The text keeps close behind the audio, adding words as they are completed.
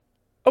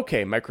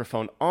Okay,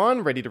 microphone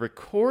on, ready to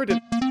record. It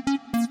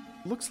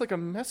looks like a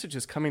message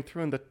is coming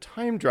through in the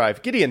time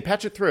drive. Gideon,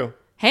 patch it through.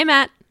 Hey,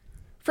 Matt.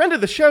 Friend of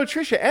the show,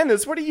 Trisha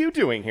Ennis, what are you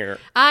doing here?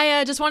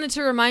 I just wanted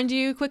to remind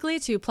you quickly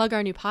to plug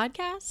our new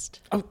podcast.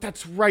 Oh,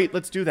 that's right.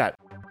 Let's do that.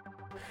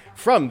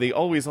 From the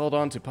Always Hold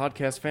On to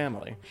podcast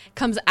family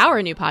comes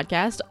our new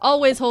podcast,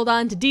 Always Hold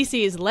On to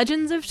DC's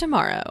Legends of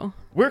Tomorrow.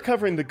 We're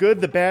covering the good,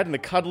 the bad, and the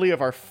cuddly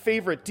of our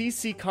favorite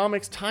DC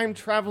Comics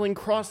time-traveling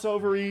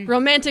crossover-y,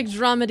 romantic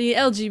dramedy,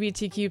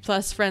 LGBTQ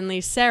plus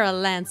friendly, Sarah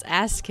Lance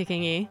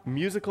ass-kicking-y,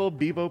 musical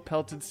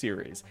Bebo-pelted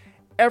series.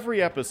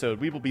 Every episode,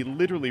 we will be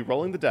literally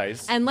rolling the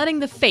dice and letting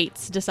the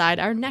fates decide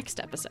our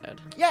next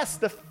episode. Yes,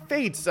 the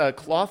fates.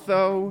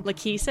 Clotho.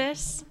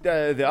 Lachesis.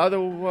 The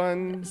other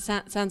one.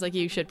 Sounds like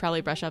you should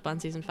probably brush up on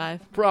season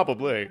 5.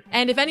 Probably.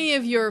 And if any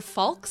of your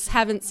folks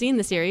haven't seen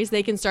the series,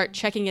 they can start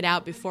checking it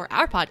out before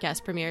our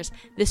podcast premieres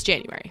this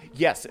January.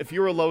 Yes, if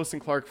you're a Lois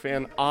and Clark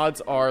fan,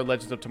 odds are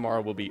Legends of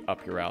Tomorrow will be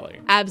up your alley.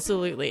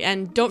 Absolutely.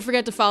 And don't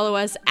forget to follow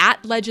us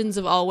at Legends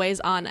of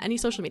Always on any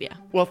social media.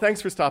 Well,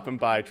 thanks for stopping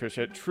by,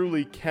 Trisha.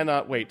 Truly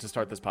cannot wait to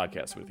start this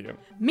podcast with you.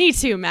 Me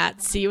too,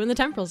 Matt. See you in the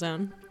temporal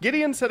zone.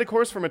 Gideon set a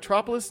course for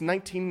Metropolis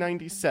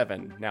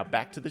 1997. Now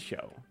back to the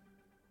show.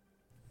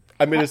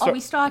 I'm gonna Are we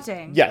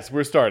starting? Yes,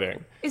 we're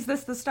starting. Is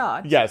this the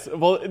start? Yes.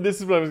 Well, this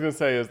is what I was going to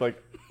say is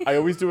like, I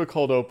always do a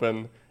cold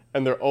open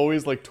and they're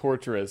always like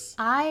torturous.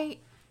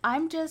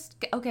 I'm just,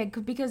 okay,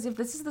 because if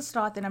this is the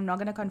start, then I'm not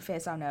going to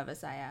confess how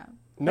nervous I am.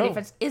 No. But if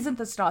it isn't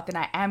the start, then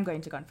I am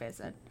going to confess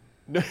it.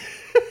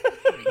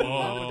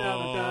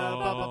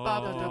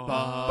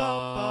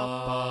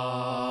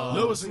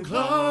 Lois and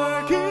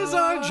Clark is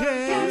our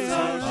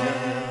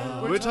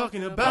jam. We're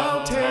talking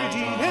about Terry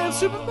Dean and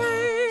Superman.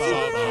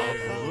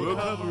 We'll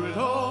cover it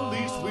all,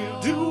 at least we'll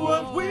do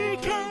what we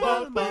can.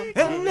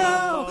 And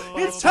now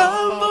it's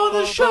time for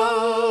the show.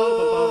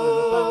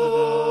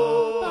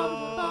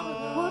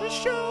 What a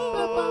show.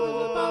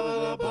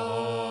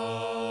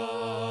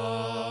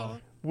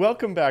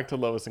 Welcome back to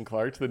Lois and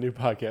Clark, to the new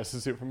podcast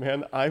of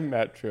Superman. I'm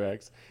Matt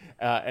Truex,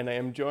 and I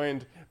am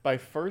joined by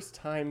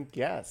first-time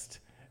guest,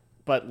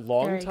 but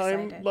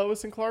long-time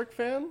Lois and Clark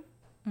fan,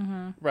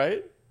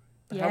 right?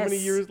 Yes. How many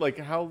years, like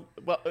how,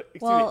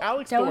 excuse me,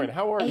 Alex Thorne,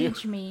 how are you?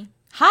 Age me.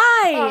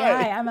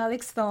 Hi, I'm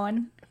Alex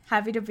Thorne.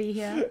 Happy to be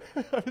here.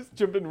 I was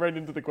jumping right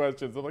into the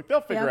questions. I'm like, they'll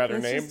figure out her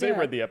let's name. just do They it.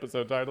 read the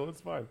episode title. It's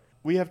fine.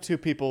 We have two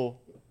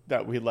people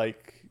that we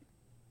like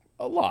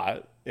a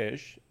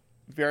lot-ish,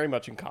 very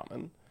much in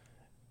common.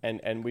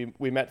 And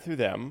we met through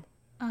them.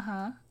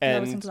 Uh-huh.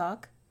 And Lois and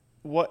Clark.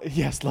 What?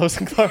 Yes, Lois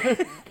and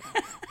Clark.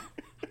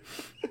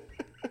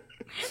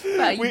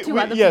 Well,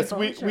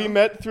 we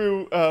met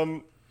through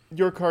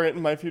Your Current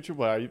and My Future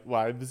Wives.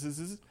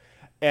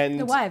 And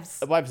The Wives.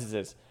 And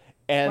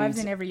Wives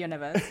in every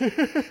universe.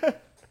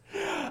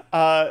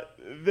 I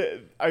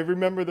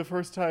remember the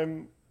first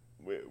time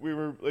we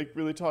were like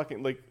really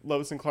talking, like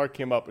Lois and Clark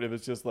came up and it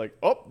was just like,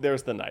 oh,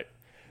 there's the night.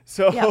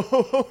 So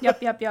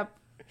Yep.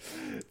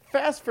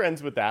 fast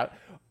friends with that.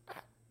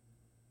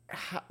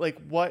 Like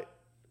what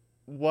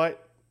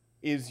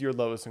is your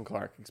Lois and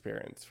Clark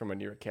experience from when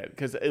you were a kid?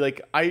 Because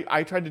like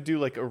I tried to do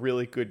like a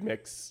really good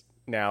mix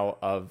now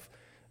of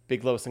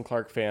big Lois and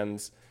Clark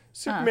fans.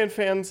 Superman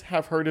fans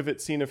have heard of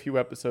it, seen a few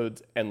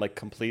episodes, and like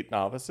complete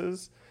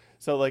novices.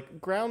 So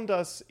like ground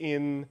us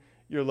in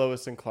your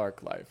Lois and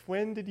Clark life.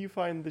 When did you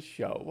find the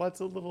show? What's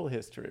a little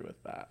history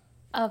with that?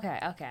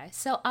 Okay.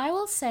 So I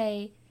will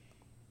say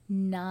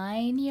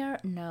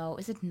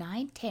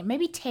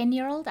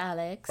 10-year-old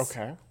Alex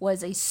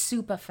was a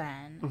super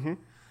fan.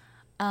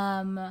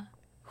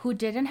 Who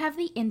didn't have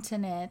the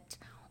internet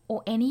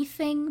or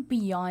anything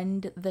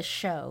beyond the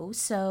show.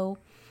 So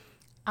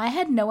I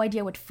had no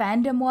idea what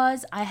fandom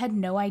was. I had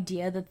no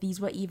idea that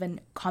these were even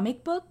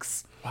comic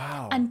books.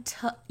 Wow. I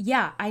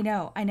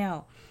know. I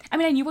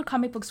mean, I knew what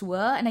comic books were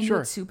and I knew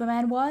what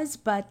Superman was,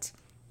 but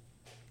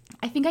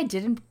I think I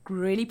didn't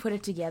really put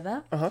it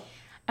together.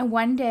 And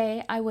one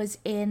day I was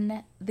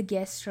in the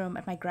guest room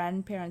at my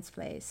grandparents'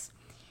 place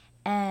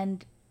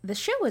and the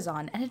show was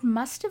on, and it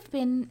must have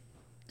been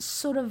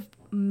sort of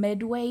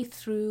midway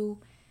through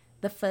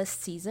the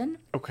first season.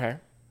 Okay.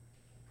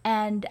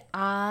 And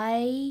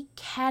I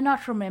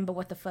cannot remember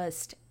what the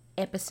first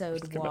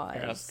episode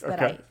was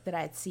that I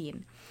had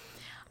seen.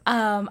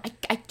 I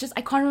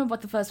can't remember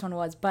what the first one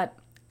was, but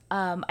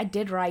I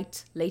did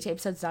write later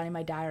episodes down in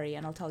my diary,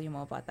 and I'll tell you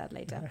more about that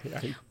later.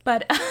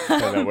 But I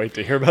cannot wait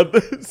to hear about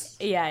this.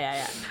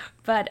 Yeah.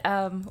 But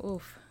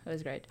it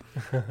was great.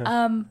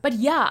 But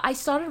yeah, I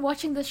started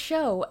watching this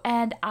show,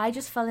 and I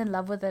just fell in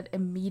love with it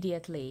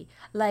immediately.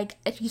 Like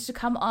it used to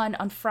come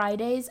on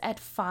Fridays at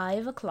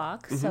 5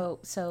 o'clock,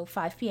 so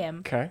 5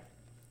 p.m. Okay.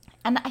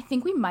 And I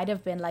think we might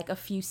have been like a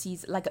few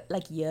seasons,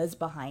 like years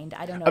behind.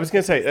 I don't know. I was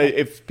going to say,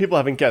 if people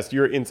haven't guessed,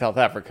 you're in South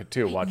Africa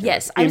too watching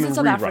Yes, this. I was in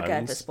South reruns. Africa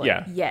at this point.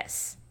 Yeah.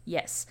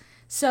 Yes.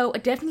 So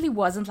it definitely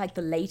wasn't like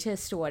the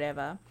latest or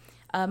whatever.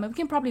 And we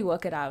can probably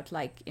work it out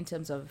like in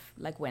terms of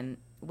like when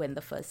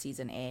the first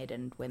season aired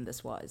and when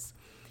this was.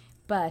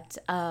 But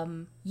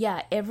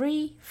yeah,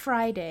 every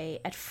Friday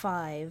at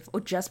 5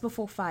 or just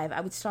before 5, I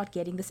would start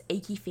getting this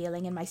achy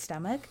feeling in my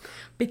stomach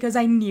because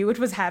I knew it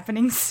was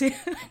happening soon.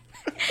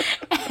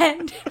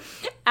 And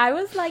I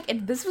was like,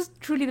 and this was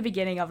truly the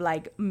beginning of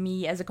like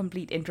me as a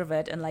complete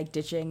introvert and like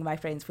ditching my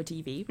friends for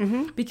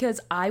TV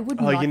because I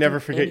would not you never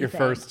do forget your anything.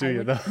 first, do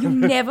you? Though? You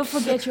never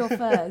forget your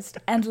first.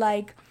 And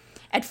like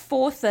at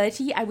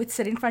 4:30, I would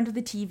sit in front of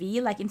the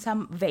TV, like in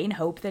some vain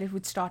hope that it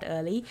would start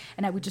early,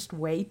 and I would just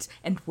wait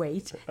and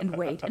wait and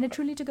wait, and it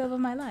truly took over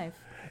my life.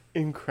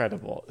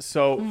 Incredible.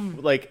 So,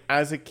 like,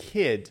 as a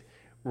kid,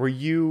 were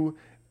you?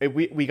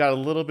 We got a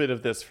little bit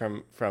of this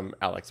from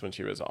Alex when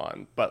she was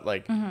on, but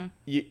like,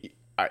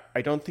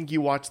 I don't think you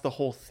watched the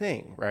whole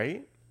thing,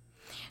 right?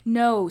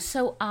 No,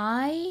 so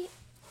I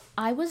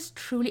was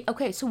truly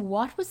okay. So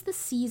what was the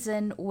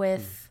season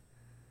with?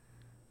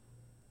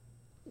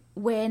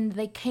 When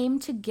they come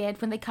to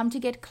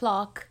get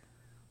Clark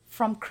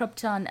from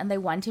Krypton and they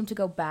want him to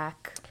go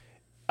back.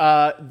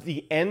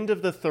 The end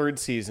of the third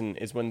season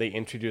is when they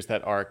introduce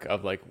that arc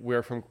of like,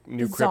 we're from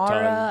New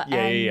Zara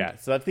Krypton. Yeah.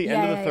 So that's the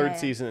end of the third yeah.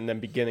 season, and then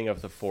beginning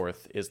of the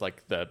fourth is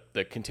like the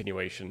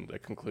continuation, the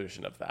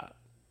conclusion of that.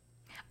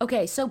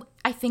 Okay, so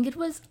I think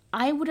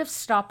I would have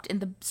stopped in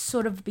the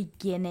sort of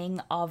beginning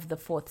of the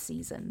fourth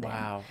season then.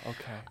 Wow.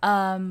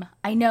 Okay.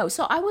 I know.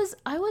 So I was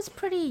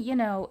pretty,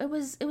 it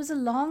was a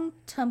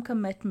long-term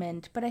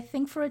commitment, but I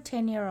think for a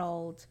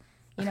 10-year-old,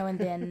 and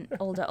then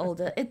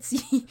older, it's,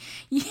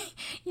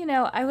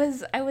 I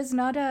was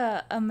not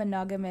a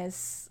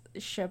monogamous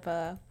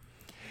shipper.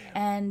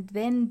 And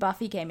then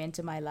Buffy came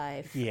into my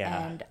life.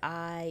 Yeah. And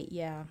I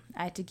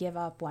had to give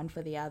up one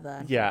for the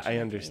other. Yeah, I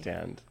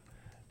understand.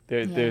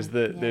 There's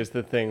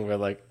the thing where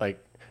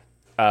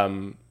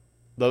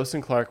Lois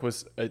and Clark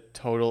was a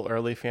total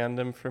early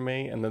fandom for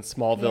me, and then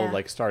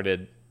Smallville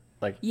started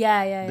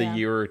the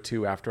year or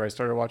two after I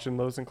started watching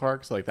Lois and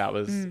Clark, so that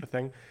was a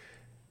thing.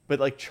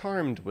 But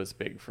Charmed was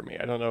big for me.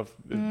 I don't know if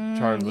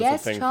Charmed was a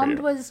thing for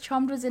you. Yes,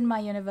 Charmed was in my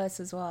universe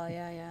as well.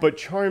 Yeah. But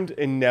Charmed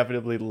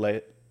inevitably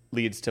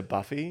leads to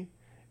Buffy.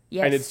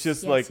 Yes, and it's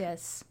just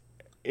yes.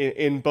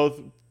 in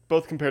both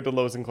compared to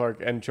Lois and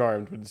Clark and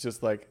Charmed, it's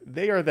just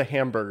they are the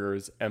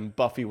hamburgers and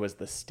Buffy was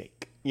the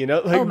steak.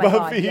 Oh my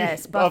God,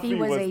 yes. Buffy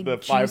was a the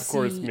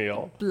 5-course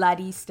meal.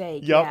 Bloody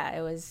steak. Yep. Yeah,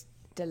 it was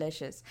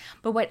delicious.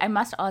 But wait, I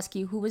must ask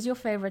you, who was your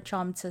favorite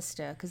Charmed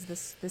sister? Because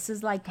this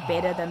is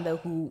better than the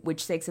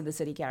which Sex and the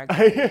City character.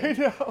 I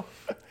know.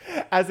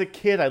 As a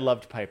kid, I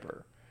loved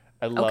Piper.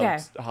 I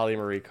loved Holly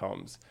Marie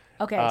Combs.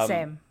 Okay,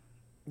 same.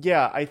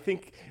 Yeah, I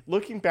think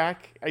looking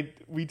back,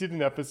 we did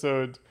an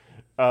episode.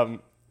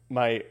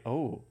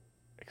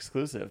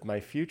 Exclusive. My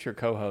future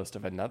co-host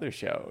of another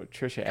show,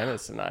 Trisha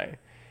Ennis, and I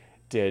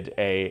did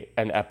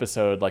an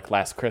episode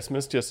last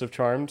Christmas just of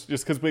Charmed,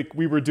 just because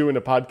we were doing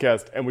a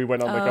podcast and we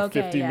went on a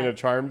 15-minute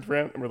Charmed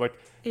rant, and we're like,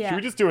 should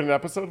we just do an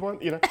episode one?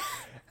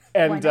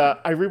 And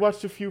I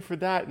rewatched a few for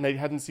that, and I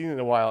hadn't seen it in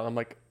a while, and I'm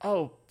like,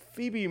 oh,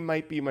 Phoebe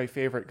might be my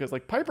favorite because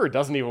Piper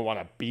doesn't even want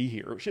to be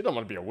here. She doesn't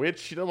want to be a witch.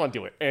 She doesn't want to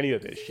do any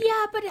of this shit.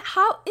 Yeah, but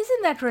how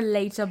isn't that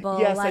relatable?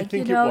 Yes, I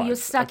think it was you're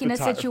stuck in a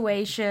time.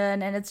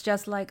 Situation and it's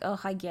just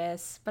I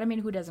guess. But I mean,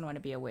 who doesn't want to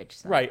be a witch?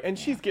 So, right, and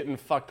she's getting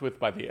fucked with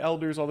by the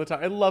elders all the time.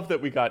 I love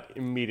that we got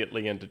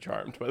immediately into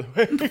Charmed, by the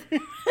way.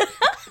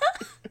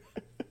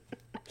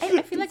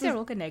 I feel like they're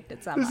all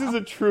connected somehow. This is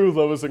a true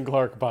Lois and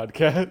Clark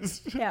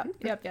podcast. Yep.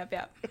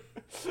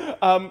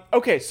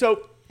 Okay,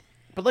 so,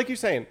 but like you're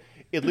saying,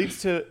 it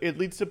leads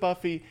to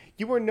Buffy.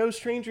 You are no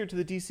stranger to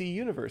the DC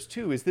universe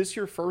too. Is this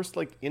your first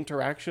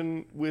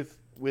interaction with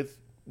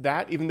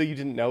that, even though you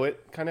didn't know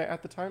it kind of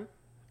at the time?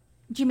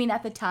 Do you mean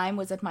at the time?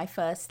 Was it my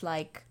first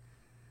my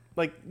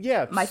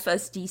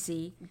first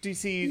DC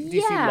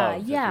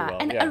love? Yeah.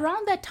 And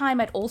around that time,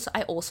 I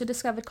also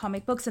discovered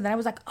comic books, and then I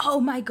was like,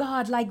 oh my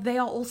God, they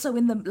are also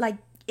in the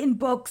in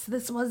books.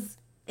 This was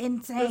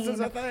insane. This is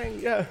a thing,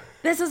 yeah.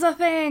 This is a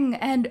thing.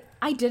 And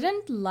I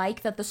didn't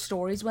like that the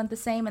stories weren't the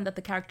same and that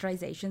the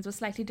characterizations were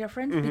slightly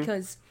different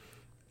because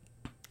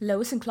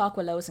Lois and Clark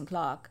were Lois and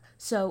Clark.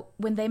 So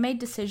when they made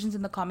decisions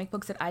in the comic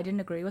books that I didn't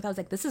agree with, I was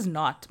like, this is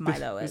not my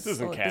Lois. This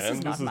isn't canon.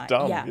 This is my...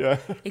 dumb. Yeah,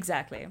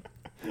 exactly.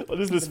 What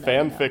is this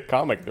fanfic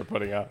comic they're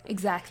putting out?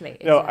 Exactly.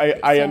 No,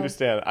 I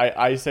understand.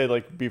 I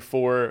say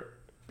before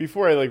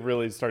I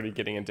really started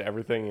getting into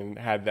everything and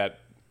had that,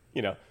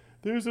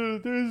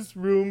 there's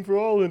room for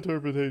all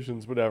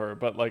interpretations, whatever.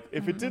 But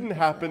if it didn't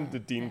happen to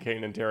Dean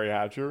Cain and Terry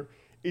Hatcher,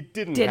 it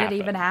didn't happen. Did it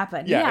even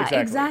happen? Yeah,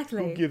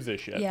 exactly. Who gives a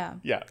shit? Yeah.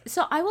 Yeah.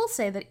 So I will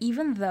say that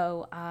even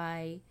though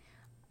I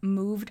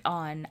moved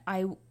on,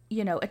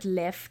 it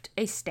left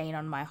a stain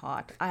on my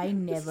heart. I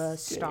never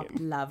stopped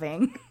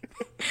loving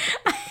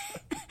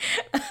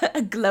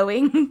a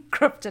glowing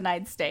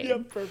kryptonite stain. Yeah,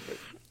 perfect.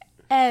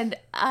 And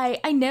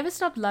I never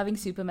stopped loving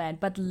Superman,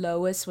 but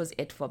Lois was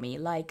it for me.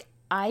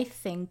 I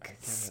think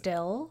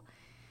still,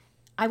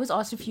 I was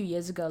asked a few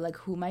years ago,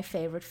 who my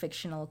favorite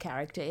fictional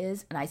character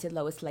is, and I said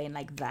Lois Lane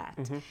that.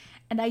 Mm-hmm.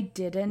 And I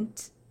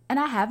didn't, and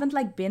I haven't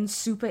been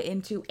super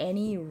into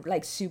any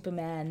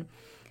Superman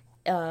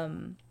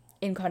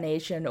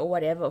incarnation or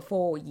whatever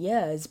for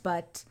years,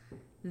 but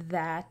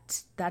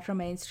that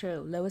remains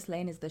true. Lois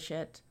Lane is the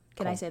shit.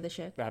 Can I say the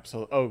shit?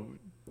 Absolutely. Oh,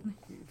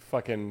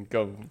 fucking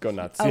go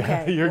nuts. Okay,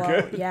 Yeah, you're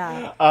good.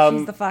 Yeah,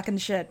 she's the fucking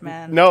shit,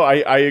 man. No,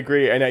 I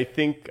agree, and I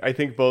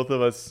think both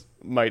of us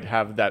might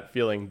have that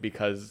feeling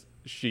because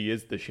she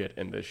is the shit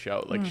in this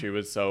show. Like she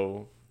was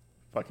so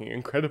fucking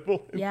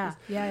incredible. Yeah.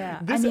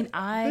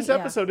 This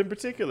episode in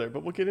particular,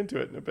 but we'll get into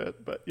it in a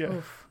bit. But yeah.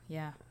 Oof,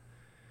 yeah.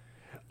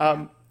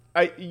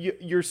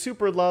 Your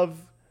super love,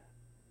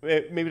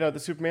 maybe not the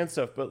Superman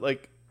stuff, but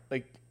like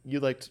you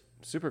liked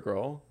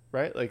Supergirl,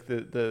 right? Like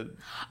the.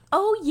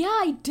 Oh yeah,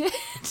 I did.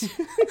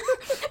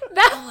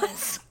 That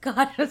was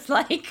God. It was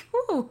like,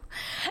 ooh,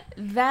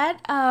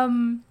 that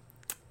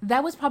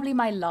was probably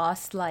my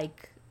last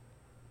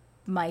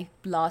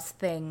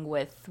thing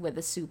with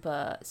the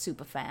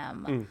super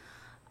fam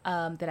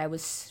that I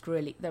was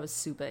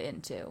super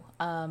into.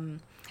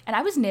 And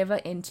I was never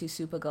into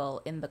Supergirl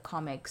in the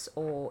comics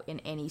or in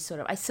any sort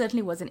of. I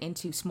certainly wasn't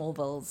into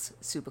Smallville's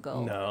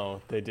Supergirl.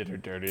 No, they did her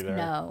dirty there.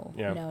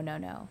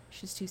 No.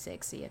 She's too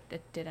sexy.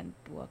 It didn't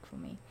work for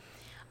me.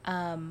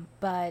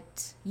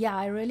 But yeah,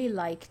 I really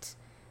liked.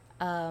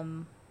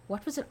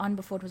 What was it on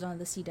before it was on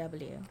the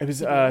CW? It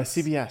was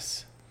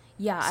CBS.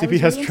 Yeah,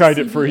 CBS tried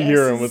it for a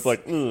year and was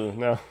like,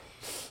 no.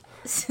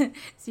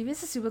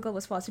 CBS's Supergirl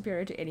was far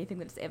superior to anything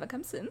that's ever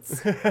come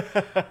since.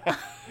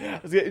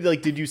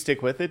 Like, did you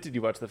stick with it? Did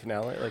you watch the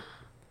finale? Like,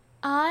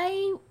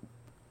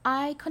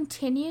 I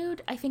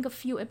continued, I think, a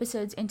few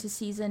episodes into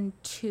season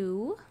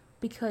 2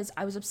 because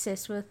I was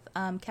obsessed with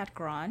Cat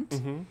Grant.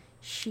 Mm-hmm.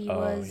 She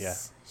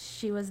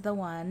was the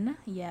one.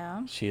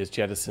 Yeah. She is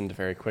jettisoned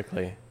very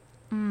quickly.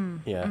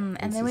 Yeah.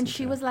 And then when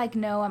she was like,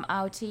 "No, I'm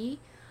outie."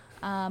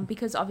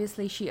 Because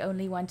obviously she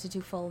only wanted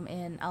to film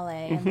in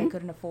LA and they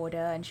couldn't afford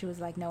her, and she was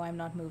like, "No, I'm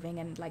not moving."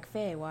 And like,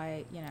 fair,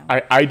 why, you know?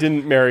 I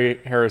didn't marry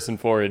Harrison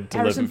Ford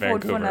to live in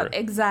Vancouver.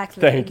 Exactly.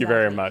 Thank you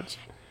very much.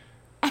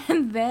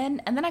 And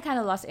then I kind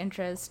of lost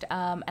interest.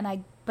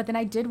 But then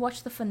I did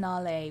watch the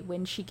finale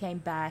when she came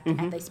back,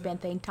 and they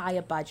spent the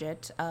entire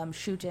budget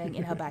shooting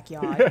in her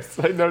backyard. Yes,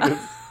 I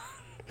noticed.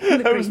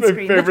 That was my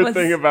favorite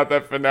thing about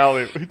that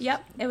finale.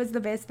 Yep, it was the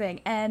best thing.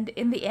 And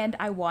in the end,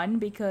 I won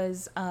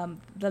because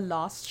the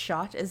last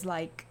shot is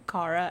like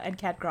Kara and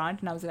Cat Grant,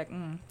 and I was like,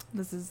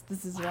 this is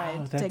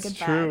right. That's Take it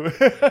true.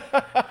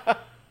 back.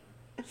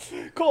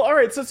 Cool. All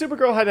right. So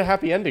Supergirl had a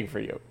happy ending for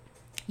you.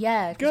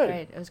 Yeah, it was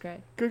great. It was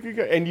great. Good.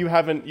 And you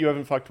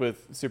haven't fucked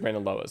with Superman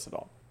and Lois at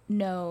all.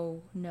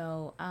 No.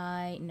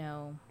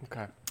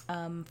 Okay.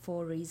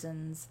 For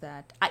reasons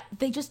that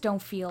they just don't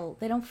feel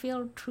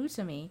true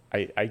to me.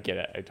 I get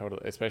it. I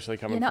totally, especially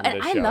coming from and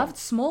this I show. loved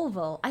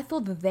Smallville. I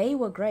thought that they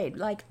were great.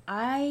 Like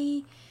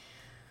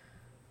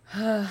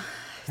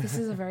this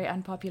is a very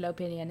unpopular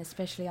opinion,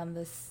 especially on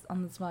the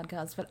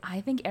podcast, but I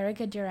think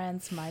Erica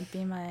Durance might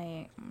be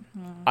my.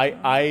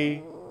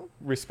 I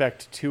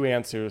respect two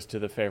answers to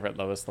the favorite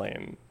Lois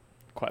Lane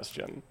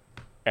question,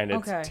 and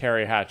it's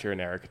Terry Hatcher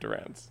and Erica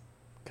Durance,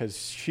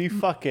 because she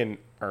fucking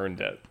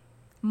earned it.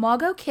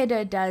 Margot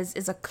Kidder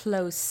is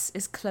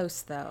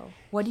close though.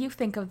 What do you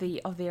think of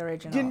the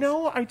original? You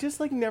know, I just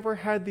like never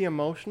had the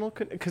emotional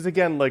because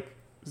again, like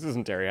this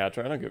isn't Terry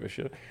Hatcher. I don't give a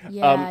shit.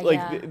 Yeah,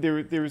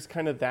 there was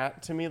kind of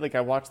that to me. Like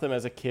I watched them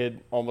as a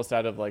kid, almost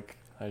out of like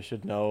I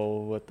should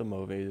know what the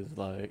movie is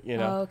like, you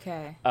know. Oh,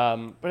 okay.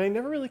 But I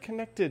never really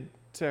connected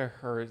to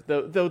her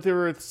though there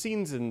were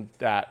scenes in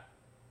that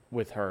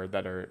with her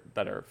that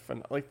are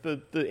fun. Like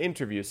the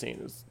interview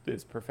scene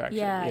is perfection.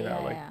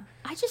 Yeah.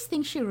 I just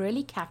think she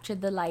really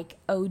captured the like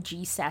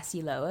OG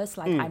sassy Lois.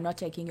 Like I'm not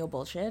taking your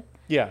bullshit.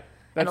 Yeah,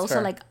 that's and also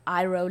fair. like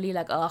eye rolly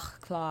like ugh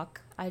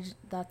Clark.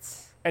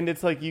 That's. And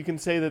it's like you can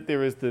say that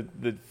there is the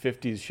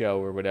 50s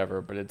show or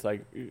whatever, but it's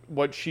like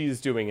what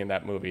she's doing in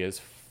that movie is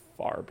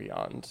far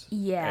beyond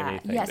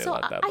anything. Yeah. So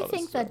I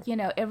think that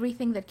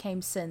everything that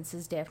came since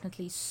is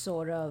definitely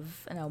sort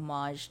of an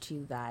homage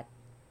to that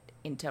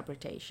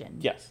interpretation.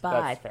 Yes,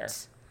 that's fair.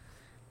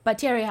 But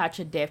Terry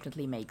Hatcher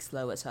definitely makes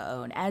Lois her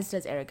own, as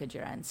does Erica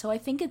Durance. So I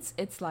think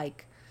it's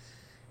like,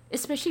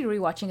 especially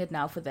rewatching it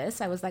now for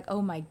this, I was like,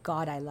 oh my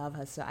god, I love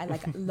her so. I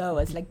like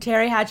Lois. Like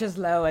Terry Hatcher's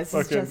Lois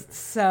is just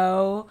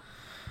so.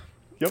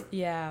 Yep.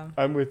 Yeah.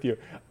 I'm with you.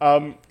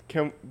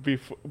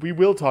 We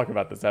will talk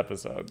about this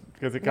episode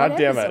because God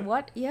damn it.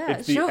 What? Yeah.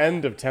 It's the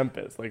end of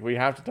Tempest. Like we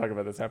have to talk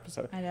about this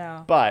episode. I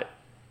know. But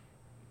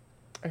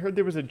I heard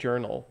there was a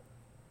journal.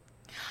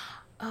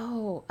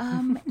 Oh,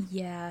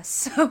 yeah.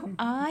 So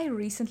I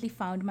recently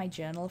found my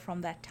journal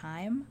from that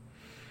time.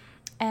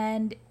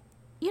 And,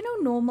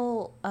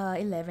 normal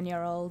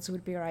 11-year-olds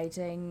would be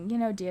writing,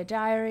 Dear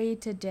Diary,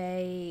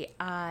 today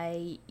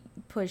I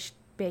pushed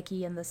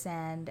Becky in the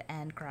sand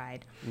and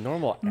cried.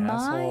 Normal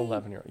asshole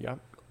 11-year-old. Yep.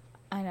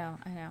 I know.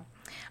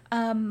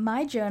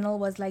 My journal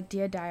was like,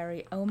 Dear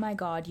Diary, oh my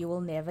god, you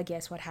will never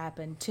guess what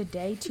happened.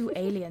 Today, 2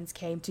 aliens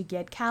came to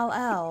get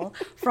Kal-El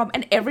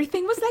and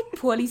everything was like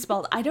poorly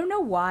spelled. I don't know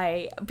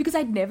why, because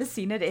I'd never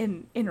seen it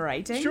in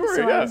writing. Sure,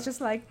 so yeah. I was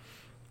just like,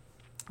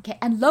 Okay,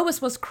 and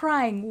Lois was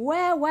crying,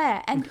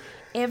 where? And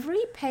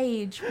every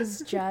page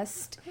was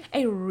just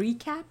a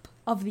recap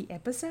of the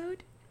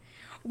episode.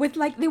 With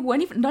like, they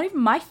weren't even, not even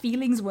my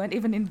feelings weren't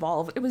even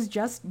involved. It was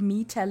just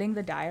me telling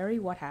the diary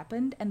what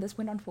happened. And this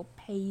went on for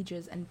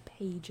pages and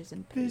pages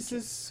and pages.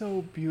 This is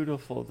so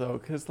beautiful though.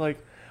 Cause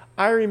like,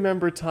 I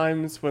remember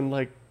times when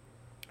like,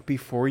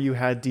 before you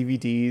had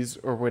DVDs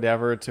or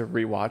whatever to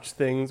rewatch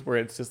things where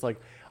it's just like,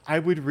 I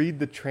would read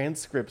the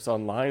transcripts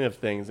online of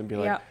things and be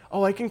like,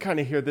 oh, I can kind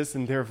of hear this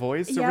in their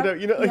voice or whatever.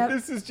 You know, like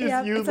this is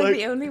just you. It's like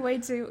the only way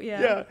to,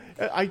 Yeah.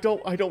 I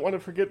don't want to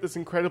forget this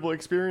incredible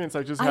experience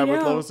I just had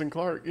with Lois and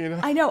Clark, you know?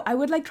 I know. I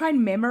would like try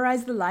and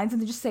memorize the lines and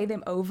then just say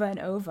them over and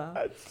over.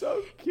 That's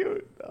so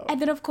cute though.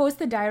 And then of course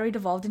the diary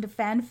devolved into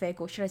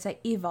fanfic, or should I say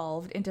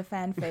evolved into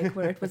fanfic,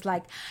 where it was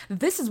like,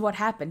 this is what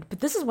happened, but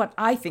this is what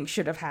I think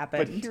should have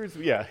happened.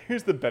 But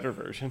here's the better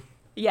version.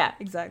 Yeah,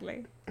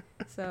 exactly.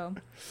 So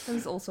that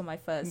was also my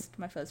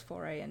first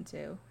foray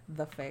into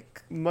the fic.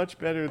 Much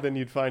better than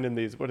you'd find in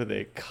these. What are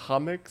they?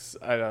 Comics?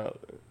 I don't.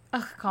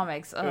 Ugh,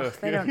 comics. Ugh,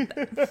 they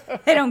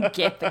don't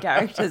get the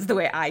characters the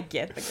way I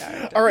get the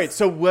characters. All right.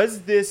 So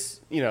was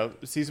this,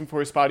 season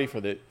 4 spotty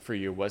for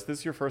you? Was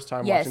this your first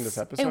time watching this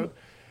episode?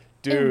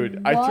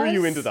 Dude, I threw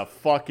you into the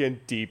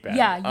fucking deep end.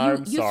 Yeah,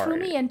 you threw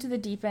me into the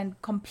deep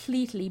end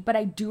completely, but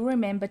I do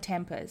remember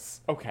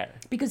Tempest. Okay.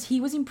 Because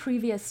he was in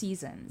previous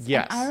seasons.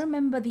 Yes. And I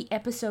remember the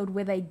episode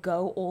where they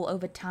go all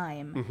over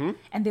time,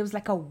 and there was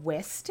like a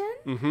Western.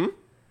 Mm-hmm.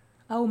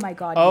 Oh my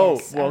God,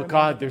 yes. Oh, well,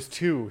 God, there's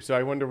 2, so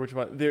I wonder which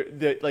one.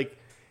 They're like,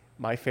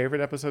 my favorite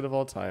episode of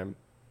all time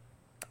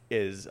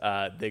is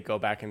they go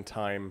back in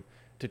time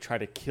to try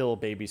to kill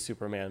baby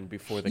Superman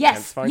before the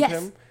Kents find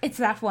him. Yes, it's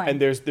that one. And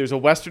there's a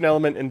Western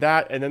element in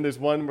that, and then there's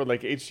one where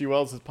like H.G.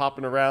 Wells is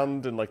popping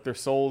around, and like their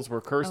souls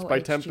were cursed by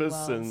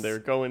Tempest, and they're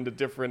going to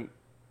different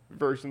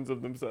versions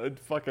of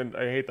themselves.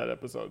 I hate that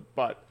episode,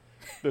 but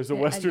there's a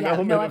Western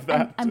element of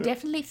that. I'm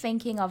definitely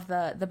thinking of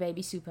the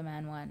baby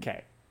Superman one.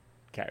 Okay.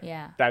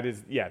 Yeah. That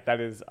is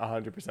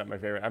 100% my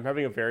favorite. I'm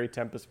having a very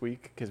Tempest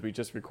week because we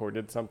just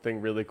recorded something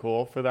really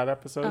cool for that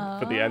episode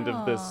for the end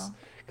of this.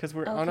 Because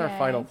we're on our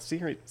final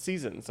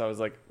season, so I was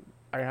like,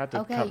 I had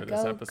to cover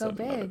this episode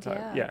another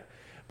time. Yeah.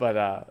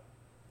 But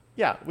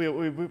we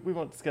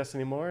won't discuss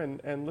anymore,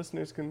 and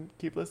listeners can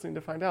keep listening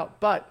to find out.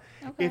 But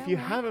if you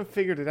haven't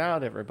figured it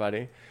out,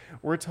 everybody,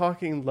 we're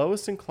talking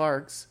Lois and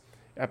Clark's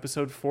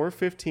episode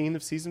 415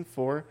 of season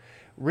 4,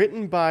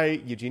 written by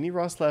Eugenie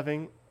Ross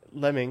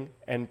Lemming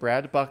and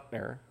Brad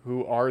Buckner,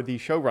 who are the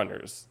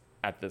showrunners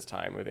at this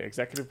time, or the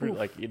executive producer.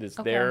 Like, it is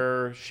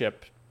their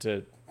ship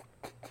to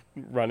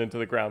run into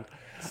the ground.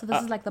 So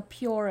this is like the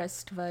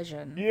purest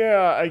version.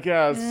 Yeah, I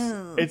guess.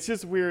 It's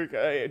just weird.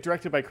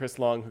 Directed by Chris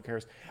Long, who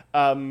cares?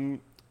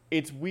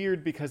 It's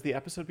weird because the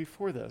episode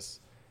before this,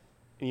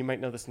 and you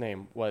might know this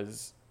name,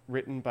 was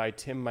written by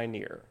Tim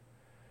Minear,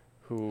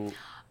 who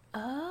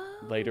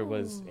later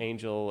was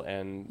Angel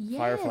and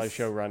Firefly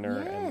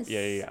showrunner. Yes.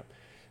 And yeah.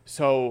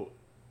 So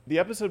the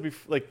episode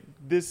before, like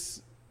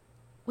this,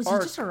 was he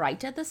just a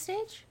writer at this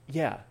stage?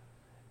 Yeah,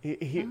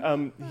 he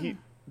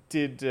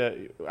did.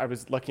 I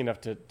was lucky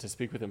enough to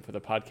speak with him for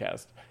the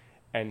podcast,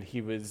 and he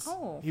was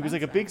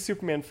like a big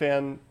Superman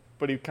fan,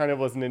 but he kind of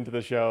wasn't into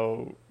the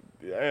show.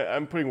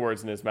 I'm putting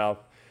words in his mouth.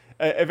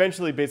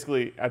 Eventually,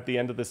 basically, at the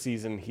end of the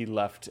season, he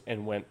left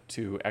and went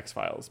to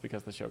X-Files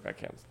because the show got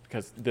canceled.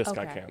 Because this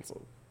got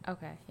canceled.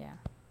 Okay, yeah.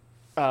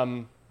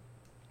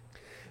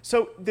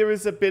 So there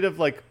is a bit of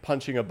like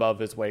punching above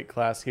his weight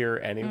class here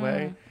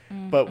anyway.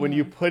 But when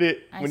you put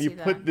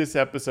this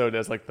episode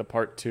as like the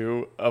part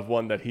 2 of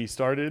one that he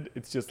started,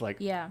 it's just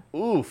like,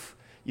 oof,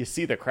 you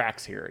see the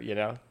cracks here, you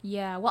know?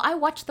 Yeah, well, I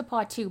watched the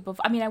part 2.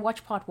 I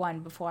watched part 1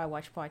 before I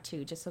watched part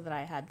 2, just so that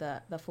I had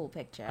the full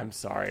picture. I'm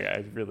sorry,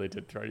 I really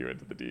did throw you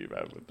into the deep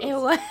end with this. It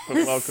was. But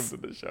welcome to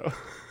the show.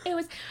 It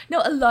was,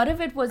 no, a lot of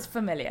it was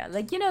familiar.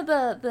 Like,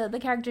 the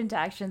character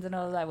interactions and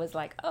all that was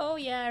like, oh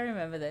yeah, I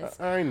remember this.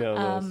 I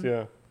know this,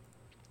 yeah.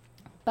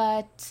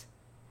 But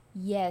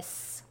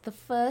yes, the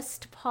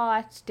first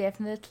part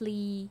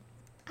definitely,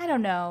 I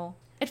don't know,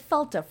 it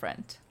felt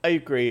different. I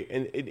agree,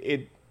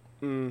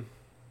 and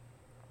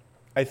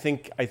I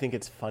think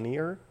it's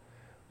funnier.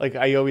 Like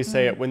I always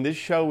say it, when this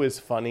show is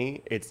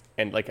funny,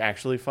 and like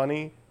actually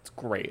funny, it's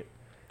great.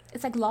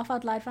 It's like laugh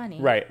out loud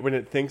funny. Right. When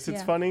it thinks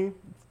it's funny,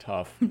 it's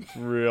tough. It's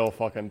real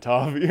fucking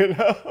tough, you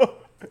know?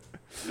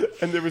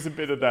 And there was a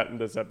bit of that in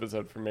this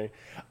episode for me.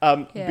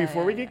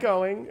 Before we get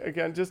going,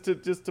 again, just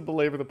to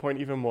belabor the point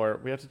even more,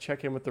 we have to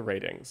check in with the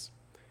ratings.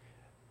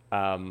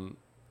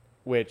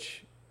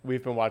 Which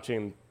we've been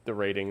watching the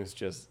ratings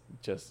just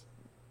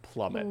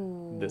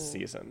plummet this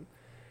season.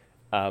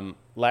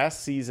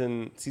 Last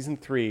season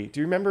 3, do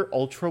you remember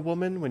Ultra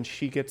Woman when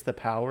she gets the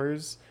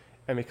powers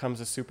and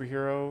becomes a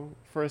superhero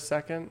for a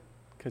second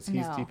because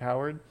he's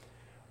depowered?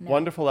 No.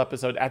 Wonderful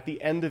episode. At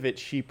the end of it,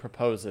 she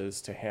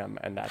proposes to him,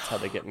 and that's how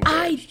they get engaged.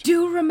 I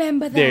do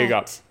remember that. There you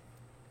go.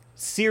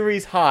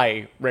 Series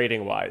high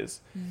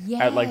rating-wise.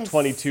 Yes. At like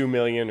 22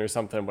 million or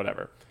something,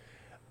 whatever.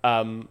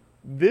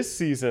 This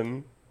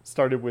season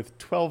started with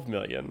 12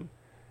 million.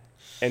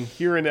 And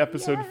here in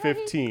episode Yikes.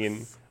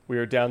 15, we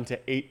are down to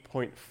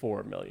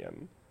 8.4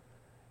 million.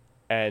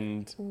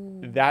 And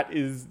that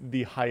is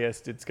the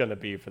highest it's going to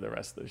be for the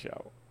rest of the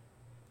show.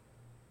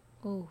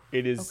 Ooh,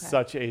 It is okay.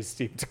 such a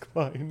steep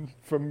decline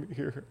from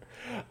here.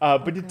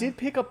 But it did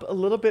pick up a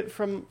little bit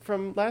from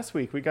last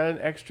week. We got an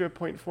extra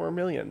 0.4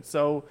 million.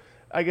 So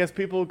I guess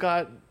people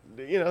got,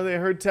 they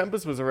heard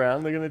Tempest was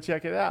around. They're going to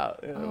check it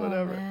out.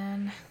 Whatever.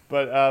 Man.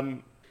 But, all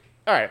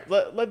right,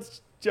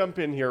 let's jump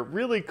in here.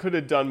 Really could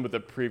have done with a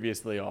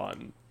previously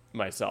on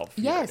myself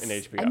here Yes. in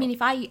HBO. I mean,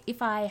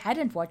 if I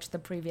hadn't watched the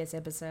previous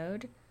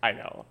episode, I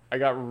know. I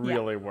got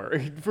really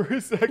worried for a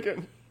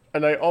second.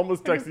 And I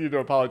almost texted you to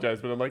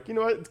apologize, but I'm like, you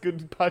know what? It's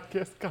good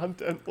podcast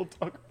content. We'll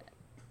talk.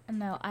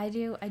 no, I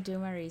do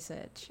my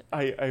research.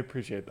 I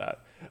appreciate that.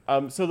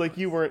 So like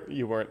you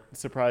weren't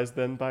surprised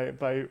then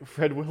by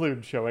Fred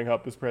Willard showing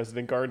up as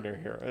President Gardner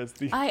here as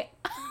the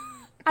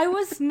I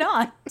was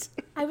not.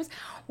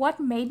 What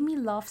made me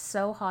laugh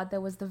so hard,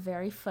 there was the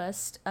very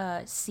first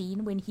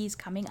scene when he's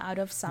coming out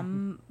of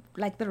some,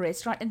 like, the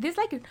restaurant, and there's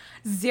like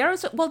zero,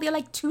 they're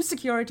like 2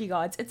 security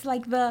guards. It's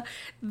like the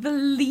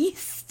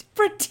least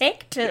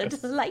protected,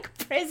 Yes. like,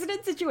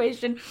 president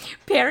situation.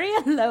 Perry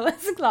and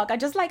Lois Clark are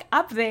just like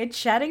up there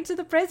chatting to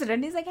the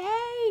president. He's like,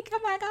 hey,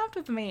 come back out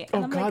with me.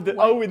 And Oh I'm God! like,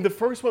 what? In the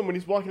first one when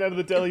he's walking out of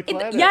the Daily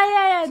Planet.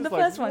 yeah, It's the just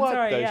like, first one, what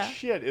sorry, the yeah.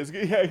 shit is?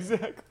 Yeah,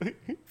 exactly.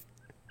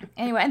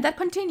 Anyway, and that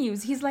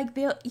continues. He's like,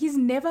 he's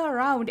never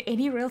around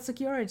any real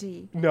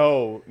security.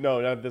 No,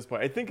 not at this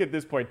point. I think at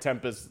this point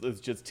Tempest is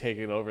just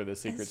taking over the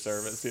Secret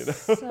Service.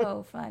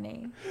 So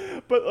funny.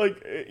 But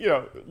like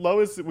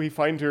Lois, we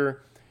find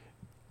her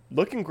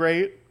looking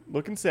great,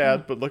 looking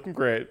sad, but looking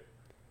great.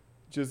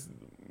 Just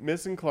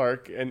missing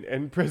Clark,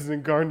 and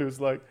President Gardner's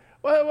like,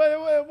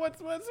 what's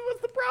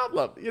the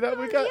problem?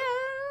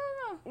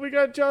 We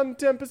got John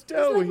Tempest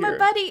Doe Like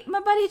here. my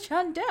buddy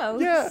John Doe.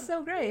 Yeah, He's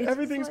so great.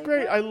 Everything's It's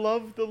like, great. what? I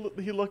love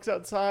he looks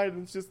outside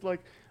and it's just like,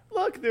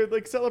 look, they're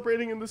like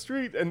celebrating in the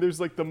street, and there's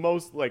like the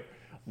most like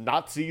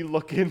Nazi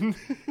looking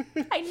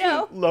I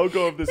know.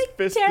 logo of this Like,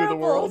 fist through the terrible,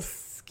 world.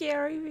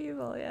 scary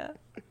people. Yeah.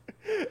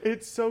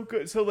 It's so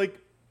good. So like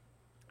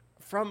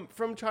from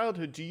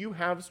childhood, do you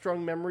have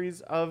strong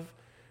memories of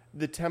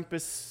the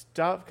Tempest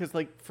stuff? Because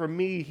like for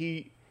me,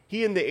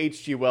 he and the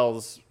H.G.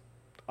 Wells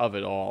of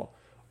it all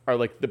are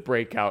like the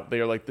breakout. They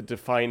are like the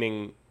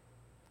defining.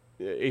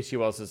 H.G.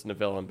 Wells isn't a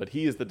villain, but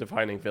he is the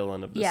defining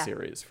villain of the Yeah.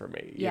 series for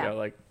me. Yeah.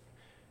 Like,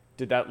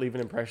 did that leave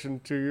an impression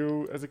to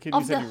you as a kid?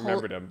 Of You said the you whole-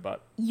 remembered him,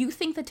 but You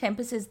think the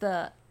Tempest is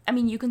the? I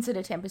mean, you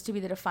consider Tempest to be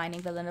the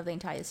defining villain of the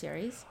entire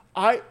series?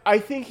 I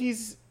think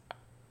he's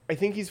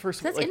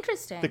first. That's like,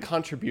 interesting. The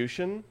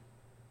contribution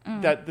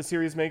that the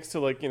series makes to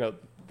like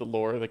the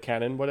lore, the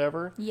canon,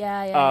 whatever.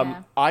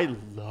 Yeah. I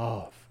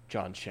love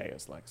John Shea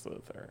as Lex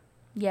Luthor.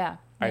 Yeah.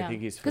 I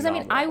think he's because I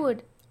mean,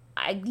 phenomenal.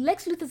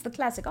 Lex Luthor's the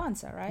classic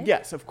answer, right?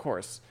 Yes, of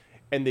course.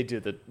 And they do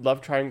the love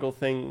triangle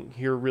thing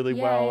here really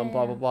Yeah, well yeah, and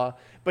blah, yeah. blah, blah.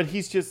 But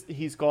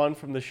he's gone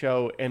from the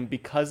show. And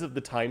because of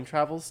the time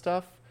travel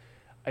stuff,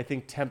 I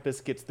think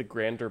Tempest gets the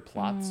grander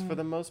plots for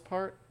the most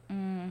part.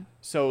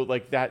 So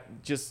like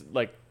that just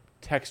like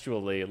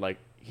textually, like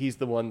he's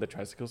the one that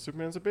tries to kill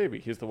Superman as a baby.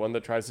 He's the one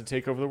that tries to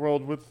take over the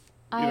world with,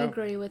 I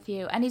agree with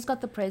you. And he's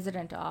got the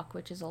president arc,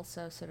 which is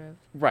also sort of,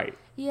 Right.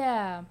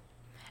 yeah.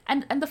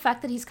 And the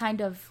fact that he's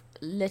kind of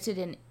littered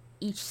in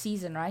each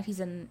season, right? He's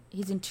in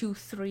 2,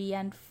 3,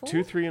 and 4.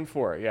 2, 3, and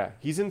 4. Yeah,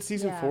 he's in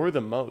season Yeah. 4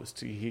 the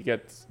most. He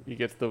gets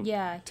the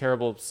Yeah.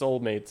 terrible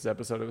soulmates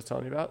episode I was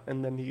telling you about,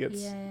 and then he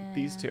gets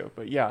these two.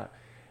 But yeah,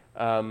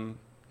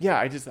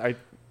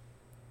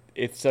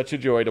 it's such a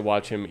joy to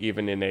watch him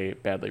even in a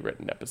badly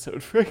written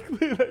episode.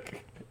 Frankly,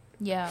 like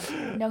Yeah.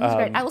 No, he's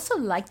great. I also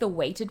like the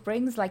weight it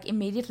brings. Like,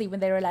 immediately when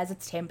they realize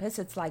it's Tempest,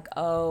 it's like,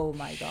 oh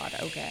my God,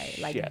 okay.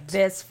 Like, Shit.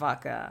 this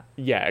fucker.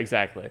 yeah,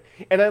 exactly.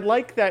 And I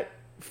like that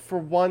for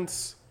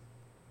once,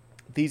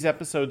 these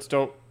episodes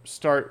don't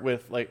start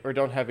with like or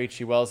don't have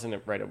H.G. Wells in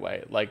it right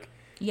away. Like.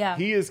 Yeah.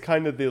 He is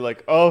kind of the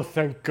like, oh,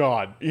 thank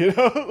God,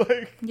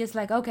 like. Just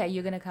like, okay,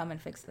 you're going to come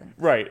and fix things.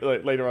 Right,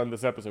 like later on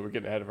this episode, we're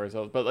getting ahead of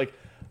ourselves. But like,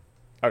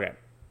 okay,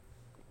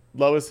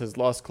 Lois has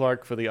lost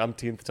Clark for the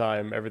umpteenth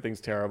time.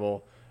 Everything's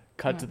terrible.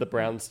 Cut to the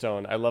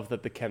brownstone. I love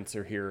that the Kents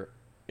are here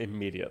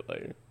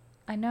immediately.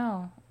 I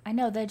know.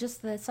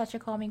 They're such a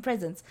calming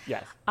presence.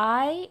 Yes.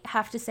 I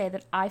have to say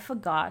that I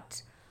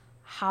forgot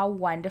how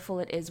wonderful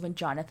it is when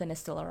Jonathan is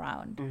still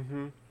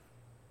around.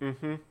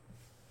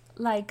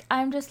 Like,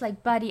 I'm just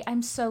like, buddy,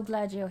 I'm so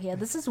glad you're here.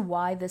 This is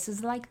why this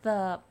is like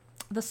the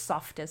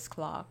softest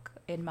Clark,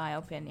 in my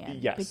opinion.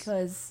 Yes.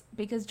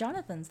 Because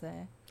Jonathan's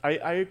there.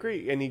 I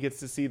agree, and he gets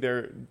to see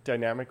their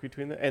dynamic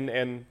between them.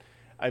 And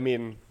I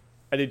mean,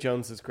 Eddie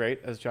Jones is great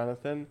as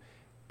Jonathan,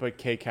 but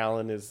Kay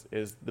Callan is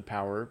the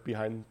power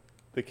behind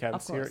the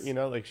Kents here. course.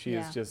 Like she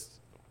is Yeah. just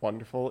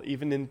wonderful.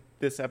 Even in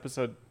this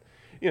episode,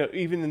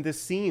 even in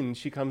this scene,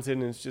 she comes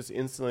in and is just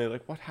instantly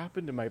like, "What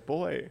happened to my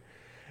boy?"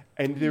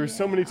 And there were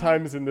so many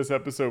times in this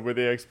episode where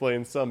they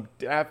explain some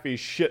daffy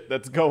shit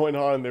that's going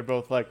on. They're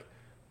both like,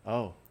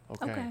 "Oh,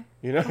 okay.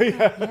 You know,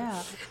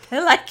 Yeah.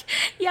 They're like,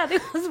 yeah, there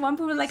was one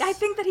people like, I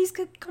think that he's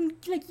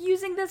like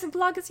using this and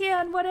Clark is here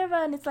and whatever.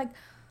 And it's like,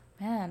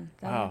 man,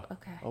 Wow.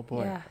 Okay. Oh,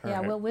 boy. Yeah, All yeah.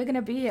 right. Well, we're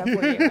gonna be here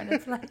for you, and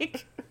it's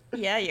like,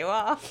 yeah, you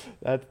are.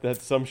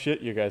 That's some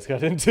shit you guys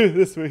got into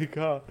this week,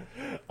 huh?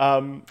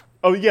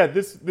 Oh yeah,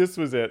 this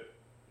was it.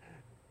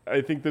 I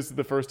think this is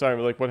the first time,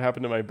 like, what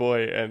happened to my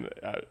boy, and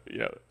you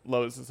know,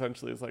 Lois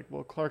essentially is like,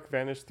 well, Clark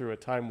vanished through a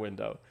time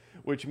window,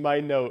 which my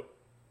note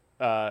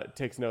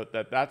takes note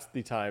that that's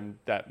the time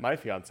that my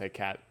fiance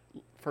Kat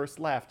first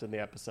laughed in the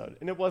episode,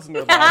 and it wasn't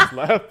her last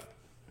laugh.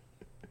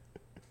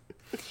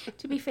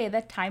 To be fair,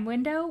 that time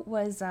window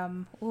was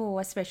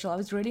was special. I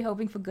was really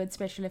hoping for good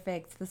special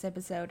effects this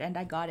episode, and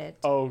I got it.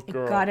 Oh,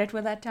 girl. I got it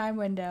with that time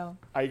window.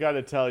 I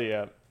gotta tell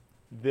you,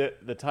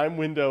 the time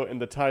window and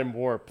the time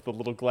warp, the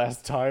little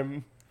glass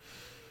time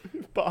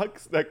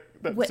box that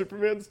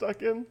Superman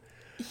stuck in.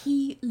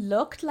 He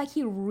looked like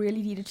he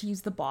really needed to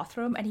use the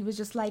bathroom, and he was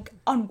just like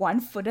on one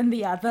foot and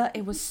the other.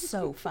 It was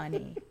so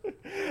funny,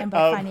 and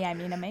by funny I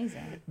mean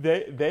amazing.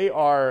 They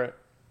are,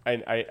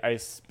 and I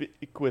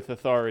speak with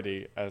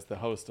authority as the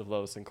host of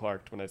Lois and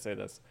Clark when I say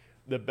this,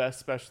 the best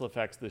special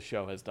effects this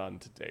show has done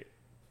to date.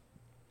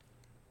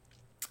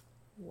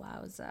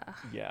 Wowza.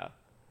 Yeah.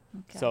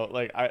 Okay. So,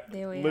 like, I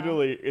There we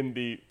literally in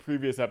the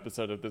previous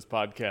episode of this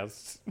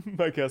podcast,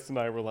 my guest and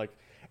I were like,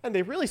 and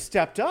they really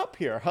stepped up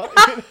here, huh?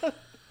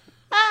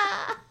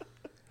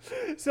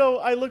 So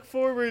I look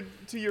forward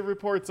to your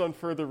reports on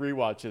further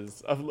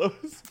rewatches of Lois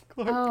and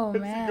Clark Oh as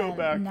you go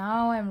back. man!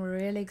 Now I'm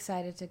really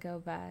excited to go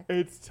back.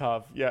 It's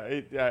tough. Yeah,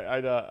 I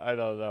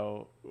don't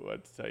know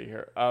what to tell you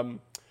here.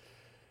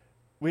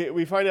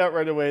 We find out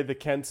right away the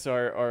Kents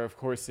are of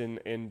course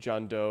in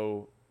John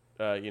Doe,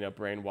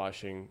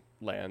 brainwashing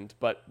land.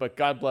 But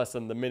God bless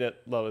them. The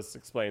minute Lois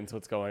explains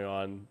what's going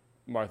on,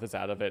 Martha's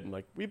out of it and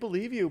like, we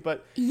believe you.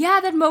 But Yeah,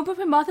 that moment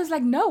when Martha's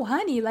like, "No,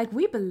 honey, like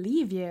we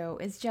believe you."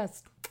 It's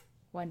just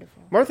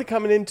wonderful. Martha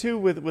coming in too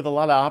with a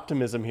lot of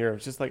optimism here.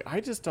 It's just like, I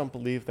just don't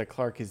believe that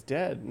Clark is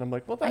dead. And I'm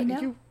like, well, I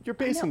know. you're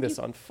basing know. this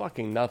on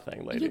fucking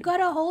nothing, lady. You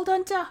gotta hold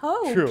on to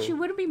hope. True. She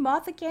wouldn't be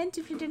Martha Kent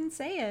if you didn't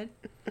say it.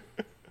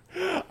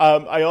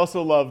 I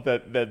also love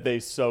that they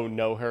so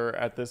know her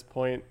at this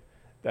point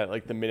that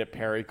like the minute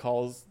Perry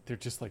calls, they're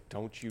just like,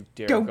 don't you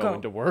dare Don't go go.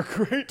 into work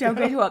right Don't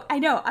now. go to work. I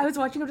know. I was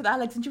watching it with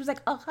Alex, and she was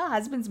like, "Oh, her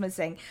husband's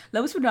missing.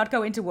 Lois would not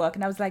go into work."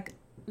 And I was like,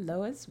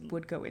 "Lois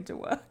would go into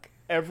work."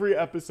 Every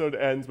episode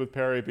ends with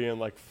Perry being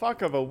like,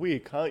 fuck of a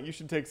week, huh? You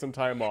should take some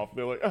time off.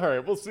 They're like, all right,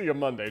 we'll see you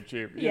Monday,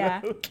 Chief. You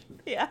Yeah. know?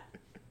 Yeah.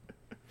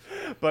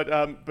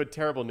 But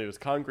terrible news.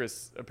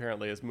 Congress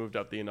apparently has moved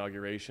up the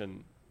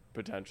inauguration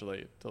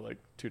potentially to like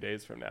 2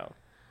 days from now.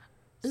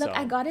 Look, So-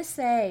 I gotta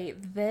say,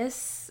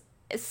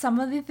 some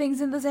of the things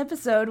in this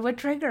episode were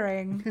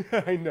triggering.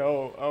 I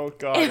know. Oh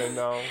God, I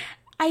know.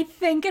 I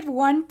think at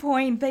one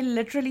point they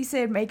literally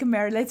said,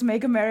 let's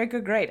make America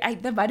great."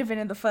 That might have been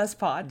in the first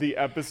part. The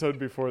episode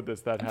before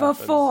this that happens.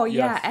 Before,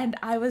 Yes. yeah. And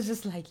I was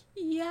just like,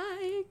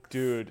 yikes.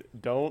 Dude,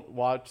 don't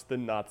watch the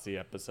Nazi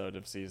episode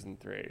of season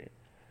 3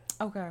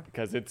 Okay.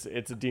 because it's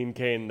a Dean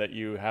Cain that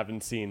you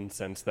haven't seen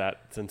since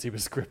he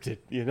was scripted.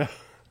 You know,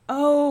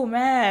 Oh,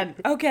 man.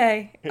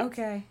 Okay.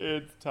 Okay.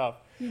 it's tough.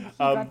 You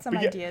got some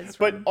but yeah, ideas.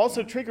 but from-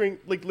 also yeah. triggering,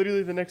 like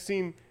literally the next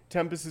scene,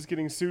 Tempest is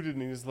getting suited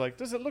and he's like,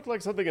 "Does it look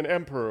like something an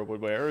emperor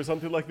would wear or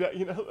something like that?"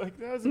 You know, like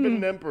there hasn't been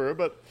an emperor,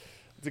 but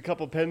it's a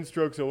couple pen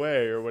strokes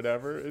away or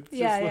whatever. It's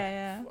Yeah, just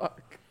yeah, like,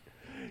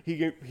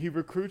 fuck. He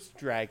recruits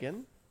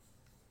Dragon.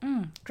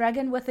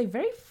 Dragon with a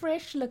very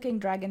fresh-looking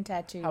dragon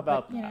tattoo. How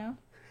about but, you that? know,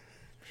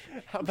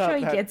 How I'm about sure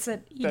he that? gets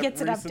it. He that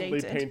gets it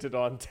recently updated. painted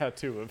on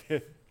tattoo of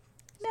him.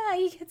 No,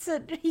 he gets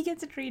it. He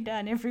gets it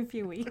redone every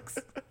few weeks.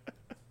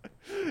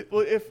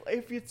 Well,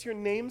 if it's your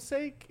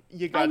namesake,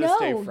 you I gotta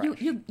stay know.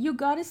 fresh. You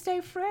gotta stay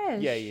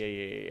fresh.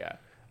 Yeah.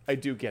 I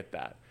do get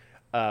that.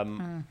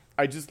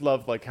 I just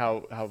love like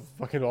how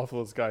fucking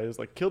awful this guy is.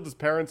 Like, killed his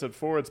parents at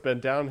 4. It's been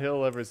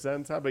downhill ever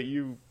since. How about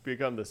you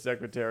become the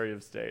Secretary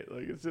of State?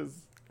 Like, it's just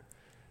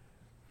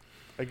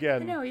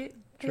again. I know. You're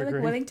triggering.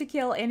 like willing to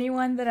kill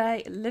anyone that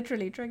I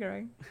literally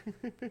triggering.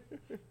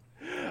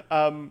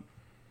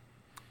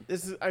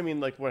 This is, I mean,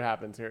 like, what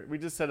happens here? We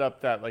just set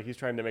up that, like, he's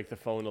trying to make the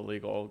phone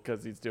illegal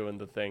because he's doing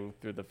the thing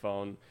through the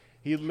phone.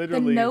 He The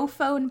literally... no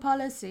phone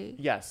policy.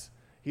 Yes.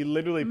 He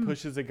literally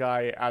pushes a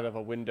guy out of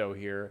a window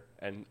here,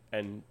 and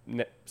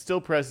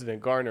still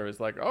President Garner is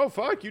like, "Oh,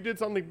 fuck, you did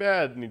something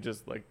bad." And he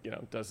just, like,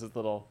 does his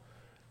little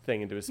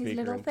thing into his speaker His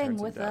little and thing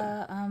turns with it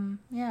down.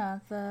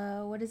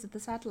 the what is it? The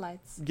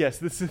satellites. Yes,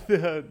 this is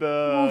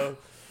the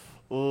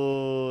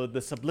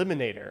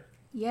Subliminator.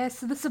 Yes,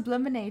 the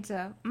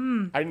subliminator.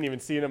 I didn't even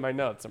see it in my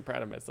notes. I'm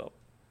proud of myself.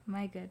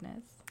 My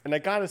goodness. And I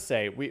gotta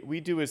say, we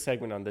do a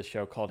segment on this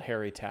show called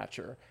Harry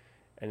Thatcher,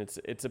 and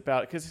it's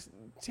about, because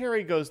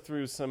Terry goes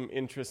through some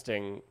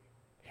interesting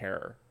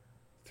hair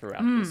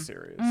throughout this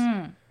series.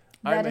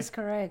 That is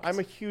correct. I'm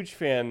a huge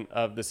fan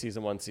of the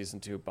season 1, season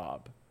 2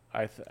 Bob.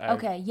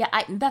 Okay, yeah,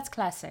 that's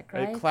classic,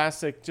 right? A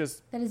classic,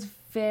 just That is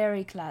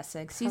very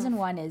classic. Season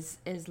 1 is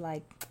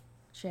like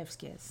Chef's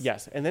kiss.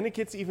 Yes, and then it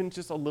gets even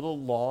just a little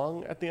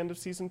long at the end of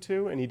season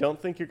 2, and you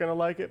don't think you're gonna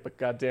like it, but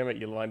god damn it,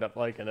 you'll wind up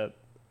liking it.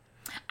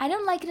 I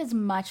don't like it as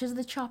much as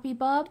the Choppy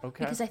Bob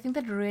Okay. because I think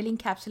that really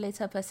encapsulates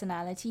her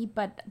personality,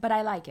 but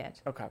I like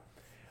it. Okay.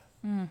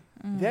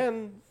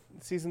 Then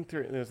season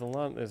 3,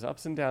 there's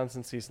ups and downs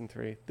in season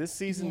 3. This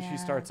season she Yeah.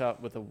 starts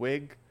out with a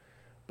wig,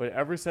 but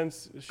ever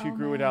since she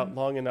grew it out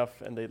long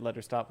enough and they let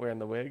her stop wearing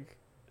the wig,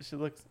 she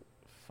looks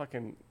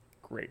fucking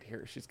great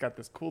here. She's got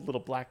this cool little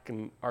black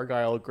and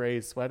argyle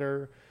gray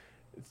sweater.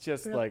 It's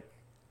just like,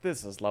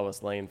 this is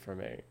Lois Lane for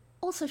me.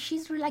 Also,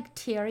 she's really like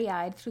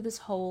teary-eyed through this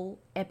whole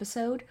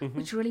episode,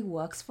 which really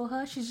works for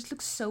her. She just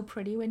looks so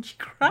pretty when she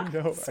cries.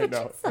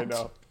 I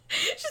know.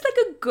 She's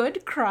like a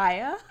good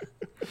crier.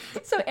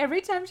 So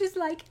every time she's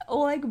like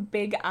all like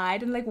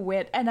big-eyed and like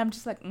wet, and I'm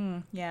just like,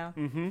 yeah,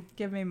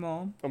 give me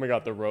more. Oh my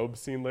god, the robe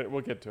scene later.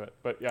 We'll get to it,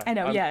 but yeah. I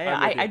know, I'm with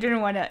I you.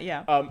 didn't want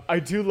to, I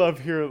do love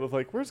here,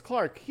 like, where's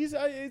Clark? He's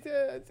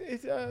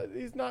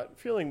not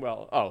feeling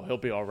well. Oh, he'll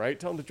be all right.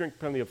 Tell him to drink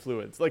plenty of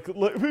fluids. Like,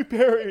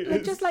 Barry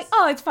Like is just like,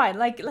 oh, it's fine.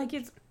 Like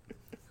it's,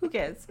 who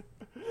cares?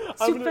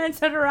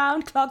 Superman's not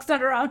around. Clark's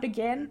not around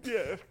again.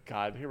 yeah.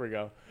 God, here we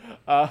go.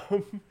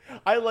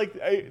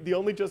 The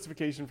only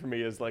justification for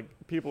me is like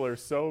people are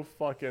so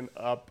fucking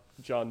up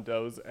John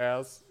Doe's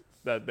ass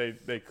that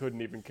they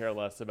couldn't even care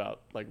less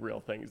about like real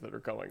things that are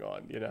going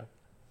on. You know.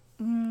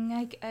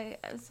 I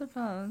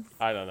suppose.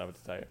 I don't know what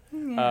to tell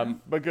you. Yeah.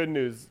 But good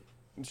news.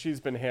 She's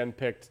been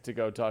handpicked to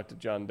go talk to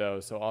John Doe,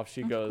 so off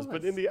she goes.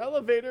 But course. in the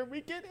elevator,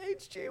 we get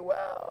H.G.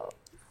 Wells.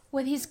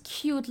 With his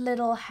cute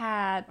little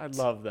hat. I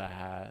love the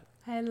hat.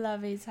 I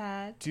love his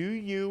hat. Do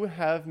you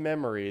have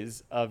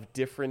memories of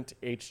different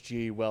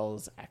H.G.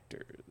 Wells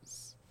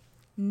actors?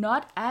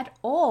 Not at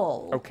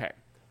all. Okay,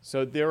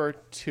 so there are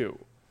two.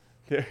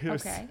 There's,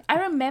 Okay. I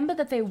remember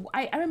that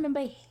I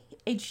remember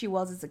H.G.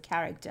 Wells as a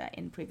character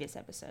in previous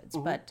episodes,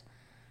 but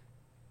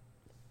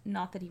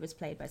not that he was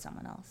played by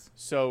someone else.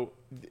 So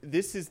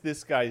this is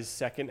this guy's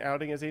second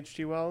outing as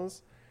H.G.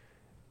 Wells.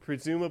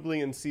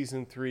 Presumably in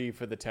season 3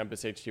 for the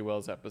Tempest H.G.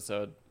 Wells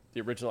episode, the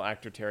original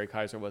actor Terry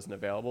Kaiser wasn't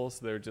available,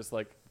 so they're just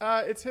like,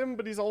 it's him,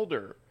 but he's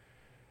older.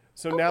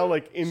 So now,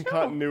 like, in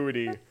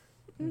continuity,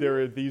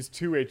 there are these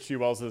two H.G.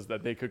 Wellses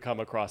that they could come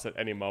across at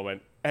any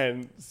moment.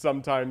 And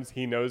sometimes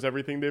he knows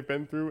everything they've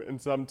been through,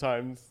 and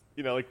sometimes,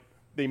 you know, like,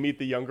 they meet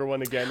the younger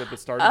one again at the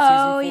start of season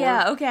 4. Oh,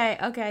 yeah.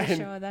 Okay,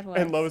 sure, that was.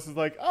 And Lois is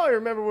like, I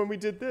remember when we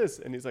did this.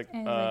 And he's like, And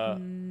he's like,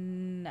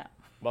 no.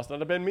 must not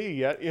have been me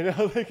yet, you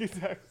know, like,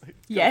 exactly.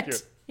 Yet.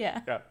 Cute.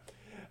 Yeah. Yeah.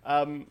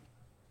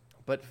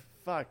 But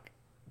fuck,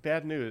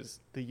 bad news.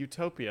 The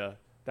utopia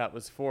that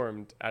was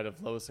formed out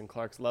of Lois and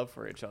Clark's love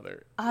for each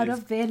other Out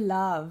of their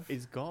love.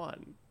 is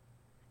gone.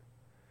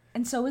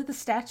 And so is the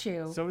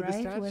statue. So right? the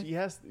statue, With-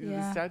 yes, yeah.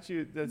 the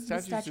statue's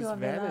statue just of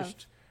their love.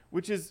 vanished.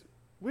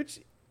 Which,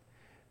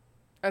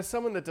 as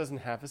someone that doesn't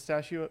have a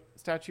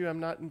statue I'm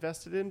not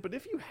invested in. But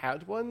if you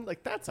had one,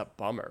 like, that's a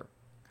bummer.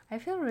 I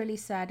feel really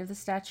sad if the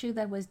statue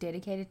that was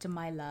dedicated to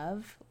my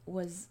love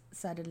was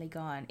suddenly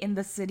gone in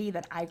the city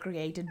that I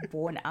created,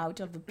 born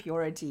out of the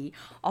purity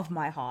of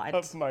my heart.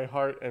 Of my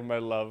heart and my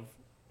love.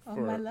 Of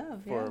For my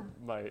love, for yeah.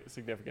 my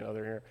significant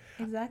other here.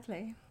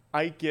 Exactly.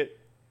 I get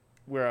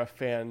where a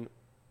fan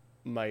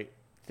might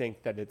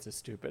think that it's a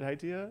stupid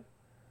idea,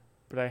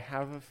 but I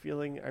have a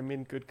feeling I'm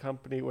in good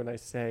company when I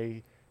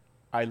say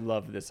I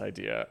love this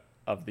idea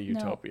of the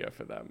utopia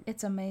for them.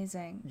 It's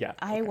amazing. Yeah,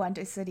 I okay. want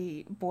a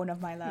city born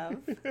of my love.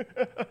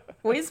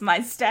 Where's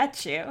my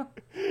statue?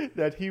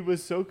 That he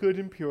was so good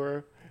and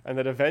pure, and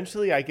that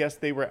eventually, I guess,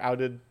 they were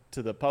outed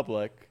to the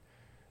public.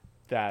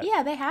 That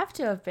Yeah, they have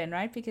to have been,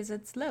 right? Because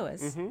it's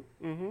Lois.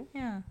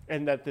 Yeah.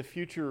 and that the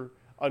future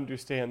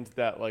understands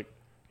that, like,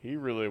 he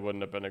really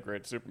wouldn't have been a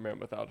great Superman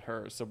without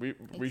her. So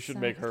we should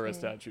make her a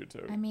Exactly. statue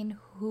too. I mean,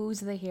 who's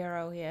the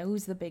hero here?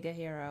 Who's the bigger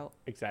hero?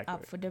 Exactly.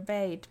 Up for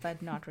debate,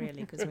 but not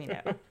really, because we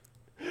know.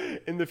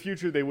 In the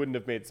future, they wouldn't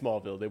have made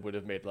Smallville. They would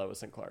have made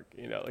Lois and Clark.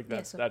 You know, like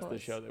Yes, of that's the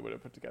course. show they would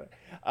have put together.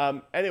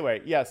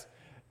 Anyway, yes.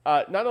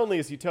 Not only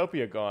is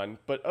Utopia gone,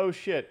 but oh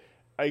shit,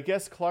 I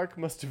guess Clark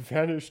must have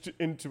vanished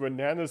into a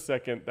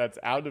nanosecond that's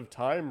out of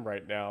time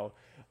right now,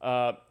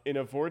 in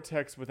a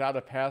vortex without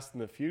a past in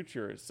the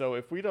future. So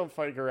if we don't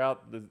figure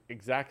out the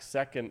exact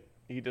second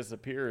he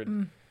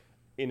disappeared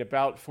in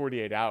about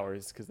 48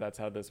 hours, because that's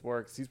how this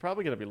works, he's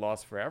probably going to be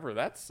lost forever.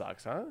 That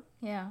sucks, huh?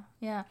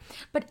 Yeah.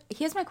 But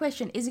here's my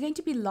question. Is he going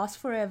to be lost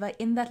forever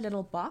in that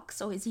little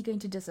box, or is he going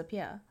to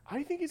disappear?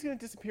 I think he's going to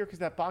disappear because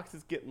that box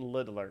is getting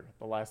littler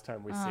the last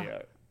time we see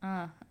it.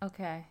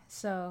 Okay.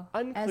 So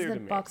Unclear as to the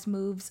me. box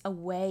moves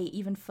away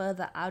even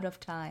further out of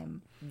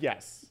time,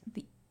 Yes.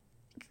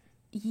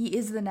 he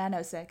is the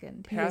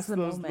nanosecond. He is Past the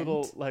those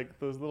moment.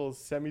 those little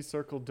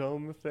semicircle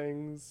dome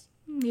things.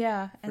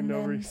 Yeah, and no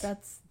then reason.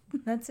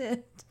 that's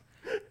it.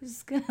 It's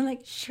just gonna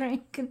like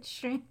shrink and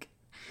shrink.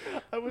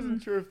 I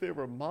wasn't sure if they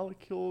were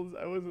molecules.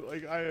 I wasn't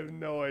like, I have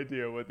no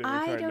idea what they were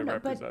I trying to don't know,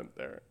 but- represent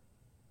there.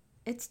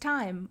 It's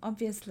time,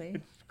 obviously.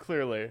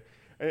 Clearly.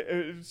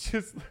 It's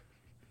just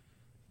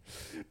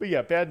But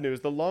yeah, bad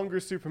news. The longer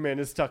Superman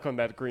is stuck on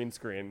that green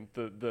screen,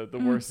 the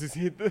worse is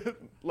he, the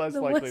less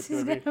The likely worse it's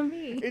going it's to gonna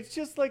be. be. It's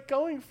just like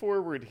going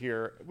forward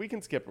here, we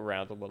can skip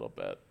around a little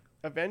bit.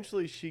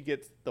 Eventually she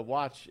gets the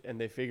watch and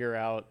they figure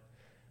out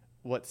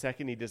what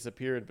second he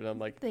disappeared, but I'm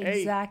like, The hey,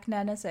 exact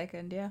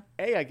nanosecond, yeah.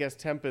 I guess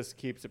Tempest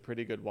keeps a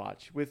pretty good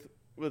watch with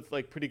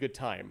like pretty good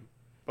time.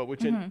 But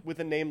with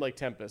a name like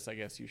Tempest, I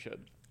guess you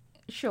should.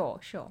 Sure.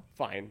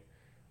 Fine.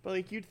 But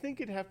like you'd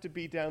think it'd have to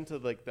be down to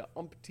like the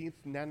umpteenth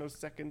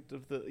nanosecond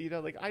of the,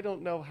 like I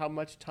don't know how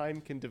much time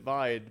can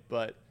divide,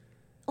 but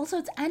Also,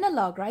 it's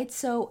analog, right?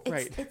 So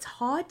Right. it's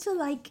hard to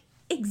like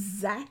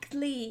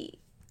exactly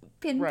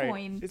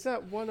pinpoint. right. Is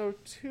that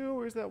 102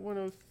 or is that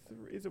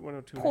 103? Is it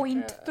 102?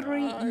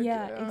 0.3,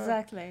 yeah,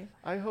 exactly.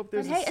 I hope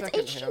But there's hey, a it's second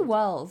H.G. hand.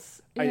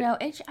 Wells. I- You know,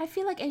 I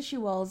feel like H.G.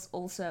 Wells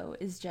also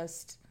is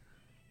just.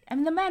 I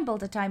mean, the man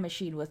built a time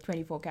machine with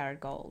 24 karat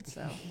gold,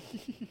 so.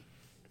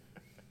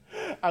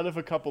 Out of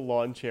a couple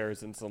lawn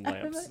chairs and some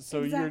lamps.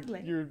 So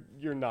Exactly.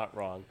 you're not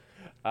wrong.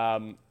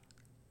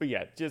 But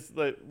yeah, just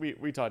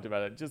we talked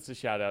about it. Just a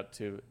shout out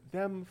to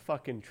them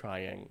fucking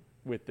trying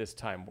with this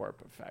time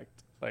warp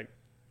effect. Like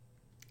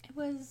It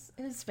was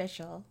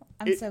special.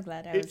 I'm it- so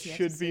glad I it was here to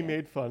should see be it.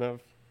 made fun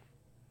of.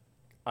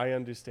 I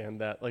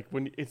understand that. Like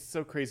when it's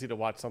so crazy to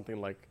watch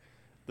something like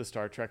the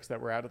Star Treks that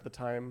were out at the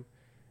time,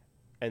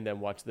 and then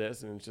watch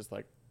this, and it's just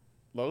like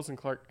Lois and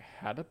Clark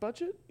had a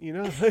budget, you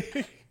know?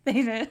 Like,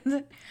 They did.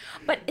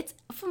 But it's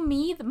for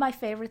me my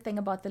favorite thing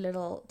about the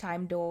little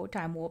time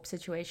warp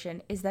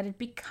situation is that it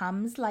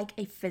becomes like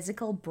a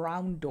physical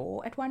brown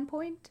door at one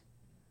point.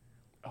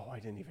 oh, I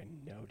didn't even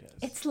notice.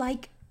 It's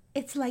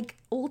like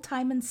all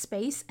time and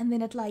space, and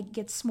then it like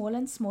gets smaller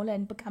and smaller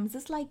and becomes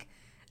this like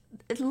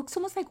it looks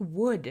almost like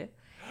wood.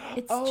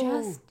 It's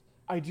just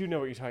I do know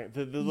what you're talking.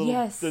 The little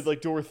Yes. the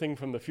like door thing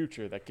from the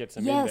future that gets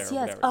him in yes. there.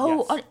 Or whatever.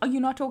 Oh, Yes. are you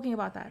not talking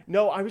about that?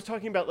 No, I was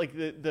talking about like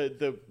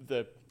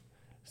the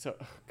so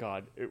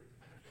God,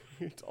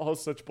 it's all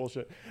such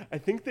bullshit. I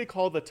think they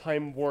call the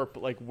time warp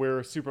like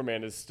where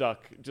Superman is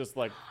stuck, just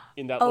like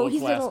in that Oh, little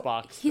his glass little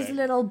box. his thing.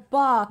 little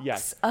box.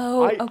 Yes.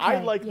 Oh, okay.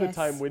 I like yes. the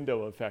time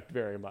window effect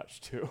very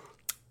much too.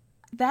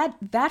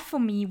 That for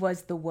me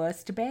was the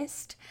worst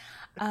best.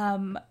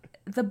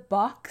 The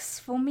box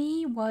for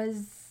me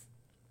was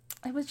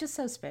just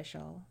so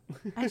special.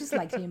 I just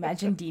like to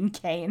imagine Dean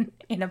Cain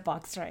in a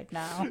box right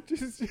now.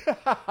 Just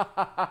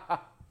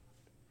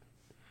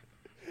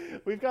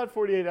we've got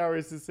 48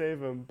 hours to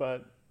save him,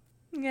 but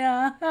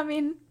Yeah, I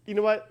mean, you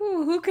know what?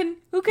 who can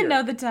Here.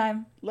 know the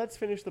time? Let's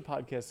finish the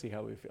podcast, see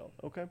how we feel.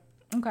 Okay.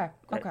 Okay,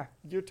 Great. okay,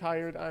 You're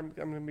tired. I'm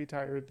gonna be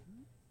tired.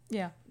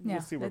 yeah.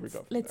 We'll see where we go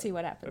from Let's there. see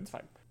what happens.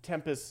 That's fine.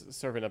 Tempest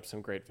serving up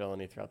some great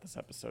villainy throughout this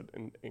episode,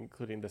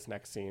 including this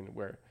next scene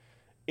where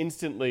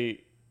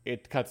instantly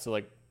it cuts to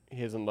like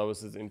his and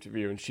Lois's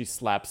interview, and she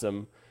slaps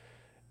him,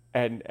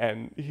 and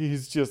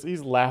he's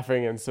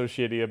laughing and so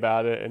shitty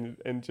about it,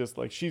 and just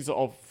like she's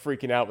all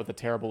freaking out with a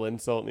terrible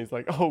insult, and he's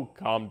like, "Oh,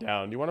 calm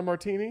down. You want a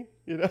martini?"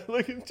 You know,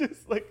 like it's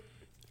just like.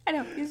 I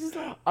know. It's just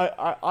like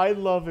I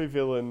love a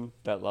villain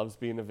that loves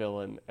being a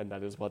villain, and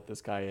that is what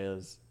this guy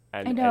is.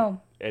 And, I know.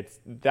 and it's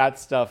that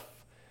stuff,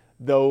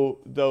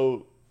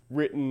 though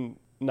written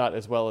not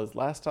as well as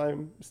last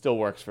time, still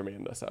works for me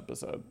in this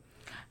episode.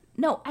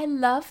 no. I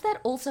love that.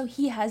 Also,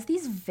 he has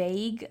these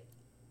vague,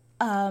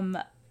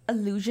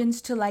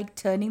 allusions to like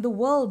turning the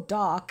world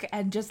dark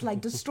and just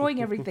like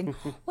destroying everything.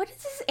 What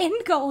is his end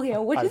goal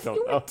here? What I does he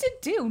don't know. want to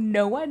do?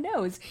 No one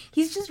knows.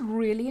 He's just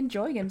really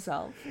enjoying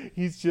himself.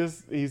 He's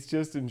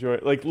just enjoying.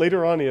 Like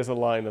later on, he has a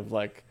line of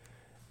like,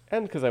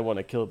 "And because I want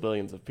to kill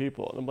billions of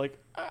people," and I'm like,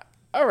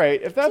 all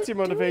right, if that's your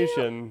Do you-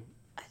 motivation.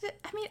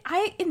 I mean,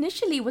 I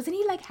initially wasn't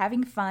he like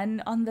having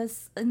fun on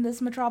in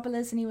this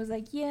metropolis, and he was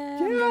like, yeah,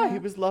 I'm Yeah, gonna- he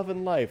was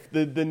loving life.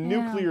 The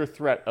nuclear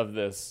threat of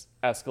this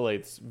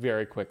escalates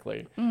very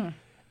quickly. And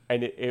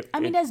I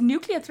mean, there's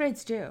nuclear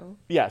threats too.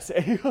 yes,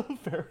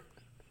 fair.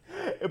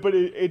 But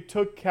it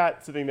took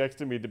Kat sitting next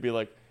to me to be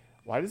like,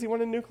 why does he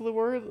want a nuclear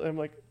war? And I'm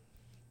like,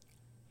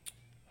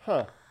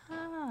 huh.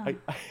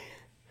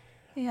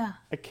 Yeah,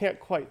 I can't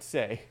quite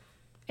say.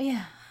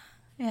 yeah.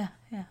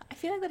 I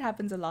feel like that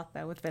happens a lot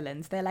though with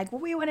villains. They're like,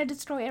 well, we want to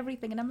destroy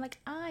everything, and I'm like,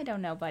 I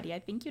don't know, buddy. I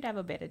think you'd have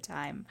a better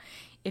time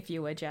if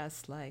you were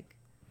just like,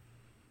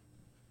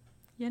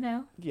 you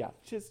know. Yeah,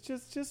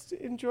 just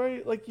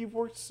enjoy. Like you've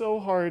worked so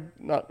hard,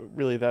 not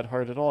really that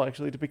hard at all,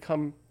 actually, to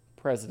become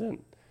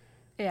president.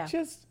 Yeah.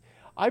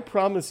 I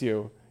promise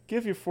you,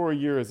 give you 4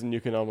 years and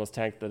you can almost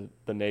tank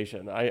the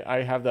nation.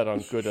 I have that on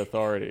good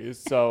authority.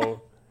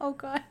 So Oh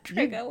God,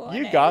 trigger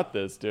warning. you got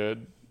this,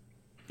 dude.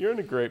 You're in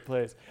a great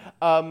place.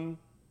 And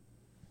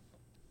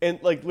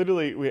like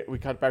literally, we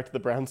cut back to the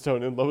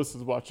brownstone, and Lois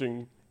is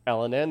watching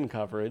LNN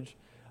coverage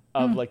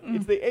of like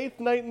it's the 8th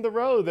night in the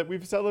row that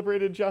we've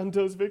celebrated John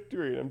Doe's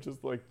victory, and I'm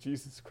just like,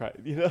 Jesus Christ,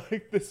 you know,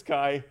 like this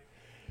guy.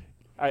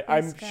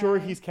 I'm sure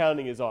guy. he's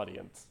counting his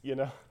audience, you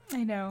know.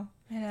 I know.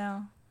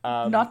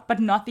 Not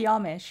the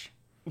Amish.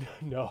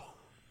 No.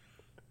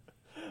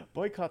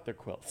 Boycott their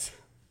quilts.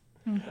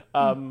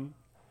 Hmm.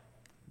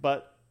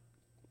 But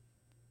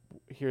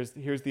here's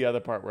the other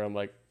part where I'm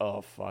like,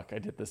 oh fuck, I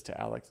did this to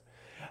Alex.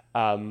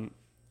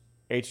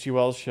 H.G.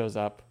 Wells shows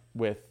up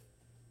with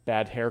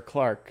bad hair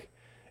Clark,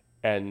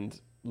 and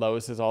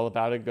Lois is all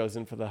about it, goes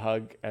in for the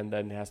hug, and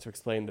then has to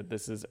explain that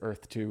this is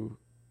Earth 2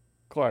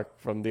 Clark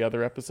from the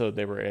other episode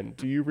they were in.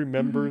 Do you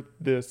remember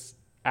this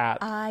at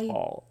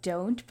all? I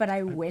don't, but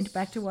I went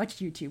back to watch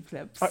YouTube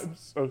clips. I'm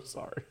so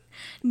sorry.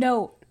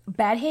 No,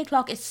 Bad Hair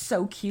Clark is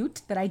so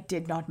cute that I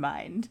did not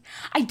mind.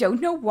 I don't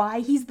know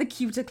why he's the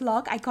cuter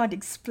Clark. I can't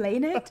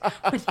explain it,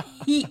 but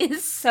he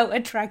is so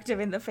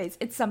attractive in the face.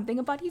 It's something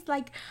about his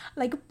like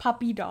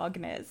puppy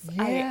dogness.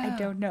 Yeah. I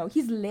don't know.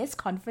 He's less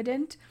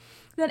confident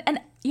than, and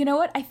you know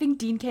what? I think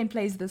Dean Cain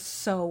plays this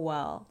so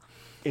well.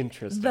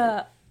 Interesting.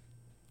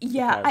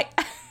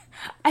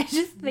 I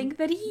just think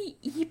that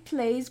he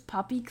plays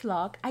puppy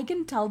Clark. I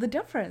can tell the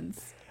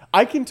difference.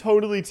 I can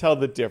totally tell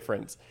the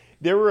difference.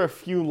 There were a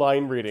few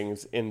line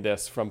readings in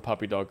this from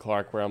Puppy Dog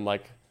Clark where I'm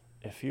like,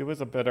 if he was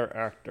a better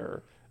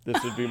actor,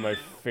 this would be my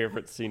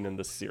favorite scene in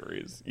the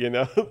series, you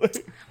know? What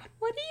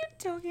are you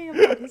talking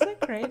about? He's a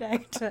great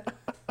actor.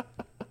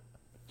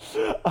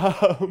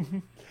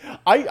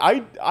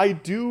 I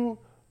do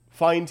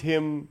find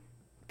him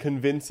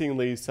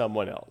convincingly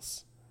someone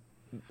else.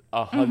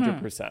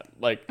 100%.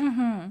 Like,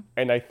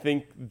 and I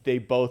think they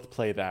both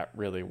play that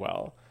really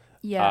well.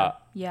 Yeah,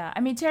 yeah. I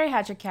mean, Terry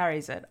Hatcher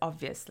carries it,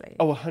 obviously.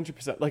 Oh,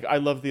 100%. Like, I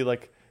love the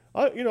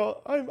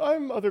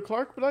I'm other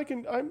Clark, but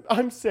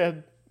I'm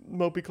sad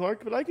Mopey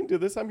Clark, but I can do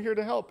this. I'm here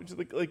to help. It's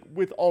like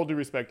with all due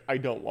respect, I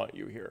don't want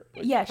you here.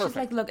 Like, yeah, perfect. she's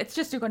like, look, it's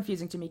just too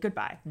confusing to me.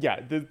 Goodbye.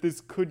 Yeah,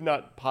 this could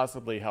not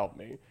possibly help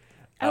me.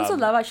 I also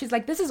love how she's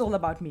like, this is all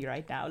about me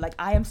right now. Like,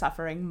 I am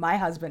suffering. My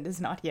husband is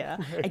not here.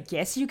 I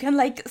guess you can,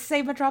 like,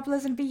 say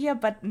Metropolis and be here,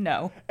 but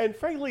no. And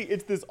frankly,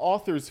 it's this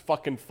author's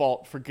fucking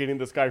fault for getting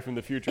this guy from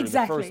the future in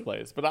the first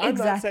place. But I'm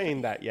not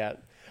saying that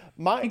yet.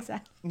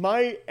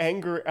 My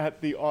anger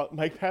at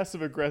my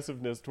passive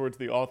aggressiveness towards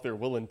the author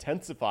will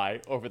intensify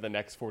over the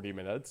next 40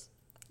 minutes.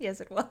 Yes,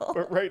 it will.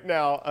 But right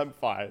now, I'm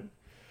fine.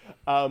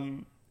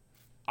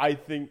 I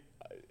think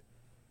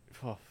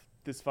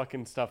this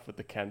fucking stuff with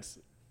the Kents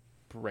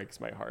breaks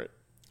my heart.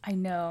 I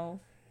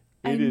know.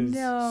 It is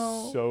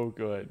so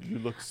good. You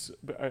look.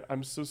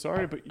 I'm so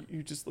sorry, but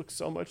you just look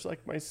so much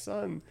like my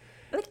son.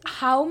 Like,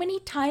 how many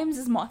times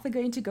is Martha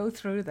going to go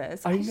through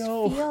this? I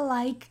know. Just feel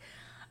like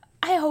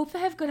I hope they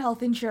have good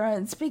health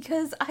insurance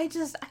because I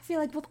feel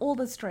like with all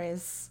the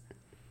stress.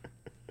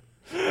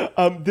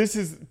 This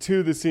is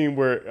the scene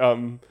where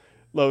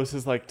Lois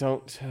is like,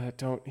 don't.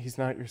 He's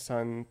not your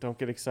son. Don't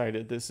get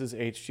excited. This is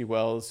H.G.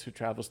 Wells who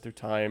travels through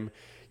time.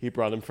 He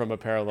brought him from a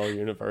parallel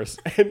universe.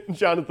 And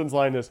Jonathan's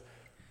line is,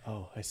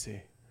 oh, I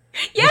see.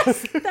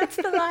 Yes, that's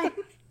the line.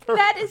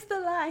 That is the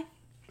line.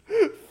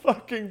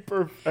 Fucking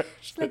perfect.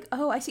 She's like,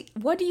 oh, I see.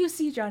 What do you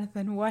see,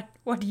 Jonathan? What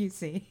do you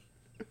see?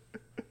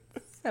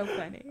 So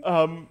funny.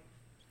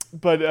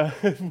 But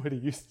what do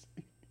you see?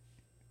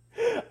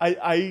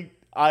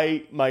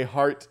 My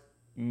heart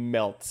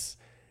melts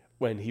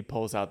when he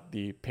pulls out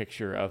the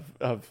picture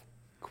of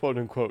quote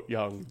unquote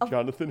young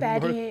Jonathan.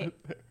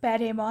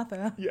 Bad hair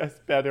Martha. Yes,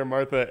 Bad Hair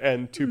Martha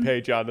and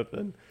Toupee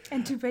Jonathan.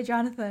 And Toupee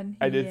Jonathan.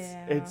 And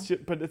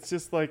it's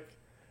just like,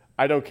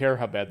 I don't care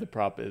how bad the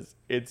prop is.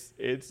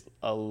 It's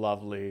a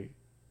lovely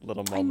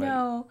little moment. I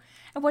know.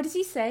 And what does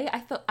he say?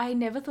 I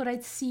never thought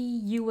I'd see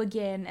you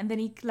again. And then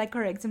he like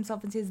corrects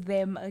himself and says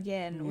them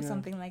again or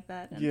something like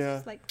that. And it's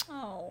just like,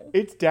 oh.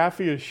 It's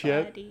daffy as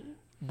shit. Buddy.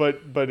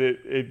 But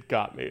it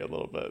got me a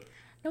little bit.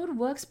 No, it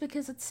works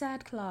because it's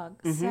sad Clark.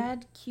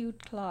 Sad,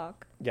 cute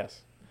Clark.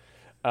 Yes.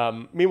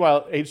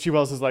 Meanwhile, H.G.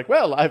 Wells is like,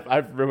 well,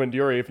 I've ruined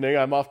your evening.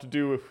 I'm off to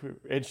do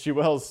H.G.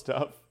 Wells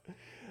stuff.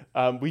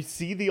 We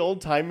see the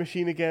old time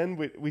machine again.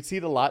 We see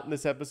it a lot in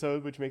this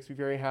episode, which makes me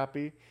very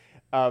happy.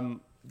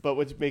 But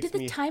what makes Did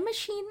the time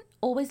machine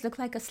always look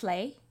like a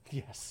sleigh?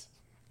 Yes.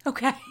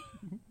 Okay.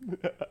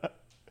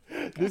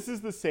 This is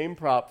the same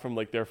prop from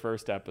like their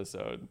first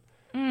episode,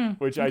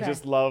 which I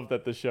just love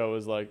that the show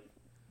is like,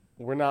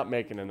 we're not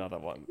making another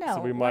one, no,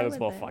 so we might as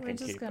well fucking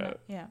keep it.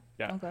 Yeah.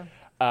 Okay.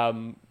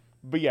 Okay.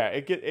 But yeah,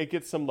 it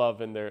gets some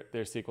love in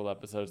their sequel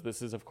episodes.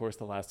 This is, of course,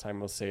 the last time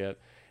we'll see it.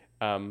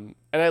 And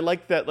I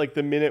like that, like,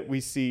 the minute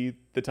we see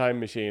the time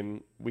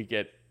machine, we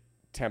get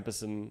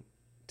Tempest and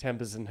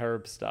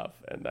Herb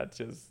stuff. And that's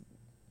just...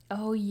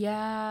 Oh,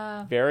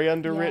 yeah. Very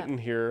underwritten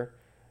here.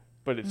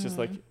 But it's just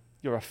like,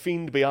 you're a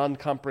fiend beyond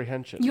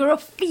comprehension. You're a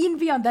fiend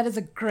beyond... That is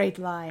a great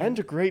line. And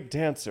a great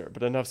dancer,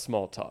 but enough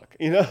small talk.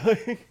 You know?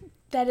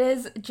 That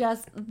is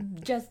just...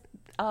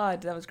 Oh,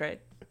 that was great.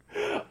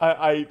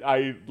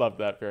 I love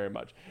that very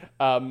much.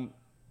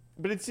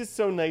 But it's just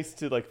so nice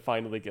to like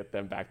finally get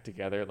them back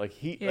together. Like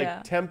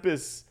like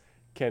Tempest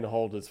can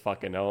hold his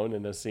fucking own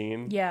in a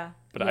scene. Yeah.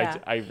 But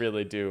I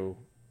really do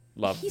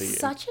love He's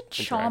such a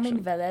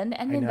charming villain.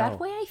 And in that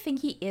way, I think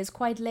he is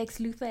quite Lex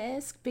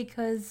Luthor-esque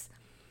because,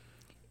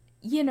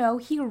 you know,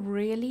 he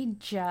really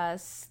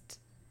just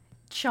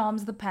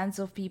charms the pants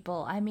off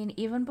people. I mean,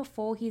 even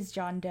before he's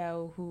John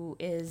Doe, who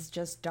is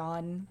just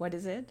Don, what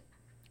is it?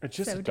 It's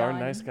just a darn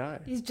nice guy.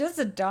 He's just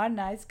a darn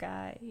nice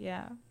guy.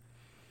 Yeah.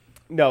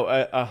 No,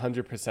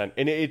 100%.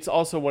 And it's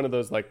also one of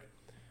those, like,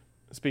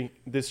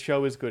 this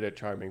show is good at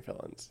charming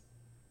villains,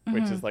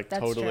 which is like that's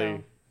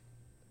totally,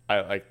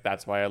 true.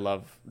 that's why I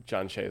love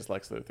John Shays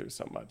Lex Luthor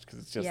so much. Cause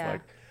it's just Yeah.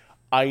 like,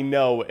 I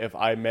know if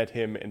I met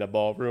him in a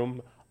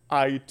ballroom,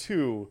 I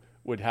too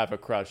would have a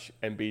crush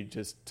and be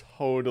just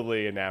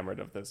totally enamored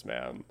of this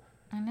man.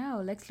 I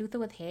know. Lex Luthor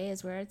with hair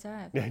is where it's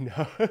at. I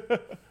know.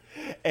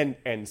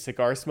 and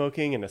cigar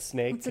smoking and a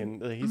snake.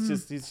 And he's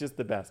just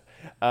the best.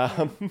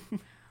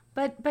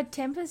 But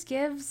Tempest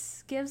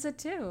gives it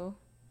too.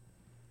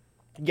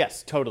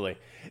 Yes, totally.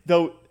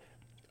 Though,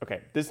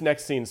 okay, this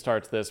next scene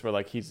starts this where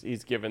like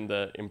he's given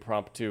the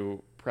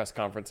impromptu press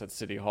conference at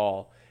City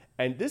Hall,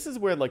 and this is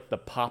where like the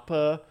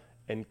Papa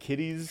and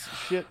Kitty's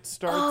shit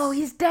starts. Oh,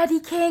 he's Daddy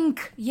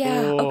Kink.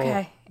 Yeah. Oh,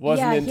 Okay.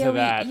 wasn't into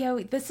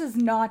that. This is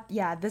not.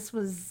 Yeah. This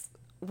was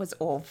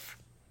off.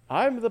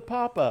 I'm the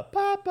Papa,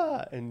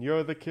 and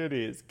you're the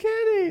Kitties.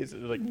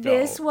 Like,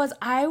 no.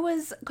 I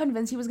was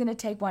convinced he was going to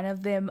take one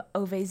of them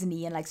over his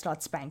knee and like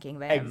start spanking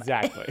them.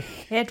 Exactly.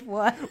 It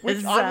was.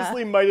 Which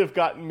honestly might have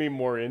gotten me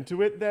more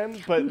into it then,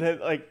 but then,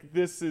 like,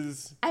 this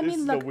is. I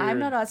mean, look, weird. I'm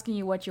not asking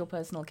you what your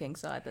personal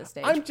kinks are at this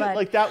stage. I'm just but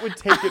like, that would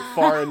take it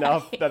far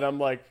enough that I'm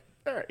like,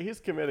 all right, he's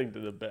committing to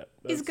the bit.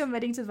 he's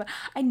committing to the.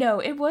 I know,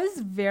 it was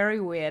very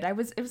weird. It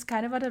was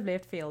kind of out of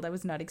left field. I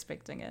was not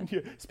expecting it.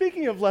 Yeah.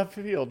 Speaking of left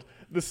field,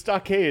 the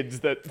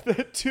stockades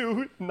that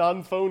two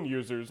non-phone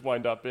users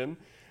wind up in,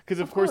 because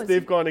of course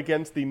they've gone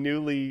against the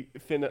newly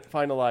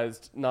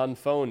finalized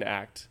non-phone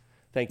act.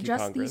 Thank you,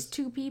 Just Congress. these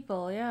two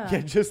people, yeah.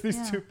 Yeah, just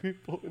these two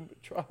people in the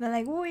trial. They're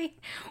like,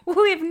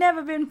 we've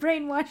never been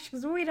brainwashed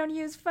because we don't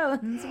use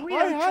phones. We I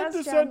don't had trust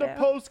to send a John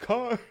Doe."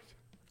 postcard.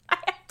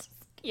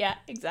 Yeah,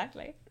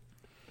 exactly.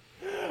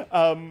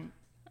 Um,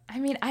 I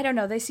mean, I don't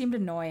know. They seemed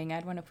annoying.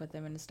 I'd want to put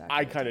them in a stock.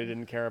 I kind of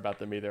didn't care about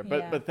them either, but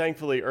Yeah. but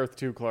thankfully Earth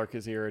 2 Clark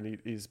is here and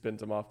he spins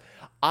them off.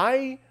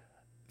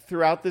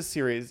 Throughout this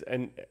series,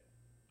 and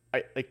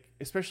I like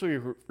especially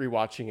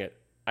rewatching it,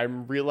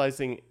 I'm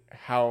realizing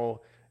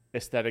how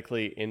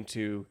aesthetically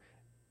into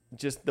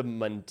just the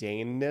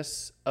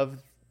mundaneness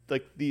of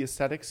like the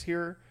aesthetics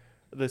here,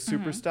 the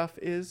super stuff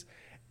is,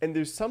 and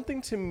there's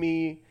something to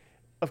me.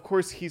 Of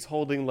course, he's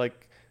holding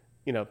like,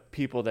 you know,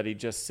 people that he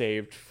just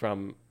saved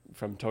from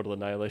total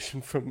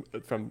annihilation from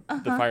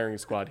the firing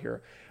squad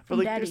here. But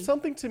like, Daddy. there's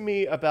something to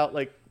me about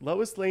like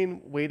Lois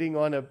Lane waiting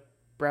on a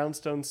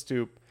brownstone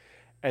stoop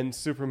and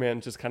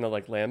Superman just kind of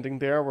like landing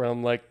there where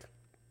I'm like,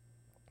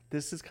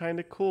 this is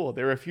kind of cool.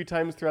 There are a few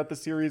times throughout the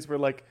series where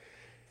like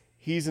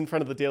he's in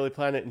front of the Daily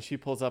Planet and she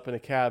pulls up in a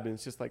cab and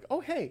it's just like,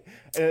 oh, hey.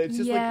 And it's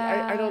just like,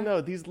 I don't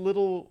know, these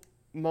little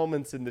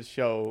moments in the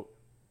show.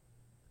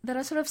 That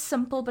are sort of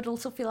simple but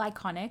also feel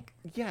iconic.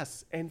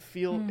 Yes, and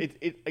feel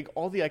it like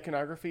all the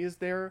iconography is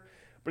there,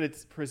 but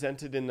it's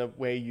presented in a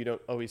way you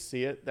don't always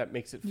see it that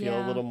makes it feel a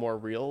Yeah. little more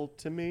real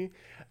to me.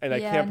 And I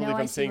Yeah, can't no, believe I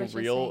I'm see saying what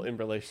you're real saying. in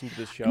relation to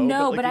the show.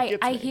 No, but like,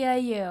 it gets I me. hear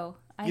you.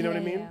 You know what I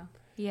hear mean? you.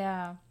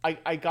 Yeah.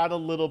 I got a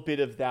little bit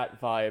of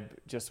that vibe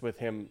just with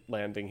him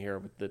landing here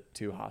with the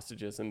two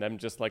hostages and them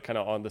just like kind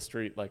of on the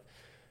street like,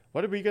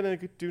 what are we going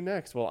to do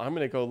next? Well, I'm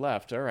going to go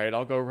left. All right,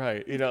 I'll go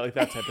right. You know, like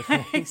that type of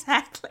thing.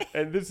 Exactly.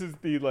 And this is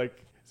the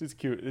like, this is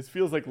cute. This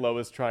feels like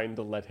Lois trying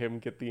to let him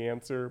get the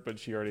answer, but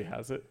she already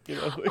has it. You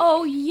know? Like,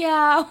 Oh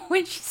yeah,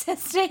 when she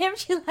says to him,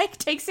 she like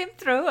takes him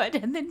through it,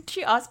 and then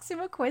she asks him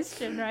a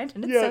question, right?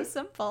 And it's Yeah. so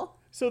simple.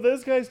 so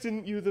those guys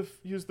didn't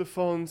use the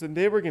phones and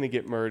they were going to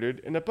get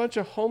murdered. And a bunch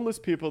of homeless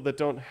people that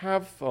don't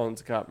have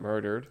phones got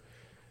murdered.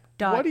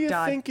 What do you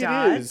think it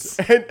is?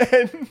 And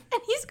And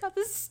he's got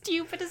the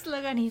stupidest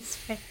look on his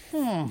face.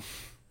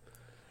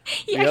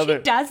 He The actually other-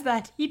 does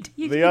that.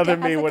 the other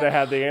me would have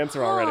had the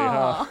answer already,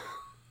 huh?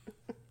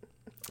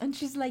 And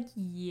she's like,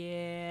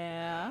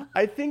 yeah.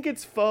 I think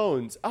it's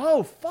phones.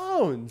 Oh,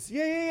 phones.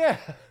 Yeah.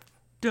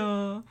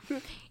 Duh.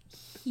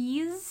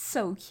 He's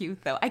so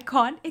cute, though. I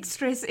can't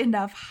express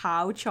enough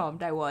how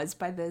charmed I was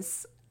by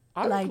this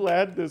I'm like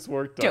glad this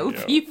worked on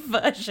dopey you.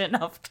 version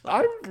of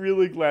Clark. I'm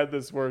really glad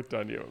this worked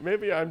on you.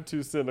 Maybe I'm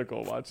too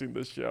cynical watching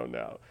this show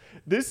now.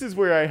 This is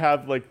where I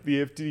have like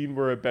if Dean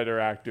were a better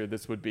actor,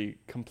 this would be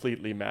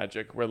completely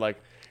magic. Where like,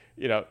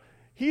 you know,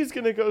 he's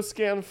gonna go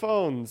scan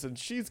phones and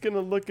she's gonna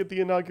look at the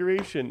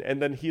inauguration,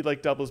 and then he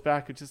like doubles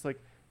back and just like,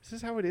 is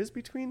this how it is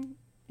between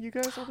you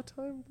guys all the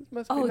time? This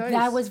must be Oh, nice.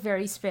 that was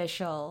very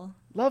special.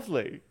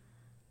 lovely.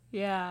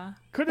 Yeah.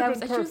 Could have That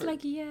been was, she was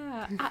perfect. like,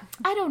 yeah.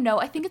 I don't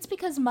know. I think it's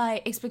because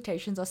my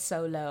expectations are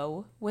so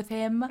low with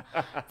him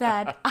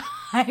that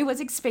I was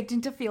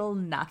expecting to feel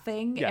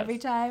nothing Yes. every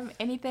time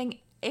anything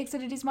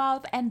exited his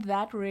mouth, and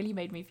that really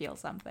made me feel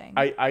something.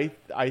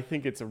 I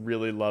think it's a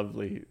really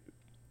lovely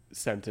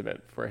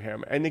sentiment for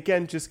him. And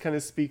again, just kind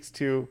of speaks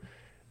to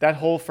that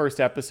whole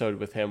first episode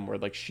with him where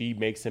like she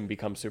makes him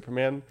become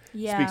Superman.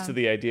 Yeah. Speaks to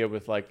the idea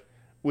with like,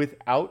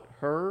 without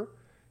her,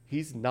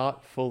 he's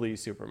not fully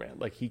Superman.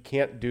 Like he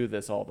can't do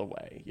this all the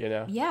way, you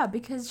know? Yeah,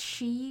 because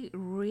she's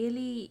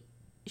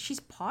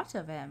part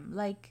of him.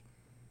 Like,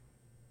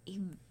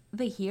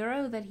 the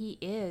hero that he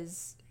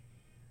is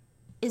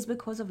is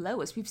because of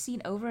Lois. We've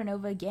seen over and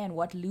over again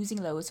what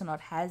losing Lois or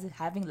not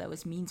having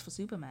Lois means for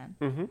Superman.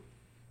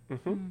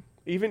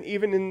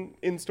 Even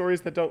in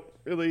stories that don't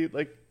really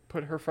like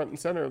put her front and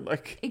center,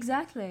 like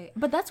Exactly.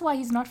 But that's why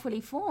he's not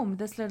fully formed,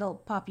 this little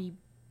Poppy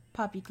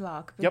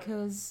Clark,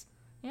 because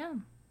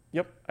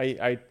Yep,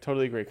 I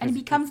totally agree. And he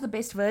becomes the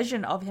best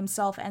version of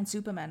himself and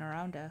Superman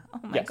around her. Oh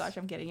my Yes. gosh,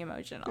 I'm getting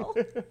emotional.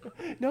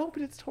 No,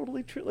 but it's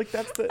totally true. Like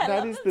that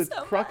love is him the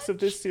so crux of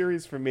this much.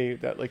 series for me.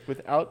 That like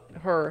without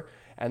her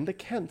and the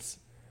Kents,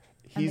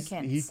 he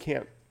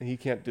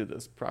can't do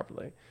this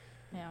properly.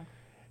 Yeah.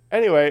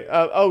 Anyway,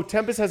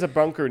 Tempest has a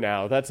bunker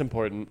now. That's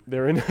important.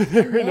 They're in a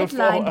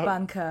Lead-lined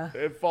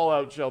bunker.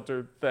 fallout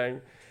shelter thing.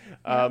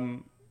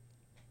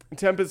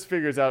 Tempest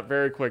figures out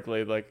very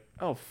quickly, like,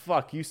 oh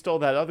fuck, you stole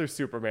that other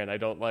Superman I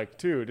don't like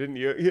too, didn't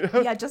you? You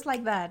know? Yeah, just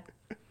like that.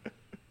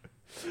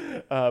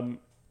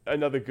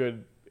 Another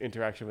good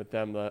interaction with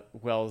them.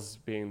 Wells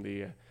being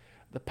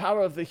the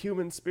power of the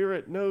human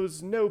spirit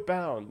knows no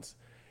bounds.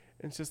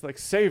 It's just like,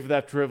 save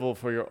that drivel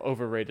for your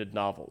overrated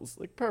novels.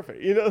 Like,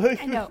 perfect. You know,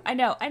 like, I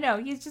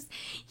know.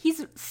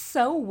 He's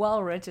so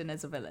well written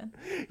as a villain.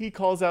 he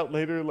calls out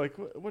later, like,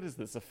 what is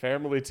this, a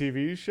family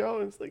TV show?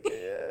 And it's like,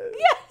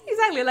 Yeah,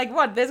 exactly. Like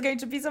what? There's going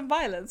to be some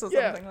violence or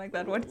something like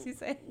that. What does he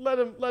say? let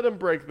him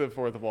break the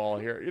fourth wall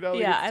here. You know, like,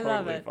 Yeah, it's I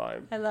love totally it.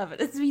 fine. I love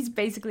it. He's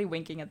basically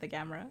winking at the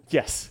camera.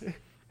 Yes.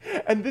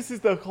 And this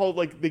is the whole,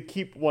 like, they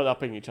keep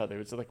one-upping each other.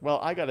 It's like, well,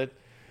 I got it.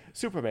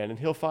 Superman, and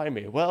he'll find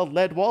me. Well,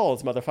 lead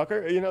walls,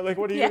 motherfucker. You know, like,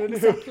 what are you going to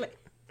do? Exactly.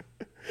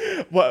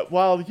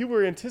 While you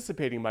were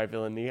anticipating my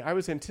villainy, I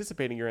was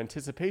anticipating your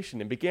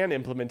anticipation and began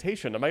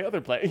implementation of my other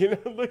plan. You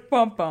know, like,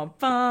 Bum, bum,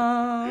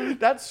 bum.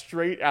 that's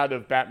straight out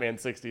of Batman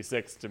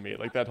 66 to me.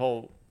 Like, that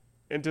whole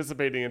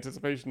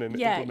anticipation and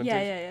implementation.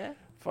 Yeah.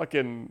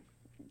 Fucking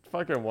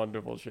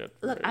wonderful shit.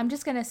 Look, I'm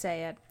just going to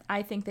say it.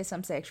 I think there's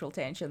some sexual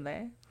tension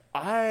there.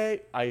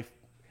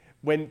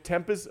 When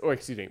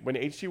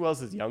H.G.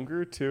 Wells is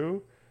younger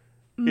too,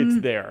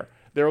 it's there.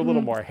 They're a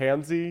little more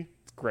handsy.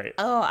 It's great.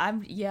 Oh, I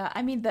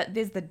mean,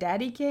 there's the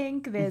daddy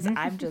kink. There's,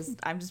 I'm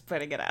just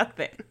putting it out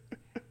there.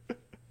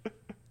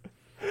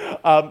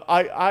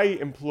 I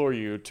implore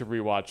you to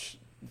rewatch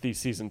the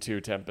season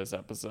 2 Tempest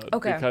episode.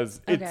 Okay.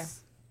 Because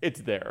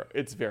it's there.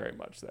 It's very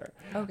much there.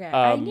 Okay,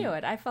 I knew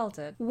it. I felt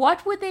it.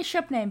 What would their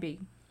ship name be?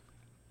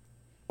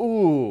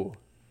 Ooh,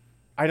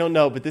 I don't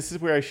know, but this is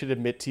where I should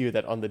admit to you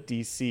that on the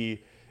DC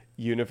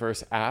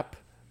Universe app,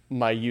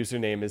 my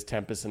username is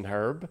Tempest and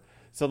Herb.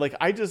 So like,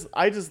 I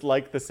just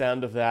like the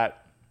sound of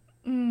that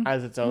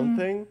as its own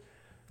thing.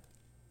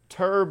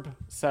 Turb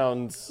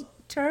sounds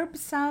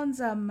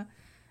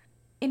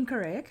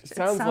Incorrect.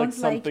 Sounds like it sounds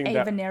like something a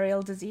that-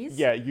 venereal disease.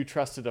 Yeah, you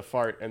trusted a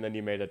fart and then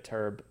you made a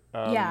turb.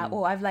 Yeah,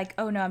 or I've like,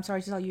 oh no, I'm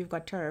sorry to tell you, you've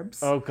got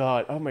turbs. Oh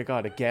my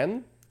god,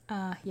 again?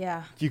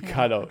 Yeah. You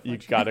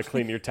gotta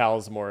clean your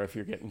towels more if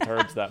you're getting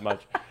turbs that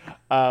much.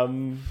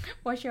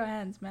 Wash your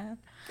hands, man.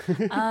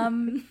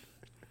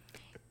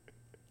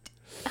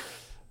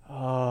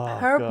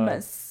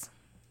 Herbmas.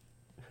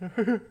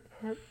 God.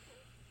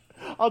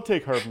 I'll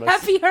take Herbmas.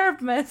 Happy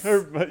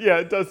Herbmas. Yeah,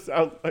 it does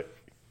sound like.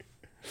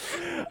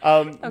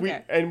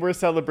 Okay. We're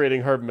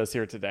celebrating Herbmas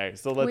here today,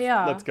 so We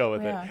are, let's go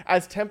with we it. are.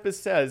 As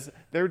Tempest says,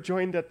 they're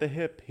joined at the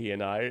hip, he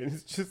and I. And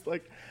it's just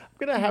like,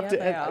 I'm gonna have Yeah, to.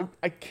 they are.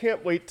 I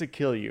can't wait to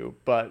kill you,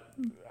 but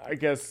I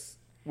guess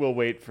we'll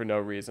wait for no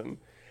reason.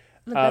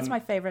 Look, that's my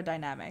favorite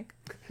dynamic.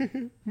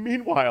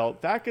 Meanwhile,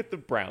 back at the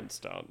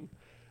brownstone,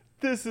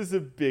 this is a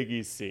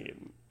biggie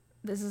scene.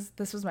 This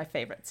was my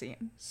favorite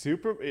scene.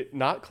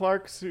 Not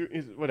Clark,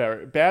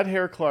 whatever. Bad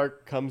hair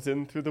Clark comes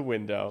in through the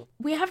window.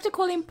 We have to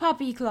call him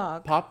Puppy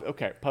Clark.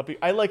 Puppy.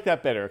 I like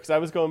that better because I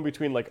was going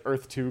between like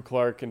Earth 2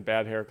 Clark and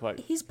Bad hair Clark.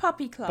 He's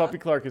Puppy Clark. Puppy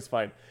Clark is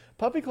fine.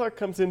 Puppy Clark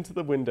comes into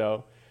the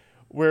window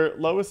where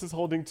Lois is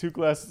holding 2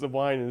 glasses of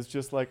wine and is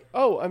just like,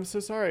 oh, I'm so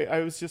sorry.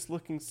 I was just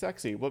looking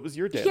sexy. What was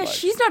your day Yeah, like?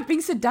 she's not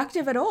being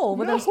seductive at all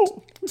with No. those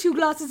 2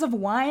 glasses of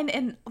wine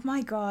and oh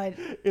my god,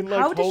 In, like,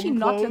 how does she home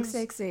not look clothes?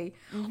 sexy?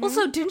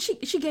 Also, didn't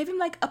she gave him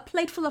like a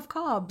plate full of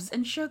carbs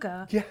and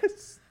sugar?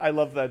 Yes, I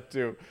love that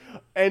too.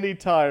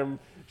 Anytime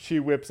she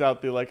whips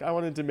out the like, I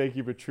wanted to make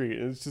you a treat,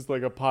 and it's just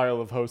like a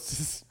pile of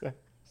Hostess.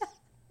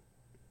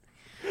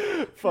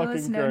 Fucking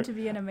Was known great. to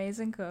be an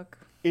amazing cook.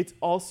 It's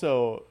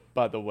also,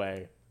 by the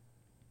way,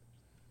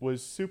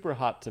 was super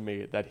hot to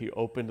me that he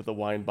opened the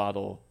wine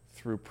bottle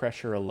through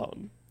pressure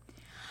alone.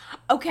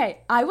 Okay,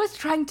 I was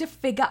trying to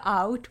figure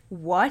out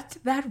what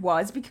that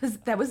was because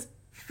that was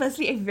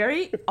firstly a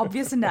very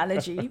obvious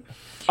analogy.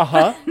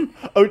 Analogy,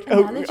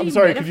 I'm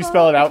sorry. Could you metaphor?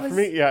 spell it It out for was-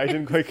 me? Yeah, I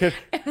didn't quite get.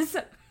 It was,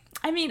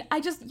 I mean, I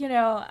just,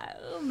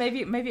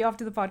 maybe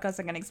after the podcast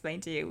I can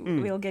explain to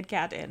you. We'll get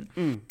Kat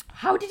in.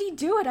 How did he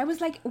do it? I was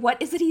like, what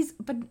is it?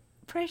 But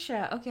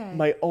pressure. Okay.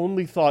 My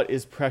only thought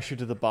is pressure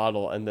to the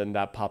bottle, and then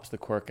that pops the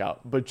cork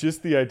out. But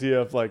just the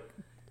idea of like,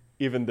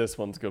 even this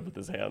one's good with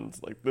his hands.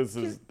 Like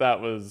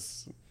that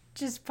was.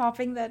 Just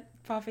popping that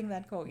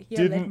cork.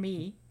 Here, let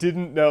me.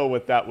 Didn't know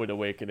what that would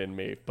awaken in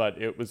me, but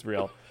it was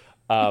real.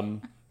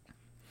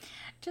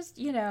 Just,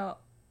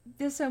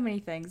 there's so many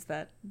things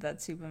that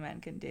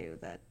Superman can do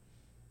that.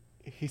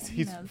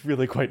 He's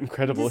really quite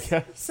incredible.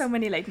 Yes. So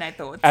many late night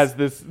thoughts. As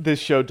this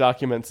show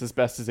documents as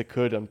best as it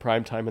could on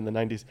primetime in the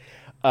 90s.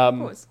 Of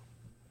course.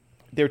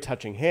 They're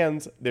touching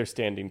hands. They're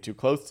standing too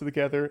close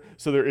together.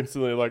 So they're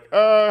instantly like,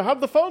 how'd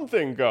the phone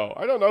thing go?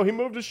 I don't know. He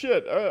moved his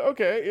shit.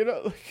 Okay. You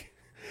know,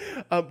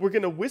 we're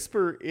going to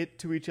whisper it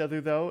to each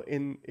other, though,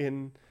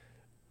 in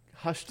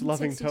hushed,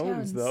 loving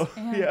tones, though.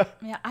 Yeah.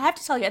 I have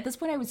to tell you, at this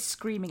point, I was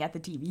screaming at the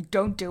TV,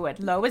 don't do it.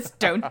 Lois,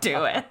 don't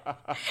do it.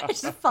 I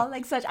just felt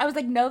like such... I was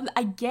like, no,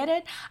 I get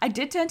it. I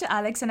did turn to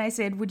Alex and I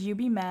said, would you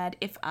be mad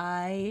if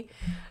I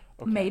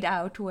made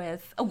out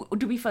with... Oh,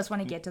 do we first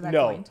want to get to that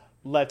point?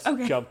 No, let's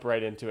jump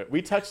right into it.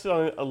 We touched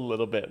on it a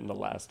little bit in the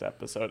last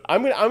episode.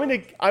 I'm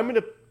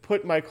gonna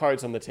put my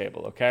cards on the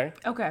table, okay?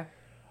 Okay.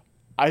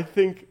 I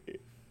think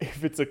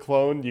if it's a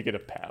clone, you get a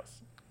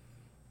pass.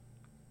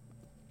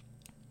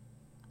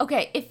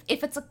 Okay,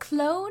 if it's a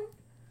clone...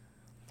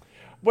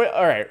 Well,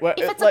 all right. Well,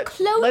 if it's a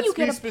clone, you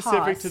get a let's be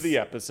specific pass. to the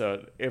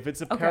episode. If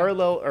it's a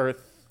parallel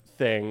Earth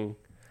thing,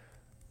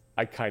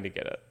 I kind of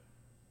get it.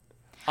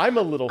 I'm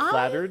a little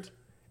flattered,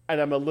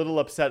 and I'm a little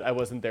upset I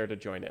wasn't there to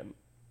join in.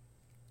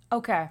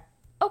 Okay.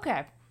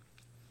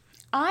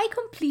 I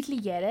completely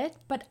get it,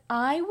 but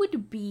I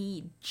would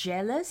be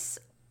jealous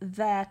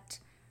that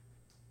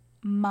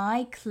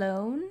my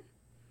clone...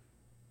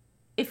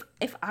 If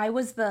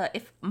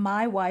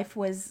my wife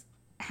was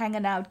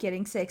hanging out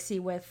getting sexy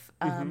with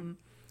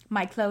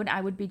my clone, I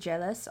would be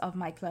jealous of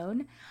my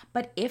clone.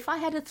 But if I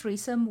had a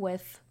threesome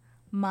with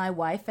my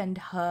wife and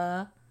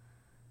her,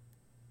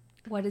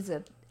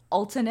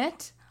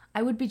 alternate,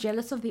 I would be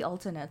jealous of the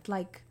alternate.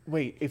 Like,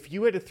 wait, if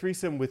you had a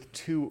threesome with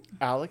two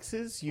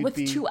Alexes,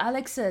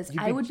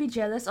 I would be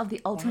jealous of the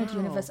alternate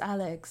universe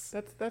Alex.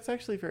 That's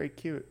actually very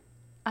cute.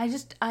 I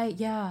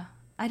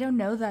don't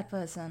know that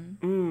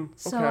person.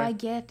 So okay. I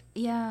get,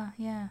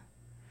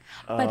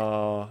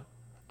 But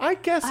I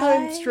guess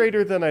I'm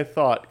straighter than I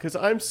thought, because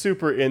I'm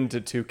super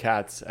into two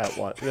cats at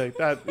once. Like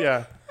that,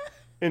 yeah.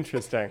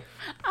 Interesting.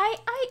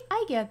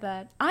 I get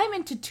that. I'm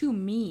into two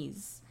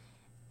me's.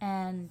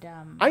 And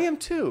I am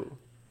too.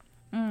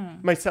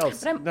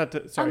 Myself. But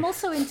I'm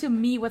also into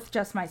me with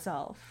just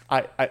myself.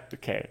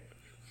 Okay.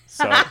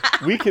 So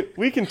we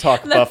can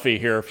talk Buffy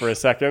here for a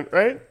second,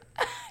 right?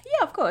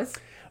 Yeah, of course.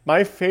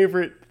 My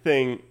favorite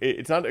thing,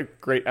 it's not a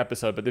great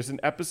episode, but there's an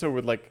episode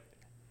where like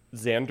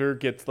Xander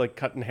gets like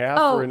cut in half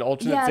or an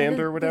alternate Xander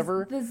or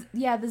whatever. The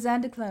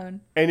Xander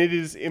clone. And it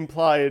is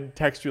implied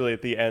textually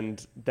at the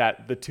end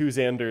that the two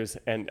Xanders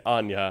and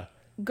Anya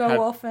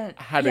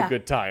had a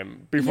good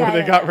time before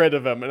they got rid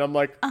of him. And I'm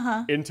like,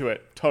 into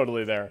it.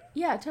 Totally there.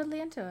 Yeah, totally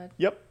into it.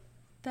 Yep.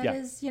 That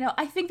is,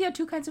 I think there are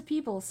two kinds of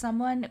people.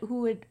 Someone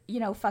who would,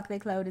 fuck their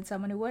clone and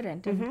someone who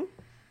wouldn't. And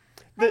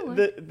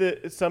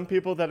the some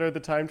people that are the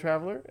time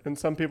traveler and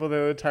some people that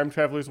are the time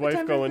traveler's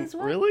wife going,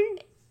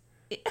 really?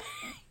 Yeah.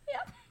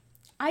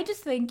 I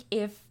just think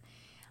if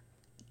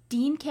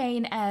Dean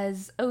Cain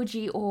as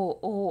OG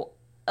or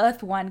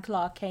Earth 1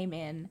 Clark came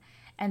in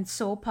and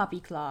saw Puppy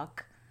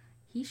Clark,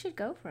 he should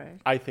go for it.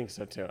 I think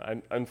so too.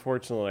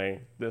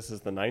 Unfortunately, this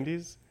is the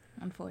 90s.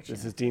 Unfortunately.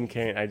 This is Dean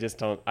Cain.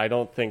 I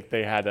don't think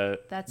they had a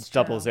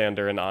double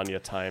Xander and Anya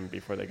time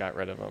before they got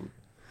rid of him.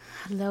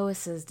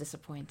 Lois is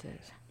disappointed.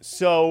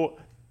 So,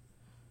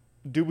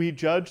 do we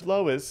judge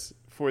Lois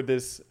for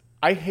this?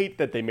 I hate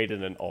that they made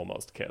it an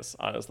almost kiss,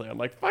 honestly. I'm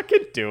like,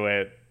 fucking do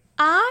it.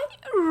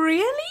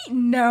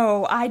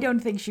 No, I don't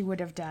think she would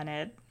have done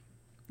it.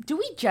 Do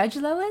we judge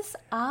Lois?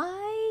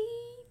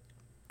 I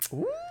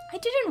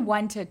didn't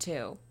want her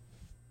to.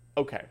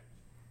 Okay.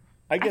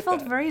 I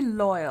felt very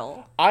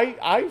loyal. I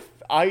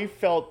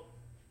felt,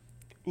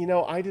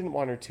 I didn't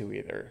want her to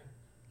either.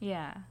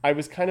 Yeah. I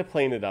was kind of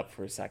playing it up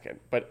for a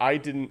second, but I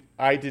didn't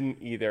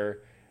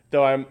either.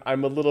 Though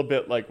I'm a little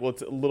bit like, well,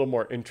 it's a little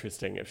more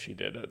interesting if she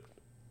did it.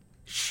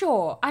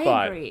 Sure,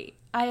 I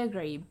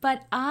agree.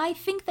 But I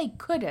think they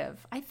could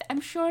have. I'm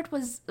sure it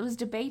was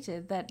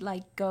debated that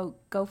like go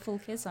full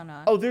kiss on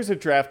her. Oh, there's a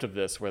draft of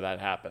this where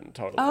that happened.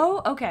 Totally.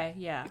 Oh, okay,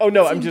 yeah. Oh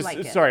no, I'm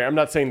just sorry. I'm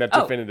not saying that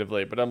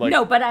definitively, but I'm like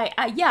no, but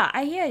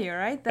I hear you,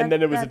 right? And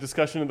then it was a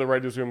discussion in the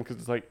writers' room because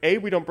it's like A,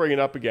 we don't bring it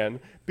up again.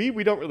 B,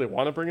 we don't really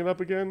want to bring it up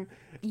again.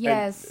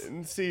 Yes.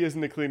 And C,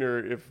 isn't it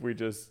cleaner if we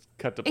just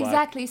cut to black?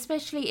 Exactly,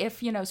 especially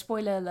if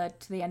spoiler alert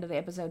to the end of the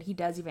episode, he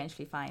does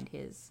eventually find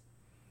his.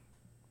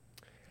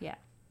 Yeah.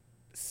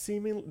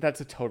 Seemingly, that's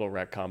a total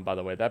retcon, by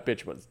the way. That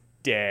bitch was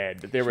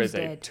dead. There was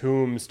a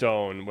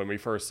tombstone when we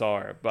first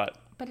saw her, but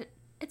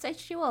it's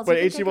H.G. Wells. But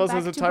H.G. Wells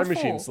has a time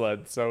machine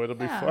sled, so it'll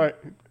be fine.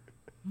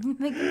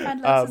 They can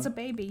find Lois as a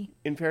baby.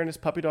 In fairness,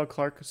 Puppy Dog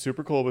Clark,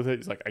 super cool with it.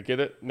 He's like, I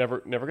get it.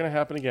 Never gonna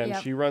happen again.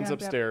 Yep, she runs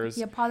upstairs.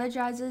 He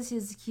apologizes.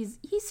 He's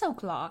so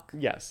Clark.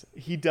 Yes,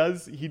 he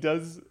does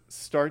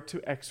start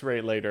to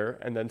X-ray later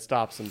and then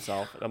stops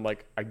himself. And I'm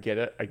like, I get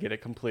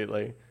it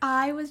completely.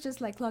 I was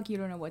just like, Clark, you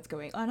don't know what's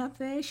going on up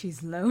there.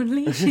 She's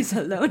lonely. She's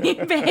alone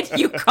in bed.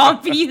 You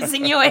can't be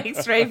using your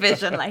X-ray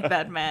vision like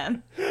that,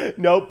 man.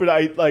 No, but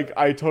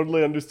I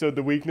totally understood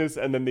the weakness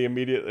and then the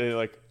immediately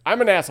like,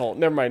 I'm an asshole.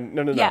 Never mind.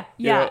 No.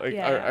 Yeah,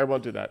 I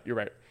won't do that. You're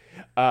right.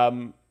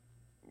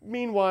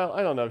 Meanwhile,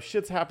 I don't know.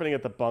 Shit's happening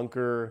at the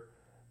bunker.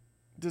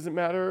 Does it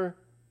matter?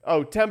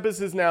 Oh,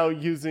 Tempest is now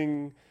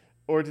using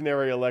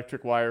ordinary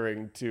electric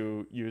wiring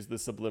to use the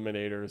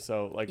subliminator.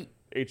 So, like,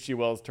 H.G.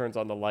 Wells turns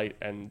on the light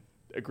and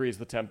agrees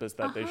with Tempest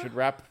that they should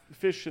wrap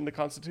fish in the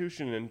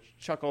Constitution and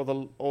chuck all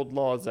the old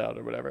laws out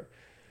or whatever.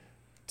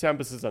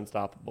 Tempest is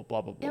unstoppable,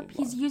 blah, blah, blah. Yep,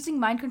 blah. he's using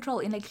mind control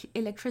in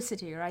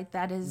electricity, right?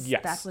 That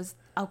was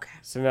okay.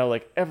 So now,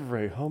 like,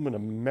 every home in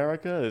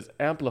America is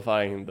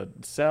amplifying the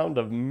sound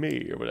of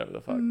me or whatever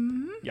the fuck.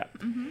 Yeah.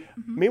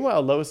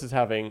 Meanwhile, Lois is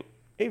having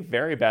a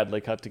very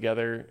badly cut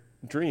together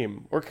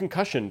dream or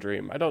concussion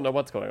dream. I don't know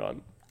what's going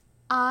on.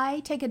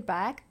 I take it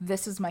back.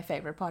 This is my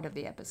favorite part of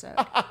the episode.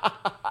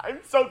 I'm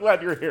so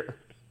glad you're here.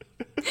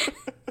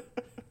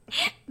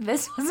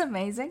 This was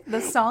amazing.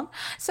 The song.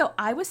 So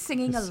I was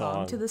singing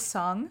along to the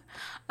song.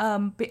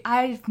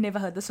 I've never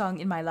heard the song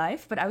in my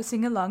life, but I was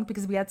singing along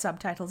because we had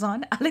subtitles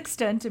on. Alex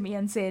turned to me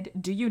and said,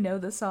 "Do you know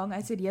the song?"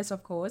 I said, "Yes,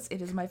 of course.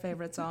 It is my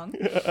favorite song."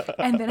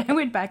 And then I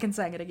went back and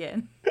sang it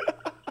again.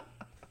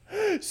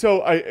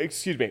 So,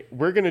 excuse me,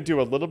 we're going to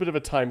do a little bit of a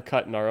time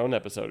cut in our own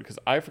episode because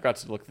I forgot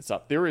to look this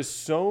up. There is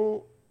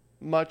so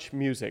much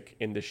music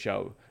in the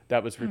show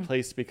that was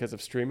replaced because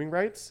of streaming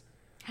rights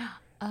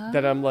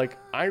that I'm like,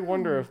 I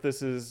wonder if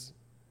this is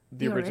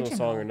the original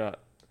song or not.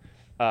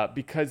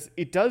 Because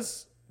it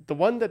does, the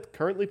one that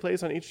currently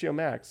plays on HBO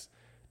Max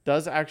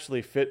does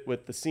actually fit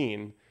with the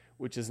scene,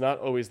 which is not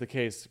always the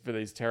case for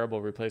these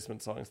terrible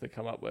replacement songs they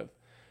come up with.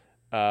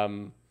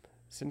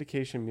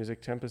 Syndication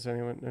music, Tempest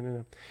Anyone?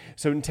 No.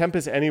 So in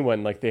Tempest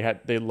Anyone, like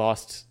they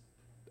lost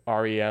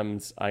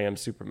REM's I Am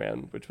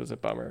Superman, which was a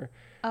bummer.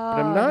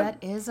 Oh,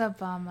 that is a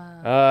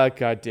bummer.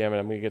 God damn it.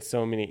 I'm going to get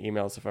so many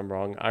emails if I'm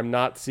wrong. I'm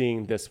not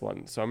seeing this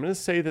one. So I'm going to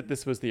say that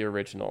this was the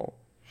original.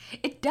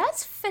 It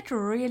does fit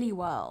really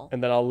well.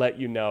 And then I'll let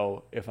you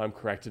know if I'm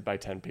corrected by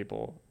 10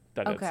 people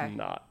that it's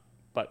not.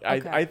 But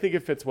I think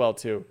it fits well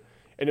too.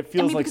 And it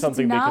feels like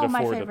something they could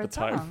afford at the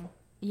time. Song.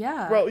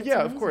 Yeah. Well,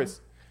 yeah, amazing. Of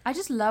course. I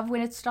just love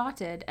when it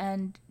started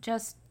and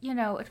just,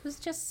 it was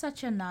just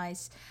such a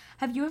nice...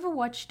 Have you ever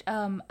watched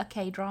a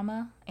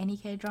K-drama? Any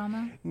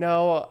K-drama?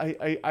 No,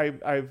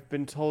 I've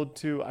been told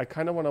to. I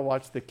kind of want to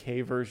watch the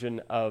K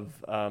version of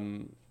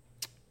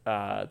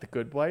The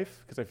Good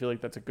Wife because I feel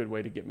like that's a good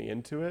way to get me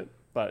into it,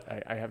 but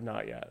I have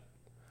not yet.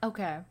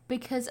 Okay,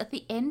 because at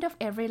the end of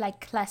every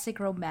classic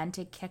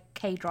romantic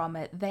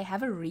K-drama, they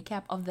have a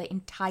recap of the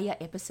entire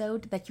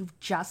episode that you've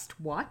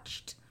just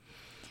watched.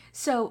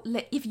 So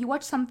if you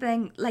watch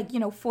something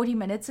 40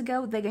 minutes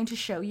ago, they're going to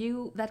show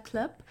you that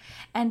clip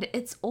and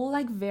it's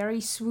all very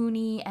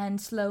swoony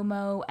and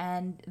slow-mo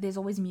and there's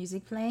always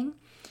music playing.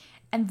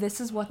 And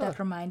this is what that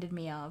reminded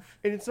me of.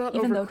 And it's not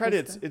over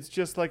credits. It's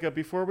just like a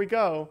before we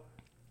go.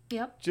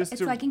 Yep.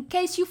 It's in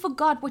case you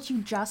forgot what you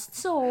just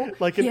saw.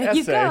 Like an essay.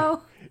 You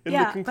go. In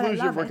the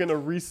conclusion, we're going to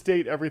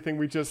restate everything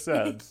we just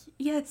said.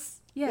 Yes.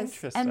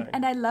 Interesting.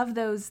 And I love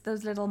those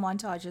little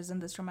montages,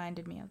 and this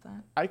reminded me of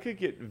that. I could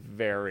get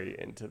very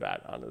into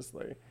that,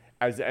 honestly,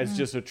 as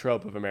just a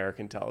trope of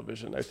American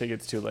television. I think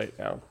it's too late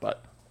now,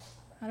 but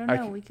I don't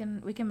know. We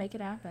can make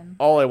it happen.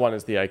 All I want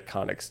is the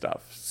iconic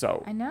stuff.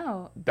 So I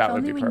know. That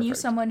would be perfect. If only we knew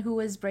someone who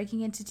was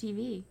breaking into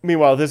TV.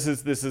 Meanwhile, this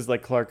is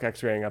like Clark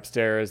X-raying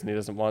upstairs, and he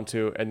doesn't want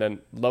to, and then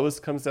Lois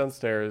comes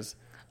downstairs,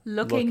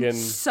 looking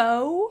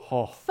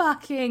so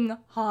fucking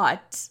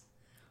hot.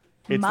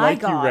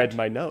 It's you read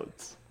my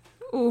notes.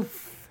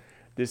 Oof.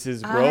 This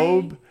is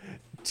Robe,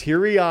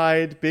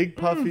 teary-eyed, big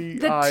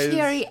puffy eyes. The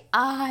teary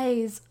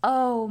eyes.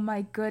 Oh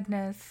my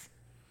goodness.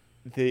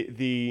 The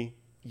the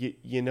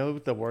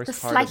worst the part. The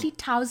slightly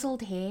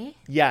tousled hair.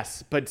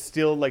 Yes, but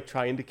still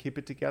trying to keep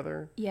it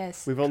together.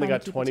 Yes. We've only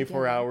got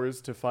 24 hours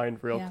to find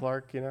real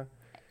Clark,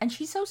 And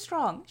she's so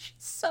strong. She's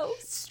so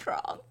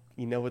strong.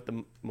 You know what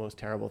the most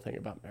terrible thing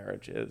about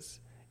marriage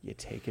is? You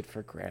take it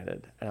for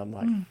granted. And I'm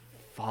like,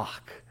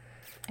 fuck.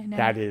 I know.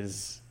 That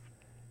is...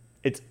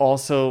 It's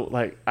also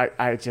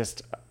I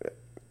just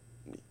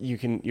you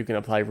can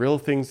apply real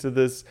things to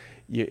this.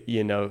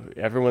 You know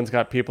everyone's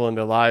got people in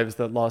their lives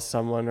that lost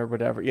someone or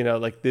whatever.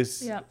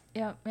 This. Yeah.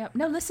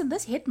 No, listen,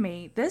 this hit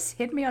me. This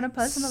hit me on a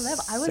personal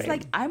level. I was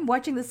I'm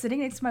watching this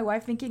sitting next to my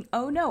wife, thinking,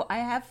 "Oh no, I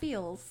have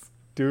feels."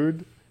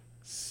 Dude,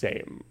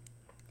 same.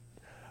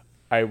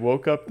 I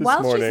woke up this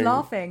morning. While she's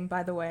laughing,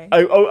 by the way.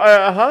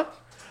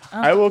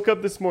 I woke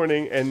up this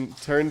morning and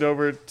turned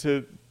over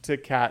to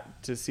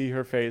Kat to see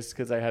her face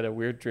because I had a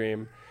weird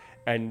dream,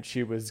 and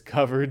she was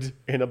covered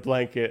in a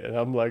blanket, and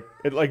I'm like,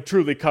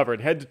 truly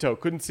covered head to toe,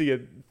 couldn't see a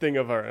thing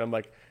of her, and I'm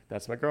like,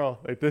 that's my girl,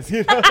 like this,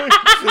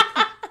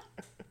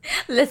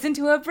 Listen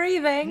to her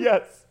breathing.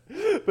 Yes,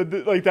 but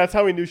that's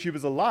how I knew she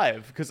was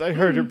alive because I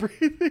heard her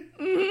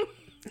breathing.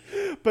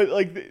 But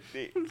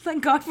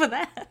thank God for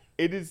that.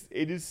 It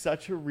is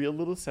such a real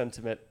little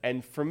sentiment,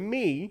 and for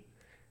me,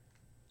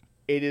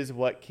 it is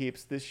what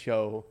keeps this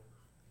show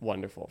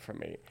wonderful for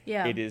me.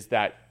 Yeah. It is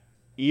that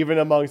even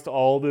amongst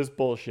all this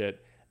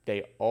bullshit,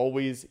 they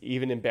always,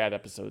 even in bad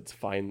episodes,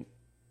 find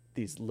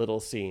these little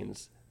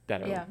scenes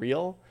that are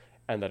real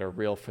and that are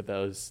real for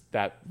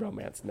that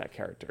romance and that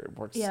character. It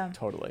works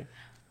totally.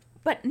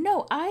 But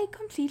no, I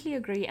completely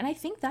agree. And I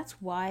think that's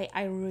why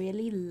I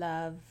really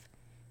love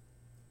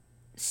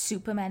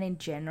Superman in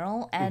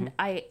general. And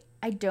I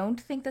don't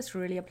think this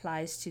really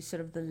applies to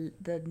sort of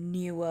the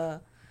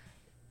newer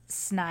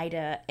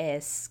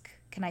Snyder-esque.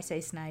 Can I say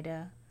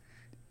Snyder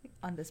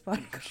on this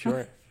podcast?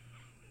 Sure.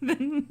 The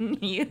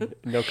new.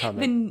 No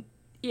comment.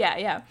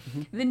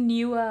 The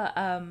newer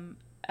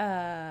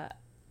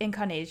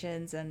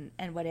incarnations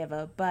and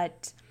whatever.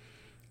 But,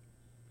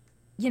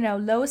 you know,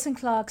 Lois and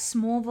Clark,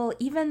 Smallville,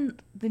 even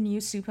the new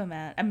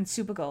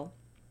Supergirl.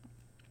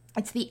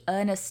 It's the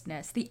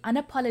earnestness, the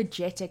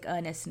unapologetic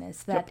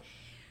earnestness that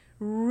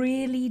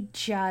really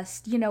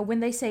just, you know, when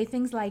they say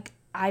things like,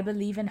 I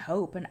believe in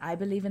hope and I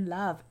believe in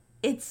love,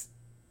 it's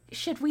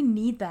shit, we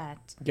need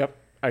that. Yep,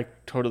 I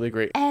totally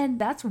agree.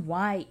 And that's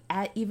why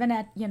even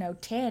at, you know,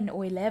 10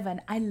 or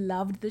 11, I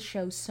loved the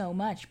show so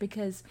much,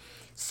 because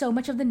so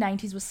much of the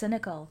 90s was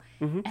cynical.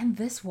 And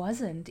this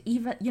wasn't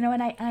even, you know,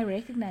 and I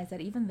recognize that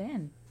even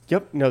then.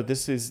 Yep, no,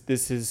 this is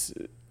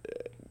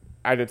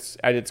at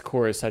its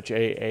core is such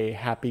a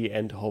happy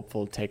and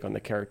hopeful take on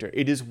the character.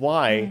 It is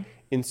why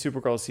in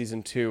Supergirl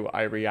season 2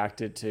 I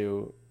reacted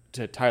to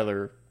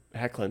Tyler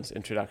Hoechlin's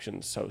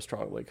introduction so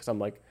strongly, because I'm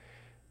like,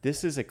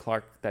 this is a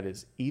Clark that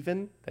is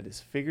even, that has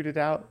figured it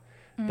out,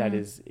 that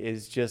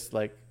is just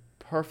like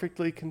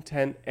perfectly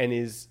content and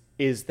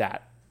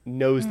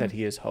knows that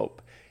he is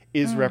hope,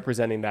 is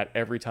representing that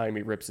every time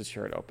he rips his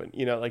shirt open.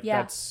 You know, like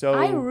that's so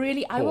I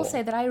cool. will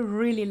say that I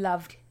really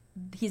loved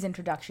his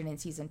introduction in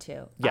season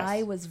 2. Yes.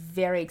 I was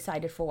very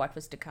excited for what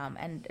was to come,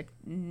 and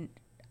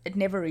it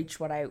never reached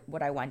what I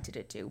wanted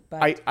it to.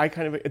 But I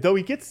kind of, though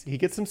he gets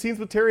some scenes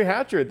with Terry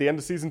Hatcher at the end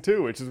of season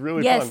 2, which is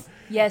really fun.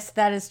 Yes,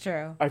 that is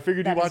true. I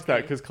figured you watched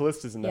that because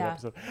Callista's in that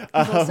episode.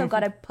 He's also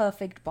got a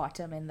perfect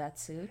bottom in that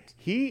suit.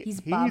 He's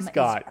bum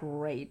got is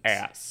great.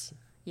 ass.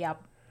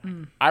 Yep.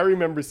 I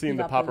remember seeing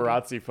the got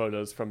paparazzi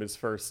photos from his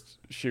first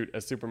shoot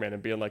as Superman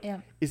and being like, Yeah.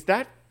 is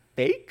that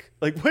fake?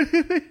 Like, what?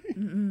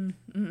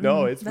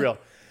 No, it's real.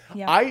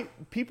 Yeah.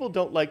 People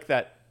don't like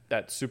that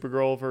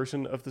Supergirl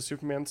version of the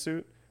Superman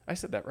suit. I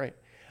said that right.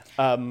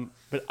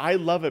 But I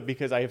love it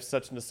because I have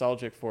such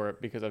nostalgia for it,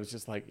 because I was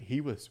just like,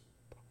 he was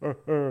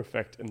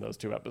perfect in those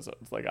 2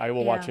 episodes. Like, I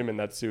will watch him in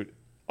that suit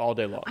all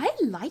day long. I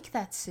like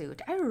that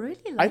suit. I really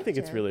like it. I think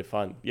it's really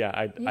fun. Yeah,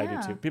 I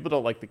do too. People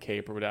don't like the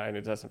cape or whatever, and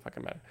it doesn't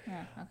fucking matter.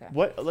 Yeah, okay.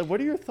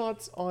 What are your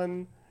thoughts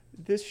on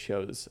this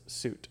show's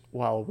suit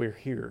while we're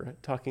here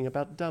talking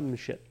about dumb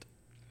shit?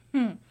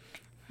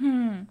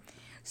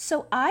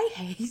 So I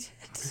hate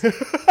it.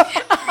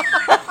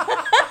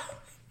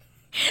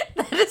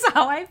 That is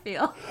how I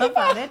feel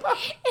about it.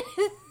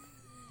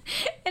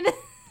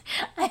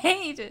 I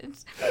hate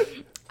it.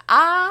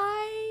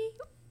 I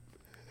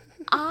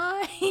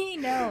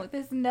know.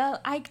 There's no.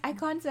 I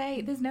can't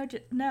say. There's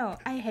no.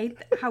 I hate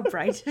how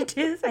bright it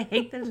is. I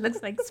hate that it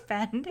looks like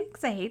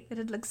spandex. I hate that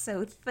it looks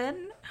so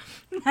thin.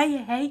 I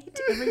hate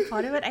every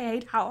part of it. I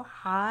hate how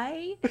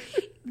high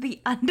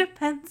the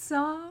underpants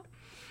are.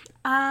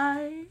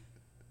 I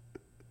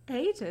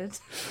hate it.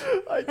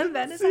 I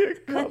didn't see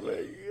it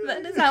coming.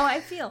 That is how I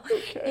feel.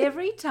 Okay.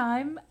 Every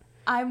time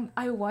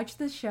I watch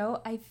the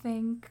show, I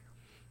think,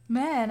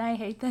 man, I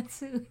hate that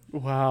suit.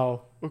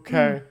 Wow.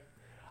 Okay.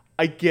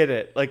 I get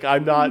it. Like,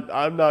 I'm not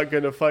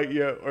gonna fight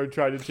you or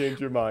try to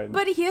change your mind.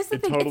 But here's the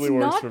thing: totally it's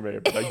works not, for me.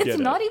 But I get it's it.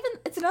 not even.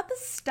 It's not the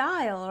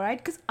style, right?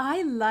 Because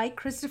I like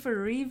Christopher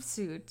Reeve's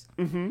suit.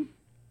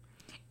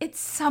 It's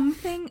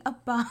something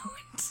about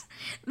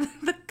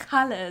the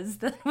colors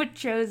that were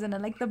chosen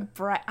and like the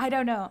bright. I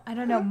don't know.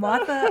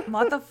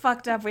 Martha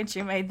fucked up when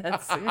she made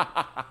that suit.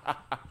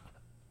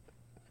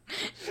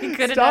 She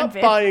could have done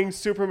Stop buying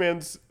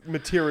Superman's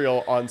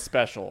material on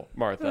special,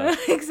 Martha.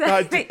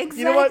 Exactly. God,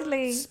 you know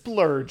what?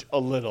 Splurge a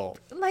little.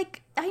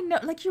 Like, I know,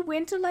 like you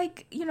went to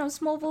like, you know,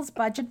 Smallville's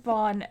budget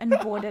barn and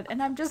bought it,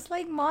 and I'm just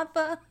like,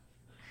 Martha,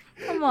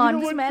 come on,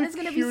 this man is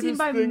going to be seen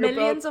by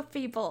millions of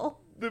people.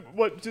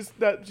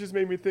 That just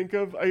made me think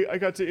of, I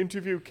got to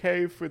interview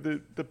Kay for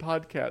the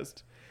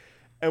podcast.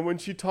 And when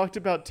she talked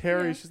about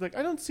Terry, she's like,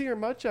 I don't see her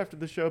much after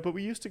the show, but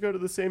we used to go to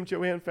the same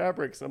Joanne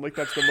Fabrics. And I'm like,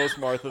 that's the most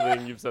Martha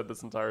thing you've said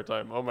this entire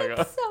time. Oh my God.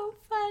 It's so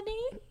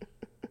funny.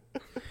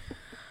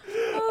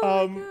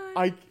 Oh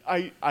my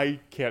God. I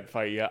can't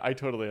fight you. I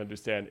totally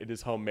understand. It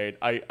is homemade.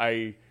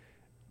 I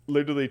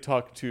literally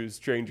talked to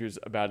strangers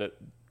about it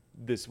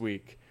this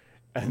week,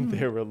 and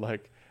they were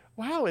like,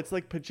 wow, it's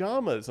like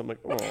pajamas. I'm like,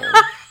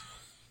 oh.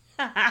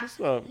 It's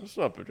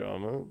not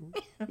pajama.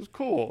 It's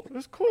cool.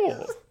 It's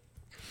cool.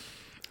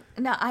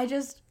 Now,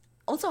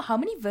 also, how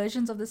many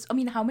versions of this? I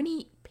mean, how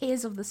many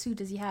pairs of the suit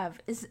does he have?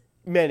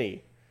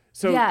 Many.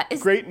 So,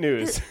 great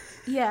news.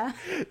 Yeah.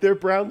 Their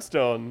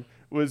brownstone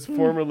was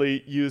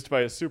formerly used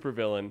by a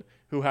supervillain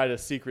who had a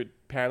secret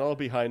panel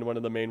behind one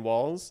of the main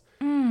walls.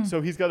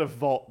 So he's got a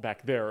vault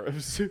back there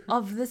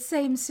of the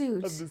same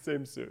suit. Of the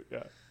same suit,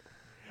 yeah.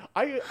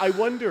 I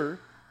wonder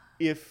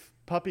if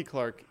Puppy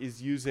Clark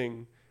is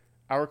using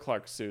our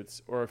Clark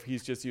suits, or if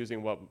he's just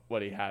using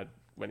what he had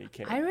when he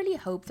came. I really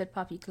hope that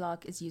Poppy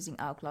Clark is using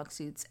our Clark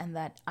suits and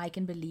that I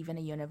can believe in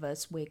a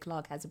universe where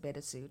Clark has a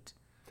better suit.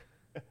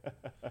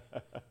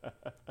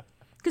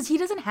 Because he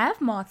doesn't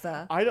have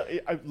Martha.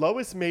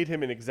 Lois made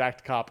him an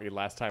exact copy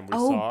last time we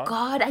saw. Oh,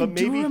 God, I but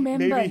maybe, do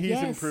remember. Maybe he's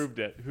yes. improved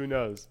it. Who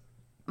knows?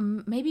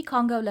 Maybe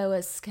Congo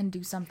Lois can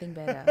do something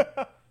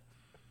better.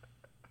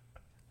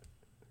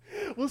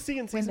 We'll see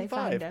in season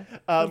 5.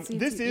 We'll see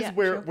this is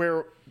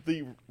where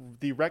the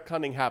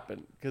retconning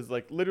happened. Because,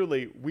 like,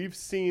 literally, we've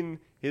seen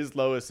his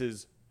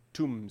Lois's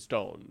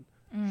tombstone.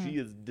 She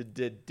is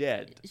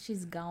dead.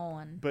 She's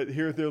gone. But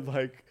here they're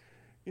like,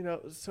 you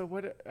know, so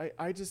what?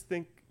 I just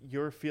think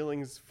your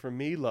feelings for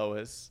me,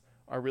 Lois,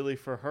 are really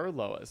for her,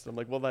 Lois. I'm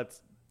like, well,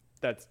 that's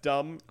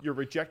dumb. You're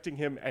rejecting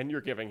him and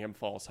you're giving him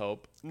false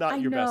hope.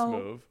 Not your best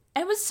move.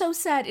 It was so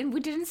sad. And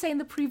we didn't say in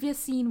the previous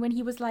scene when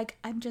he was like,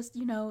 I'm just,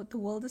 you know, the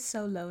world is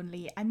so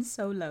lonely. I'm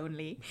so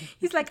lonely.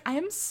 He's like, I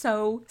am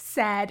so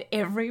sad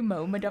every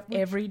moment of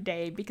every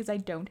day because I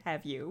don't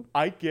have you.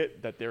 I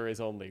get that there is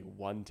only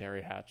one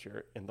Terry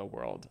Hatcher in the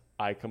world.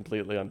 I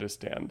completely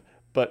understand.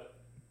 But,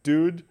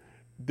 dude,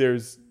 there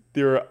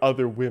are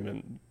other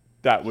women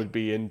that would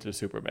be into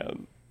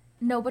Superman.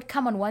 No, but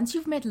come on. Once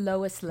you've met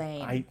Lois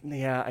Lane.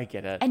 I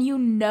get it. And you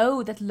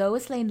know that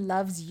Lois Lane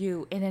loves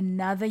you in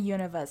another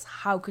universe.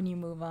 How can you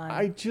move on?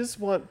 I just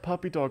want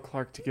Puppy Dog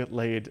Clark to get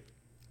laid.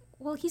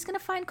 Well, he's going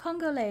to find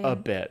Congo Lane. A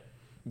bit.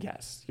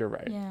 Yes, you're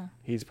right. Yeah.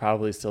 He's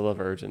probably still a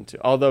virgin, too.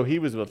 Although he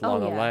was with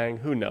Lana Lang.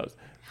 Who knows?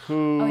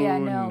 Who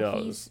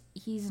knows?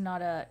 He's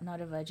not a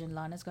virgin.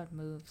 Lana's got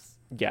moves.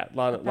 Yeah,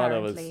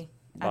 Lana was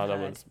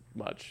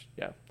much.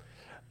 Yeah.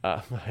 I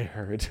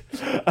heard.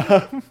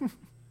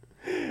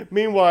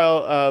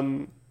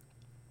 Meanwhile,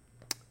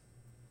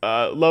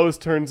 Lois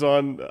turns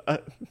on.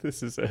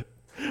 This is it.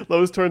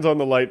 Lois turns on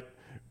the light.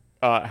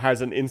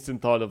 Has an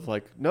instant thought of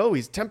like, no,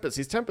 he's Tempest.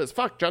 He's Tempest.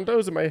 Fuck, John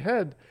Doe's in my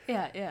head.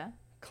 Yeah.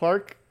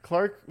 Clark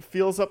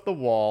feels up the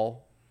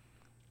wall,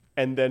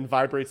 and then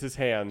vibrates his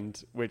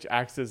hand, which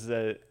acts as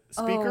a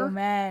speaker. Oh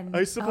man!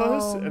 I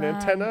suppose an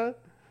antenna.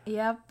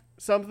 Yep.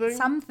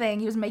 Something.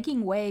 He was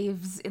making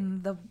waves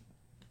in the.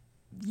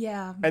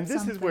 Yeah. And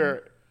this is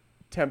where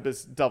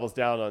Tempest doubles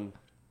down on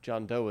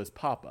John Doe as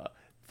Papa.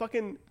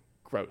 Fucking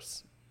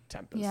gross,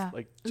 Tempest. Yeah.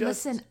 Like,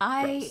 just listen,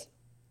 gross.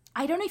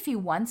 I don't know if he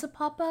wants a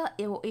Papa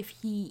or if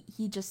he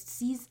just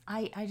sees.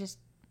 I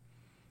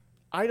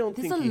don't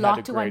There's think a he lot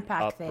had a to great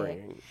unpack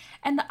upbringing. there.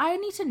 And I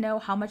need to know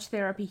how much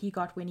therapy he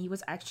got when he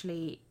was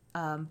actually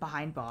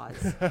behind bars.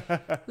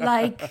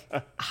 Like,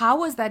 how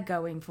was that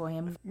going for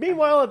him?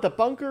 Meanwhile, at the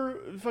bunker,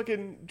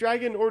 fucking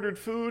Dragon ordered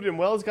food and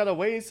Wells got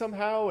away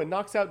somehow and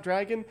knocks out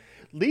Dragon.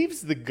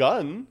 Leaves the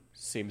gun.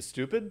 Seems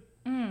stupid.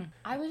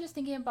 I was just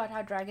thinking about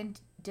how Dragon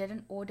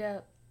didn't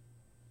order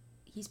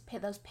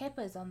those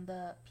peppers on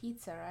the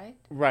pizza, right?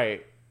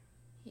 Right.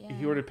 Yeah.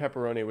 He ordered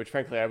pepperoni, which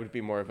frankly I would be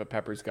more of a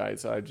peppers guy,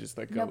 so I'd just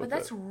like go with it. No, but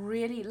that's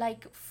really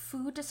like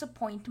food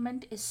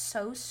disappointment is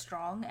so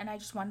strong, and I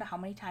just wonder how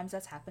many times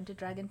that's happened to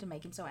Dragon to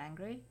make him so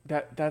angry.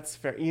 That's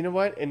fair. You know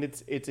what? And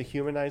it's a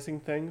humanizing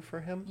thing for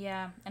him.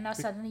 Yeah, and now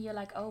suddenly you're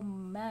like, oh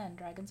man,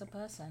 Dragon's a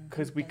person.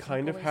 Because we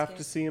kind of have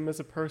to see him as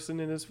a person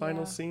in his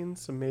final scene,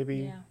 so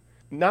maybe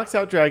knocks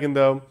out Dragon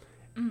though.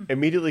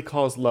 Immediately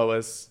calls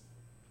Lois.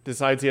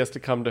 Decides he has to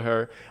come to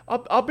her.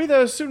 I'll be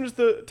there as soon as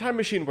the time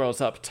machine rolls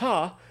up.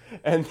 Ta.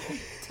 And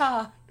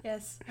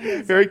yes.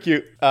 Very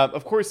cute.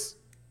 Of course,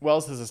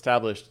 Wells has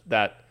established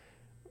that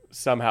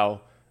somehow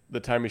the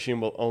time machine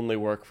will only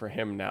work for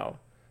him now.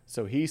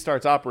 So he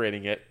starts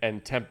operating it,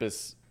 and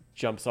Tempest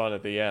jumps on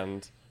at the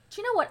end.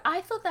 Do you know what?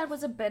 I thought that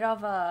was a bit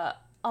of a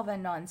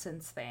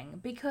nonsense thing,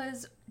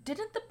 because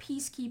didn't the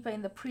Peacekeeper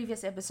in the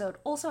previous episode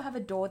also have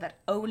a door that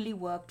only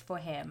worked for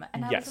him?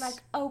 And I was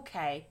like,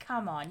 okay,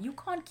 come on, you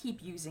can't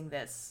keep using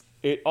this.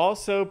 It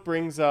also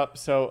brings up,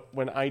 so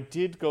when I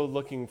did go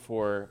looking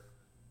for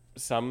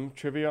some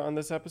trivia on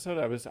this episode,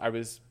 I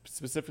was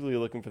specifically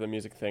looking for the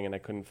music thing and I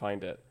couldn't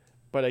find it.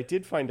 But I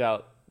did find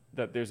out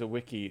that there's a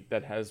wiki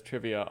that has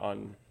trivia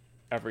on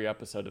every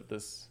episode of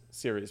this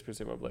series,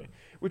 presumably,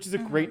 which is a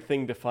great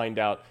thing to find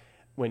out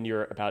when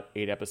you're about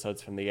 8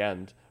 episodes from the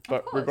end.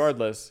 But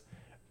regardless,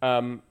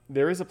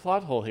 there is a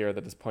plot hole here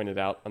that is pointed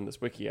out on this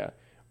wikia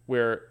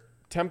where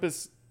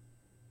Tempest,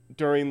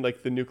 during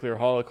like the nuclear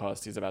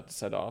holocaust he's about to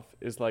set off,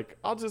 is like,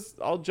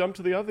 I'll jump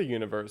to the other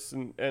universe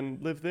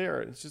and live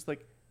there. And it's just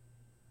like,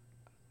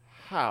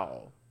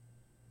 how?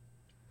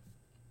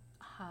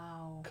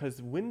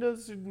 Because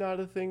windows are not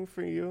a thing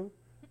for you.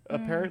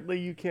 Apparently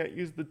you can't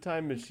use the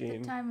time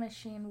machine. The time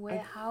machine,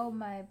 how,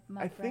 my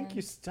I friend? think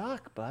you're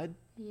stuck, bud.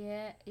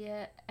 Yeah,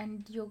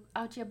 and you're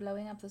out here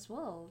blowing up this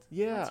world.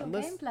 Yeah, what's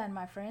your game plan,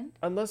 my friend?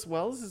 Unless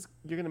you're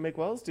going to make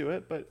Wells do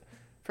it, but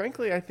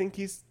frankly, I think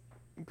he's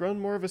grown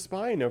more of a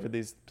spine over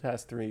these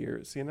past 3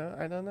 years, you know?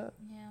 I don't know.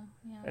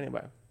 Yeah.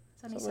 Anyway.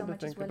 It's only so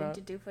much he's willing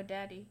to do for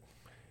Daddy.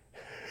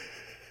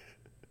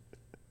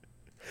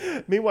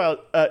 Meanwhile,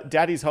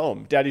 Daddy's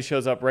home. Daddy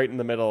shows up right in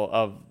the middle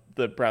of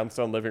the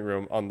brownstone living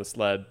room on the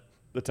sled,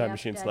 the time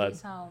machine sled.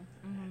 Daddy's home.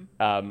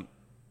 Mm-hmm.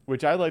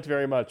 which I liked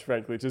very much,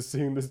 frankly, just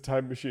seeing this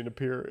time machine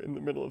appear in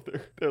the middle of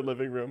their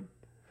living room.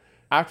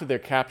 After they're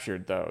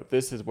captured, though,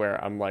 this is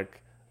where I'm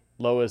like,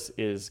 Lois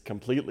is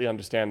completely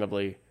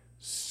understandably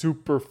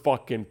super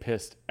fucking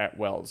pissed at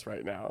Wells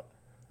right now.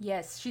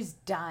 Yes, she's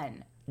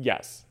done.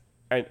 Yes.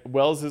 And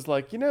Wells is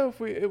like, if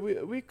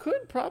we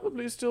could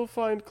probably still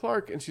find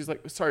Clark. And she's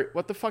like, sorry,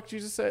 what the fuck did you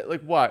just say?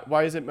 Like, what?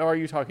 Why are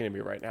you talking to me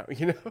right now?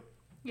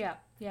 Yeah,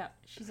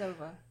 she's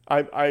over.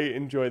 I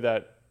enjoy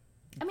that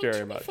very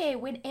to much. be fair,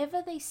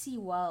 whenever they see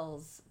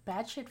Wells,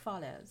 bad shit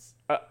follows.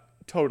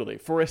 Totally.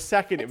 For a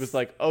second, it was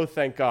like, oh,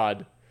 thank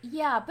God.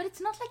 Yeah, but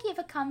it's not like he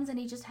ever comes and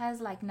he just has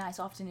like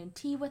nice afternoon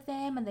tea with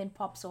them and then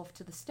pops off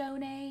to the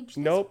Stone Age.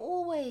 Nope. There's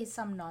always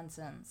some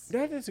nonsense.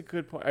 That is a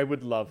good point.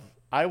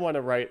 I want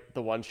to write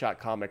the one-shot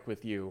comic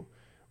with you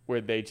where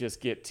they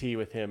just get tea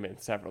with him in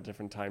several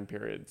different time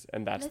periods,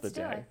 and that's Let's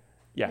the do day. it.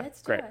 Yeah,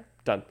 Let's do great. it.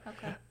 Done.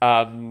 Okay.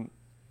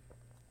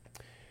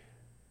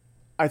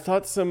 I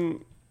thought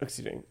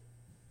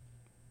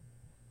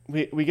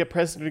we get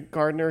President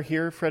Gardner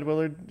here, Fred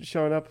Willard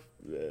showing up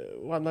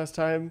one last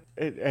time,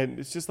 and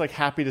it's just like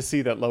happy to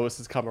see that Lois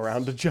has come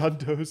around to John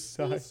Doe's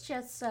side. He's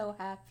just so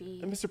happy.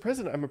 And Mr.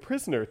 President, I'm a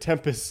prisoner.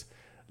 Tempest,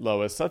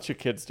 Lois, such a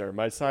kidster.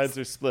 My sides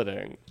are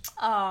splitting.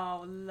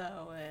 Oh,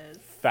 Lois.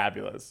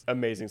 Fabulous.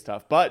 Amazing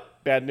stuff.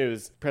 But bad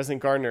news,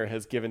 President Gardner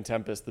has given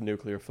Tempest the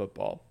nuclear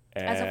football.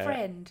 As a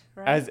friend,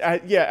 right?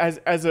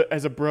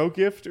 As a bro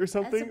gift or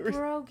something. As a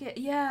bro gift.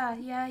 Yeah.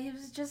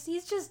 He's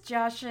just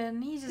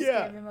joshing. He just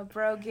gave him a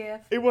bro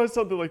gift. It was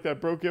something like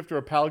that, bro gift or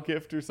a pal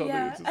gift or something.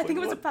 Yeah, I think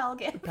it was a pal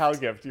gift. Pal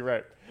gift, you're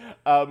right.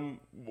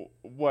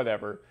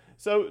 Whatever.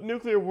 So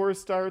nuclear war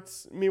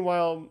starts.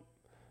 Meanwhile,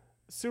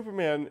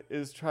 Superman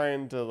is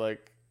trying to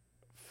like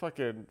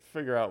fucking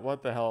figure out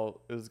what the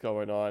hell is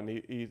going on.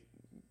 He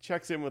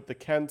checks in with the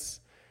Kents,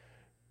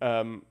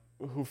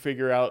 who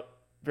figure out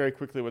very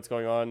quickly what's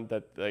going on,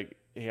 that like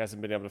he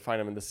hasn't been able to find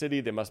them in the city.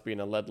 They must be in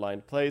a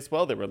lead-lined place.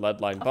 Well, there were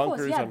lead-lined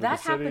bunkers under the city.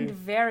 That happened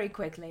very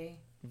quickly.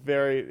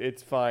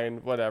 It's fine,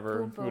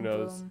 whatever. Boom, Who boom,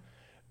 knows?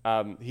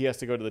 boom. He has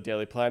to go to the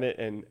Daily Planet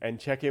and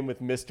check in with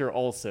Mr.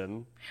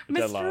 Olsen.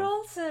 Mr.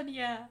 Olsen,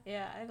 yeah,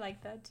 I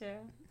like that too.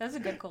 That's a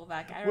good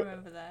callback. I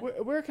remember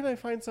that. Where can I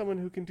find someone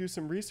who can do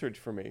some research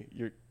for me?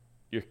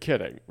 You're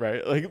kidding,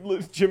 right?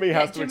 Like Jimmy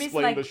has to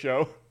explain like, the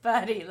show.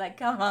 Buddy, like,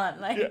 come on,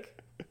 like. Yeah.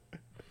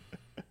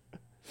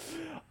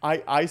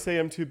 I say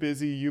I'm too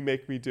busy. You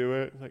make me do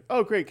it. Like,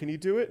 oh great, can you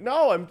do it?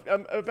 No, I'm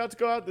about to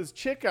go out. This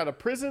chick out of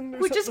prison.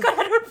 Who just got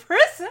out of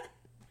prison?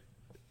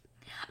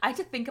 I had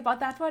to think about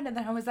that one, and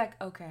then I was like,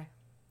 okay,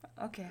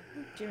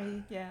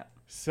 Jimmy, yeah.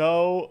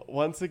 So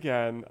once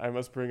again, I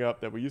must bring up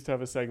that we used to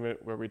have a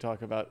segment where we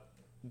talk about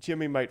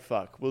Jimmy might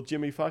fuck. Will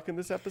Jimmy fuck in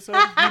this episode?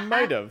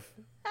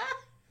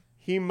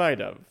 He might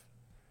have.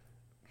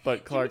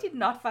 But Clark Jimmy did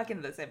not fuck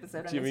in this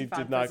episode unless he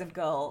found Prison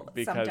Girl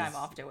sometime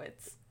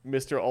afterwards.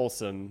 Mr.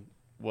 Olsen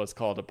was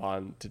called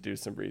upon to do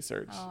some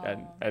research,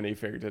 and he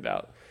figured it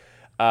out.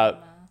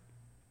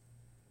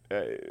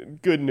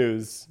 Good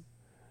news.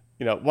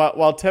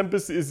 While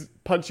Tempest is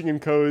punching in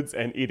codes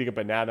and eating a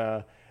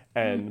banana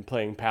and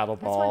playing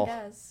paddleball.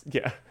 That's what he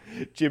Yeah,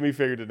 does. Jimmy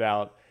figured it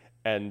out,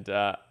 and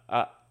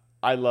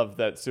I love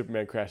that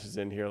Superman crashes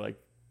in here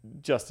like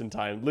just in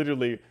time.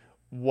 Literally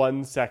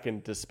 1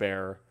 second to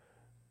spare.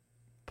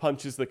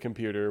 Punches the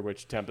computer,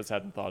 which Tempest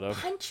hadn't thought of.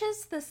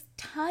 Punches this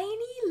tiny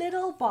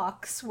little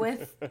box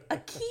with a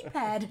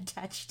keypad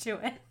attached to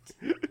it.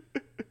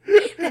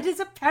 That is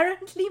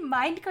apparently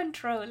mind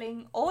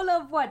controlling all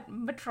of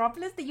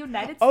Metropolis, the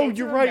United States. Oh,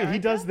 you're right. America? He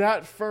does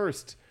that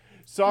first.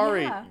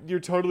 Sorry, Yeah.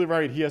 You're totally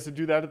right. He has to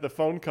do that at the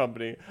phone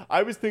company.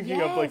 I was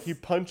thinking of like he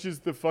punches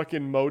the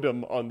fucking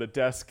modem on the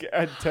desk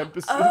at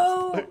Tempest.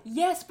 Oh,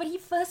 yes, but he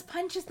first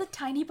punches the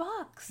tiny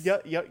box. Yeah,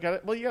 got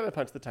it. Well, you got to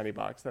punch the tiny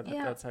box.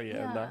 That's how you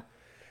end that.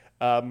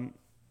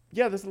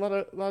 There's a lot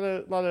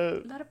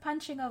of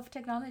punching of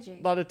technology.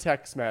 A lot of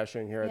tech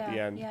smashing here at the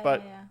end,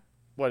 but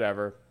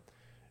whatever.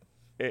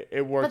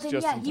 It works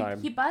just in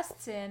time. He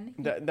busts in.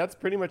 That's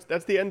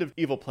the end of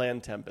Evil Plan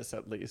Tempest,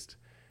 at least.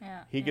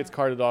 Yeah, he gets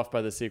carted off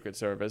by the Secret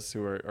Service,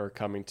 who are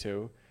coming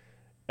to.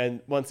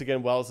 And once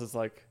again, Wells is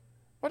like,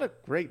 what a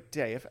great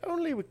day. If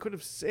only we could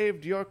have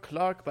saved your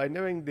Clark by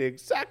knowing the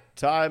exact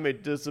time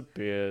it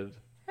disappeared.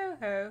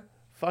 Ho-ho.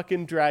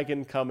 Fucking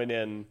Dragon coming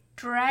in.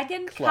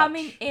 Dragon Clutch.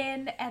 Coming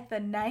in at the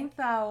 9th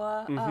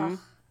hour. Ugh,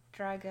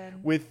 Dragon.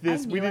 With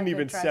this, we didn't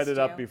even set it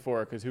up you.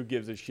 before because who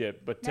gives a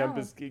shit? But No.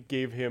 Tempest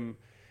gave him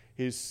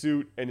his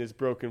suit and his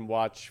broken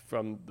watch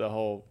from the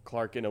whole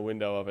Clark in a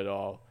window of it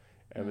all.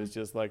 And was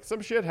just like, some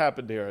shit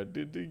happened here.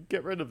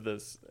 Get rid of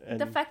this. And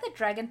the fact that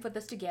Dragon put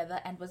this together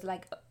and was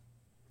like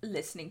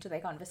listening to their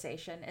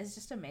conversation is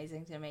just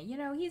amazing to me.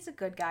 He's a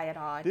good guy at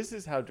heart. This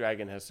is how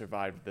Dragon has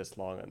survived this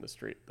long on the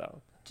street,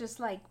 though. Just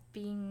like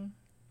being...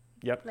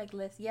 Yep. Like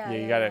list, You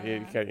gotta,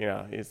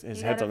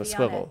 his head's on a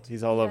swivel.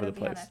 He's all over the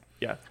place.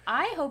 Yeah.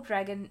 I hope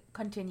Dragon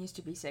continues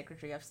to be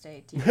Secretary of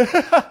State.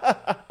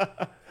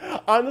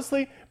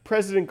 Honestly,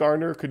 President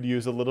Gardner could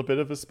use a little bit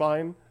of a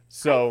spine.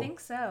 So I think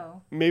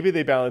so. Maybe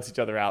they balance each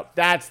other out.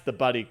 That's the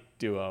buddy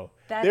duo.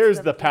 That's There's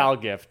the the pal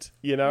gift,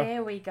 you know?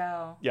 There we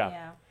go.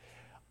 Yeah.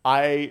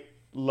 I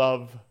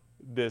love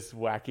this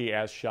wacky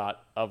ass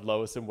shot of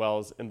Lois and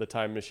Wells in the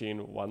time machine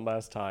one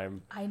last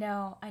time. I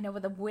know,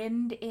 with the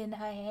wind in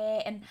her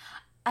hair. And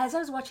as I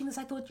was watching this,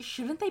 I thought,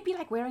 shouldn't they be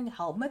like wearing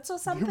helmets or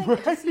something?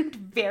 It just seemed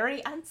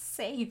very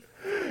unsafe.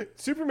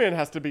 Superman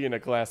has to be in a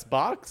glass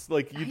box.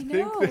 Like, you'd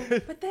think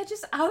that but they're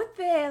just out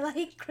there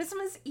like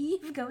Christmas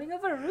Eve going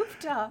over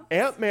rooftops.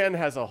 Ant-Man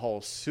has a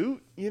whole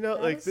suit, you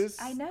know, this.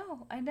 I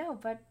know,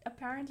 but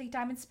apparently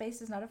time and space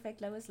does not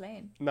affect Lois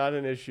Lane. Not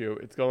an issue.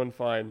 It's going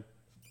fine.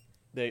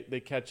 They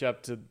catch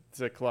up to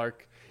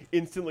Clark.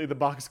 Instantly, the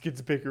box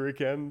gets bigger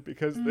again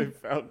because they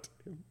found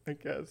him, I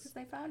guess.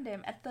 They found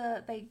him at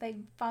they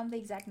found the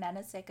exact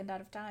nanosecond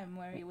out of time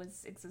where he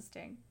was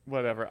existing.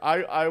 Whatever.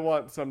 I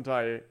want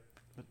someday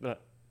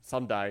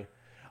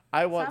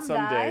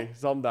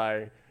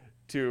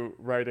to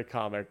write a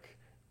comic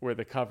where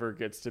the cover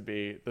gets to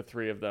be the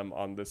three of them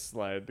on this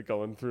sled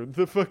going through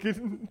the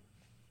fucking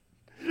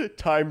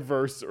time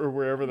verse or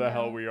wherever the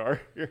hell we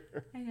are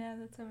here. I know,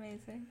 that's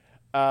amazing.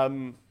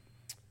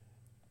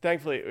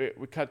 Thankfully,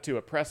 we cut to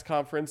a press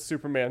conference.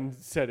 Superman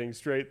setting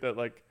straight that,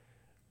 like,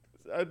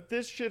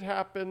 this shit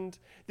happened.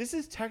 This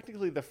is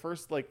technically the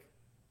first, like,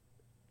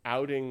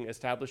 outing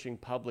establishing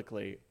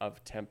publicly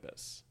of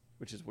Tempest,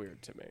 which is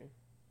weird to me.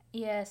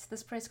 Yes,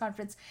 this press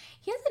conference.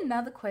 Here's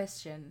another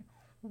question.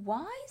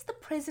 Why is the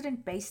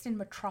president based in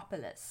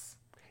Metropolis?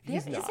 There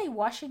is a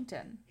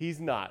Washington. He's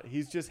not.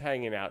 He's just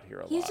hanging out here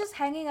a lot. He's just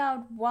hanging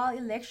out while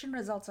election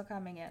results are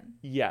coming in.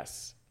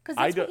 Yes. Because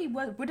that's where he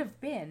would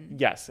have been.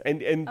 Yes,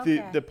 and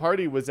Okay. the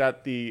party was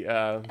at the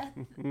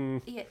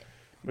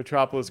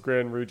Metropolis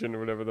Grand Region or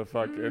whatever the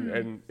fuck,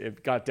 and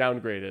it got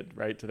downgraded,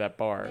 right, to that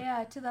bar.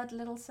 Yeah, to that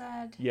little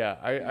sad. Yeah,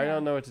 I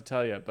don't know what to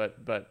tell you, but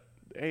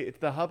hey, it's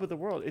the hub of the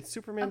world. It's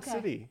Superman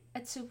City.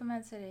 It's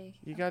Superman City.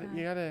 You got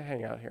to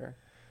hang out here.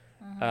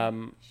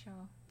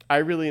 Sure. I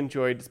really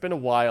enjoyed. It's been a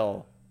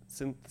while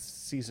since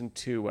season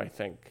 2, I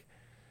think,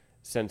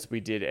 since we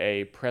did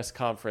a press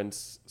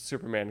conference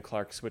Superman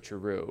Clark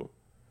switcheroo.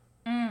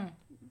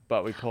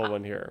 But we pull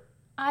one here.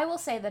 I will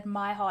say that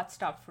my heart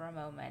stopped for a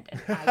moment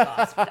and I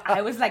gasped.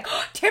 I was like,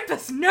 oh,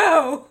 Tempest,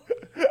 no!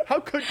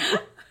 How could you?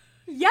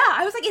 Yeah,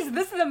 I was like, is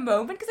this the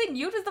moment? Because I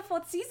knew it was the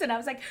 4th season. I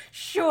was like,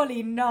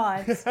 surely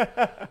not.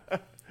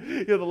 The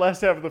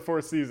last half of the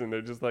 4th season,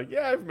 they're just like,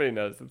 yeah, everybody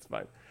knows. It's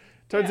fine.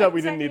 Turns out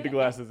we didn't need the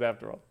glasses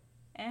after all.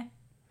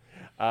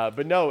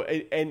 But no,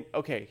 and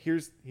okay,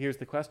 here's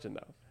the question,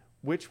 though.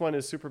 Which one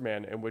is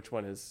Superman and which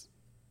one is...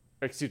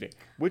 Excuse me.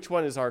 Which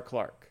one is our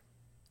Clark?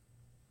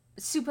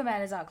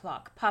 Superman is our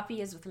Clark.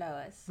 Puppy is with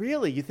Lois.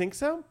 Really? You think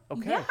so?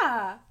 Okay.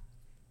 Yeah.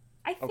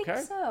 I think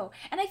so.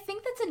 And I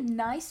think that's a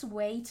nice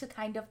way to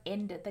kind of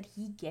end it, that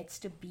he gets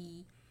to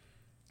be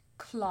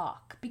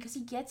Clark. Because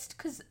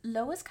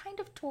Lois kind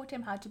of taught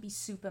him how to be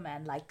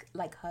Superman,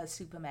 like her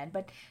Superman.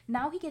 But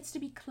now he gets to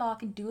be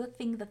Clark and do a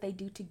thing that they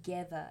do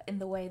together in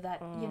the way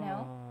that, you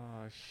know.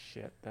 Oh,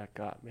 shit. That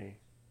got me.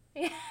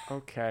 Yeah.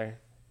 Okay.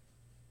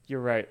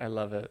 You're right. I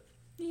love it.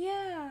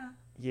 Yeah.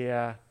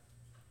 Yeah.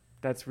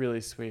 That's really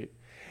sweet.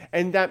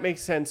 And that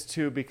makes sense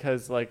too,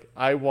 because like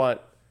I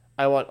want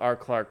our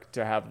Clark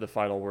to have the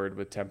final word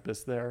with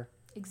Tempest there.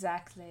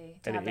 Exactly.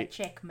 To have a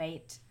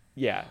checkmate.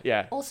 Yeah,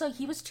 yeah. Also,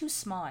 he was too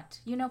smart.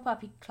 You know,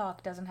 Puppy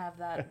Clark doesn't have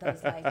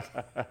those like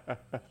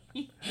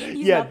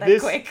he's not that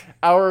quick.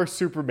 Our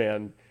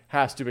Superman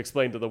has to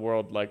explain to the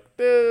world like,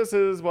 this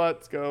is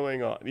what's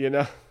going on, you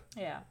know?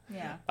 Yeah.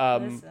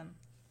 Listen.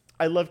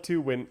 I love too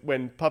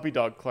when Puppy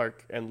Dog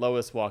Clark and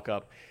Lois walk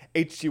up,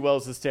 H.G.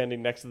 Wells is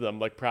standing next to them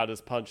like proud as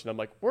punch, and I'm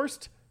like,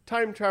 worst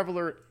time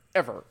traveler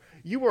ever.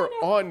 You are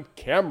on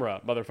camera,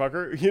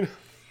 motherfucker. You know.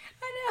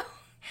 I know.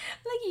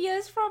 Like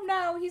years from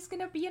now, he's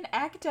gonna be an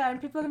actor,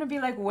 and people are gonna be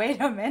like, "Wait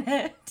a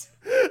minute."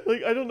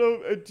 Like I don't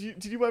know.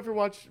 Did you ever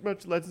watch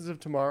much Legends of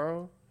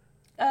Tomorrow?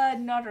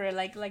 Not really.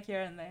 Like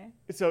here and there.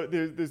 So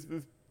there's this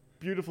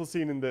beautiful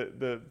scene in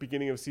the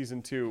beginning of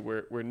season 2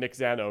 where Nick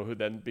Zano, who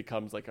then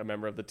becomes like a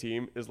member of the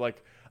team, is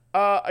like,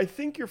 I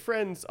think your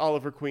friends,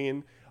 Oliver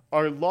Queen,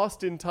 are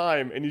lost in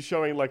time, and he's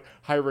showing like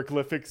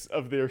hieroglyphics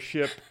of their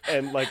ship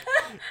and like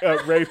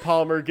Ray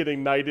Palmer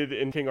getting knighted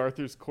in King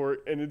Arthur's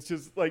court, and it's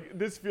just like,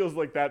 this feels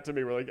like that to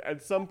me. We're like,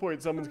 at some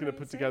point someone's gonna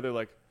put together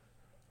like,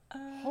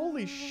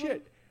 holy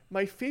shit,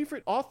 my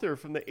favorite author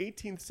from the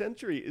 18th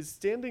century is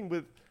standing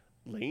with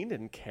Lane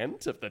and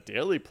Kent of the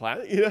Daily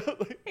Planet, you know?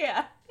 Like,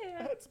 yeah.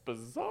 That's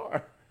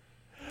bizarre.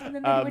 And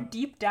then they do a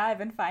deep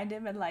dive and find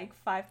him in like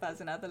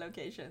 5,000 other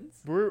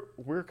locations.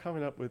 We're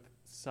coming up with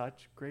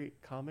such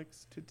great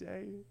comics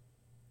today.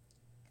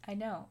 I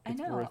know.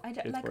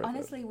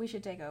 Honestly, we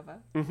should take over.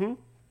 Mm-hmm.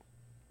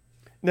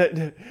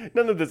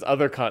 None of this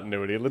other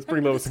continuity. Let's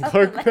bring Lois and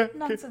Clark back.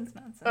 Nonsense.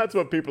 That's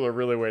what people are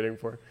really waiting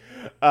for.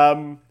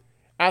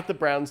 At the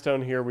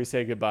brownstone here, we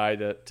say goodbye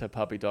to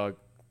Puppy Dog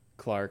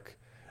Clark.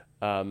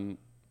 And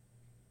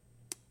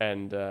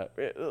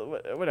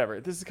whatever.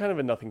 This is kind of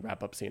a nothing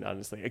wrap-up scene,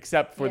 honestly,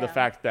 except for the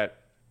fact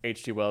that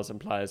H.G. Wells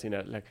implies,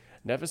 like,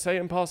 never say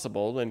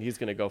impossible, and he's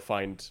going to go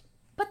find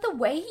But the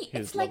way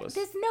his it's like, Lois.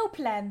 there's no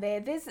plan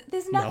there. There's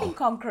nothing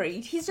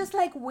concrete. He's just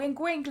like, wink,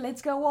 wink,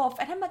 let's go off.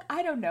 And I'm like,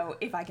 I don't know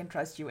if I can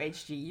trust you,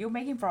 HG. You're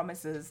making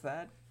promises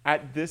that...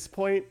 At this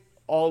point,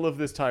 all of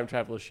this time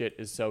travel shit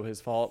is so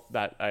his fault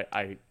that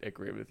I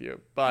agree with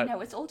you. But No,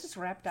 it's all just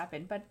wrapped up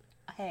in, but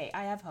hey,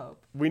 I have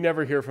hope. we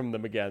never hear from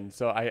them again,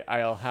 so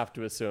I'll have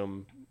to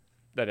assume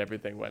that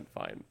everything went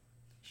fine.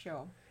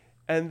 Sure.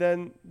 And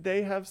then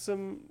they have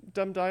some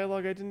dumb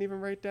dialogue I didn't even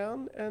write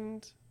down,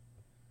 and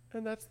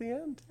that's the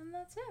end. And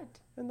that's it.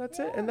 And that's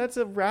it. And that's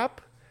a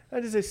wrap.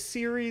 That is a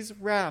series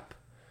wrap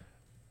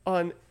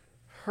on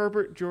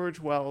Herbert George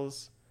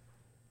Wells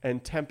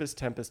and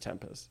Tempest.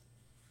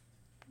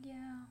 Yeah.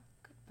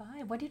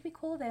 Goodbye. What did we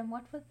call them?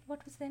 What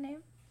was their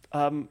name?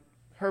 Herbmas.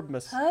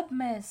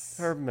 Herbmas.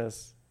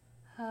 Herbmas.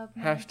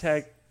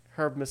 Herbmas.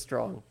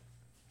 #HerbmasStrong.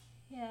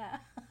 Yeah.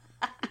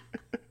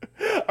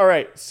 All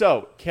right.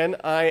 So, can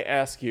I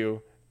ask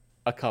you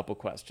a couple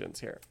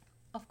questions here?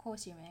 Of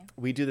course you may.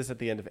 We do this at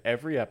the end of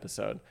every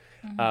episode.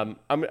 I'm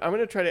going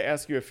to try to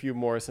ask you a few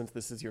more since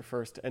this is your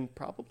first and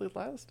probably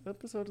last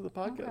episode of the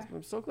podcast. Okay.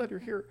 I'm so glad you're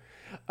here.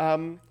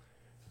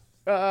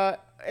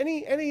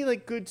 Any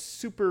like good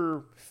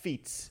super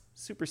feats,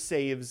 super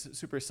saves,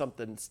 super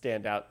something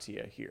stand out to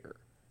you here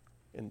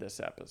in this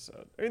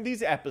episode? Or in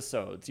these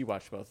episodes, you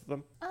watched both of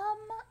them?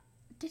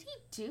 Did he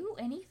do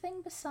anything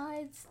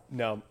besides...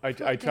 No, I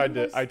getting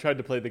those- tried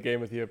to play the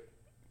game with you.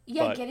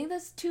 Yeah, But- getting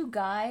those two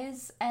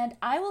guys, and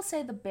I will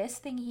say the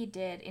best thing he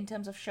did in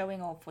terms of showing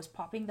off was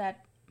popping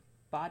that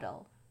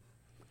bottle.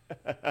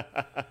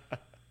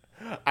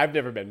 I've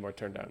never been more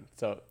turned on,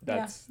 so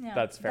that's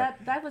fair.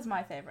 That was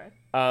my favorite.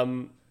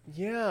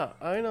 Yeah,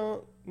 I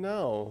don't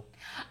know.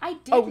 I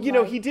did. Oh, you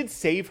know, he did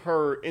save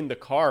her in the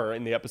car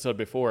in the episode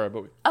before,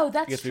 but Oh,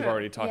 that's I guess true. we've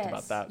already talked Yes,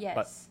 about that. Yes.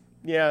 But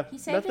yeah, He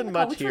saved her in nothing the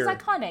car, much which here. was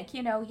iconic.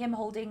 You know, him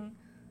holding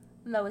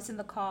Lois in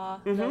the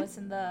car, Lois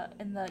in the.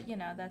 You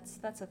know, that's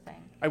a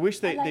thing. I wish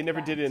they like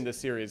never did it in that. the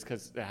series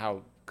because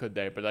how could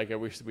they? But like, I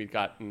wish we'd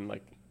gotten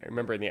like. I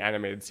remember in the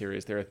animated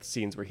series there are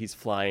scenes where he's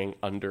flying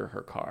under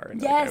her car,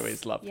 and like, I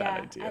always loved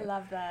that idea. I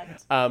love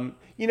that.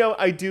 You know,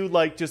 I do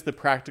like just the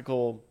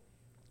practical,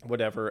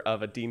 whatever,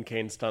 of a Dean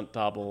Cain stunt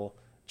double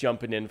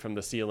jumping in from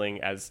the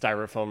ceiling as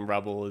styrofoam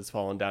rubble is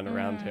falling down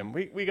around him.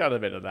 We got a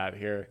bit of that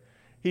here.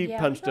 He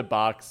Yeah, punched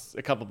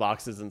a couple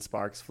boxes, and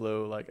sparks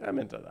flew. Like, I'm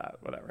into that.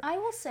 Whatever. I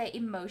will say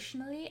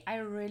emotionally, I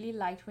really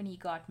liked when he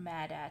got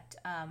mad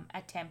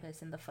at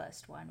Tempest in the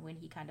first one when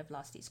he kind of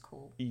lost his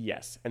cool,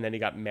 Yes, and then he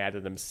got mad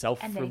at himself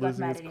and for then he got losing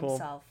mad his at cool.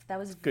 himself. That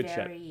was good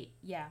shit.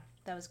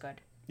 that was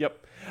good.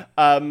 Yep.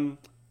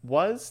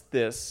 Was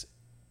this?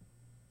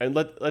 And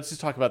let's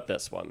just talk about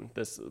this one.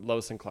 This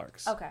Lois and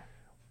Clark's. Okay.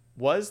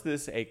 Was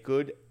this a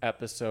good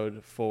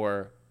episode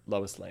for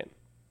Lois Lane?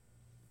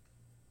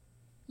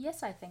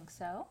 Yes, I think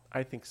so.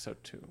 I think so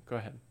too. Go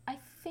ahead. I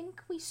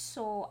think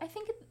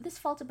this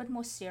felt a bit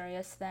more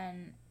serious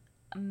than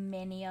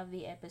many of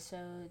the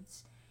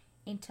episodes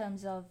in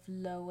terms of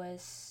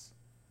Lois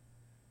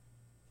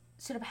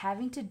sort of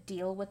having to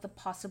deal with the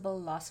possible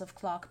loss of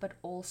Clark, but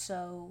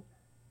also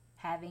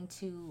having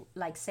to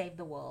like save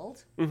the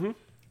world. Mm-hmm.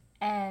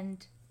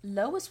 And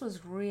Lois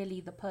was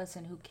really the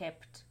person who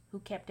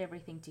kept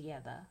everything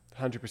together.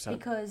 100%.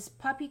 Because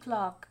Puppy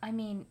Clark, I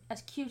mean,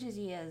 as cute as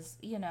he is,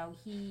 you know,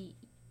 he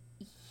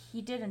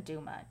didn't do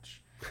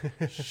much.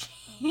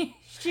 she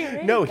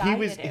really No,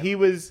 guided him. he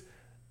was.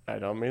 I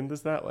don't mean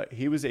this that way.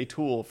 He was a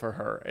tool for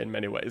her in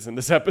many ways in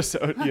this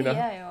episode. You know.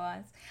 Yeah,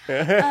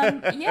 it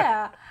was.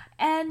 Yeah,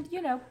 and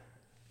you know,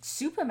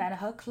 Superman,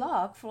 her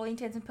Clark, for all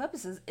intents and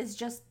purposes, is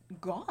just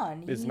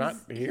gone. Is not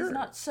here. He's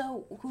not.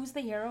 So who's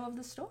the hero of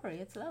the story?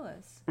 It's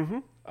Lois.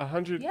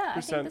 100%. Yeah,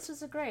 I think this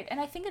was a great, and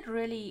I think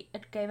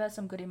it gave us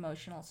some good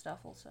emotional stuff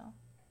also.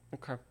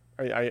 Okay.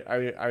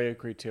 I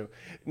agree too.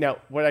 Now,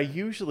 what I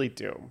usually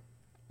do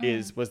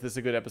is, was this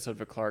a good episode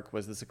for Clark?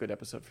 Was this a good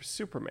episode for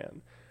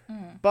Superman?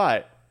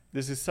 But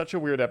this is such a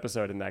weird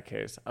episode in that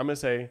case. I'm going to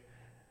say,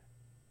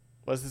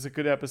 was this a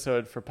good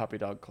episode for Puppy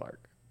Dog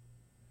Clark?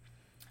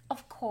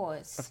 Of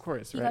course. Of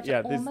course, He right? got to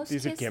Yeah, almost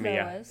these are kiss gimme.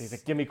 Yeah, Lois. these are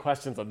gimme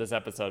questions on this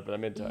episode, but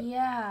I'm into it.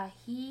 Yeah,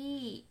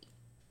 he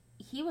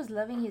was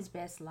living his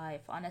best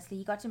life, honestly.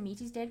 He got to meet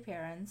his dead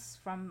parents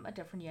from a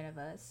different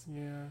universe.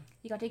 Yeah.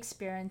 He got to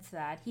experience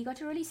that. He got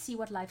to really see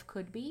what life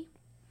could be.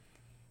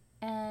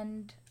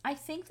 And I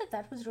think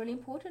that was really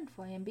important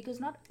for him because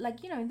not,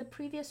 like, you know, in the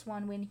previous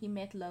one when he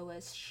met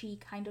Lois, she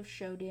kind of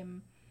showed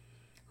him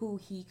who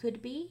he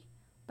could be.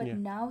 But Yeah.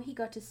 now he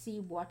got to see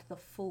what the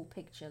full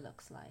picture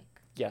looks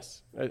like.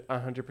 Yes,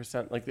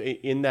 100%. Like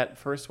in that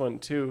first one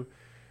too,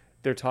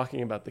 they're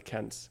talking about the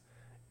Kents,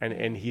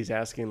 and he's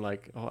asking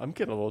like, oh, I'm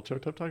getting a little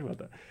choked up talking about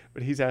that,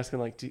 but he's asking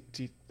like,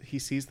 he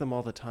sees them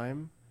all the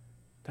time.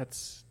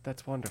 That's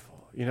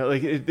wonderful. You know,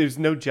 like there's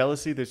no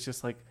jealousy. There's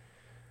just like,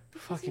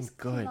 Because fucking he's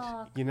good.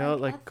 Clark. You know,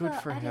 like good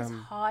at for At his him.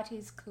 heart,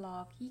 he's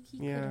Clark. He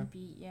Yeah. couldn't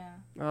be, yeah.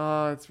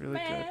 Oh, it's really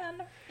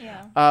Man,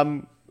 yeah.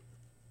 good.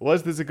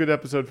 Was this a good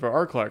episode for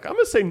our Clark? I'm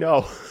gonna say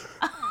no.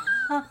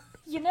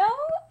 You know,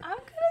 I'm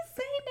gonna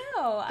say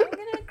no. I'm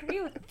gonna agree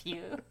with with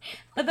you.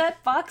 But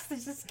that box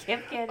just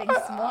kept getting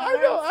smaller.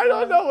 I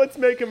don't know what's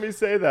making me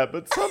say that,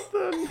 but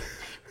something.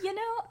 You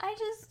know, I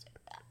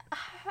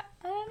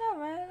don't know,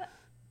 man.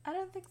 I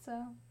don't think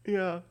so.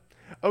 Yeah.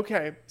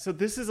 Okay, so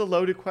this is a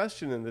loaded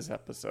question in this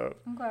episode.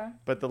 Okay.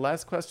 But the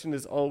last question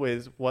is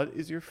always, what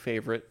is your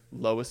favorite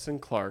Lois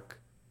and Clark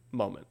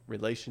moment,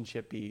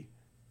 relationship-y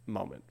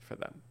moment for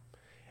them?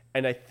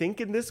 And I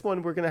think in this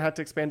one, we're going to have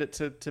to expand it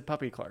to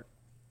Puppy Clark.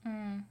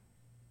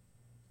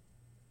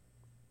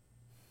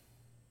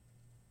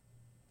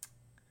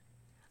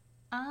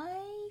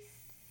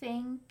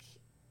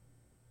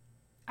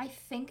 I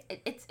think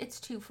it's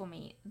two for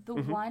me. The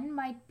one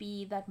might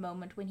be that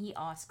moment when he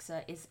asks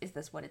her, is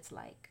this what it's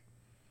like?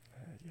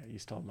 Yeah, you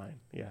stole mine.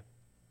 Yeah.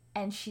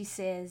 And she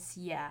says,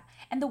 yeah.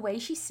 And the way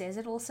she says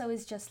it also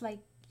is just like,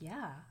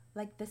 yeah.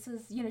 Like, this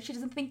is, you know, she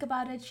doesn't think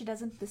about it. She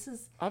doesn't, this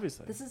is...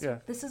 Obviously,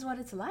 This is what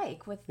it's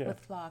like with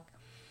Clark.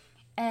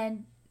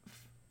 And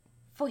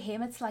for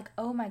him, it's like,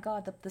 oh my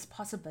God, this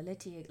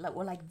possibility, like,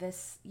 or like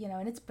this, you know,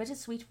 and it's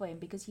bittersweet for him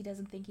because he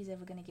doesn't think he's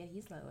ever going to get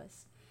his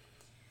Lois.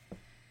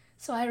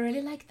 So I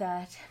really like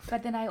that.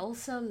 But then I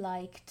also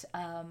liked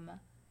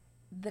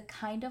the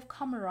kind of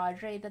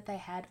camaraderie that they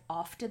had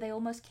after they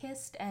almost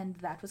kissed, and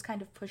that was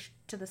kind of pushed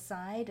to the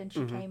side, and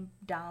she came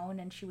down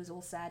and she was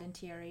all sad and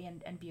teary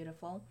and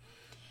beautiful.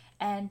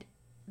 And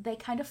they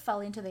kind of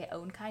fell into their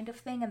own kind of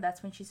thing, and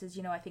that's when she says,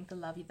 you know, I think the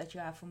love that you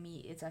have for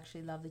me, it's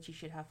actually love that you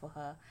should have for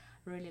her.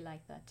 Really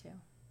like that too.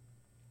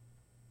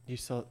 You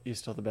still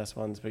the best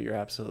ones, but you're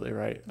absolutely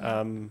right. Yeah,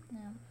 I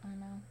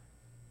know.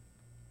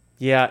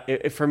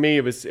 Yeah, for me,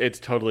 it's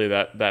totally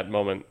that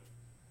moment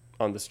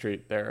on the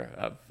street there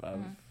of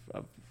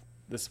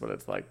this is what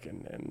it's like,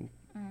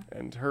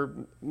 and her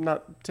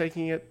not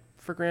taking it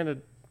for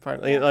granted.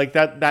 Finally, like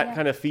that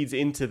kind of feeds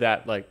into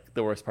that, like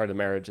the worst part of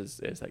marriage is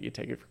that you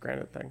take it for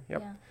granted thing.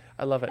 Yep, yeah.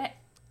 I love it.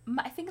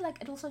 I think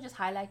like it also just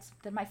highlights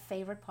that my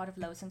favorite part of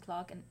Lois and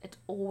Clark, and it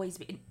always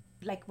be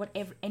like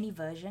whatever any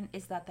version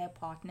is that they're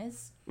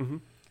partners,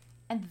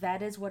 and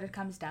that is what it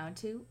comes down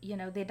to. You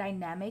know, their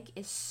dynamic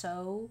is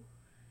so.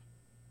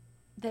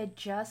 They're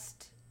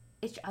just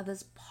each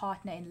other's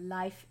partner in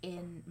life,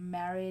 in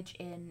marriage,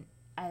 in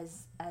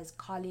as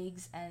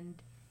colleagues,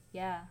 and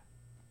yeah.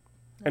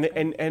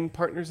 And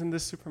partners in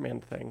this Superman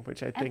thing,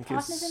 which I think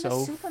is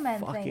so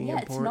fucking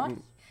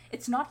important.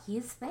 It's not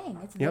his thing.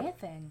 It's their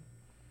thing.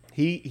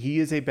 He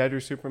is a better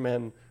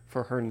Superman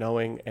for her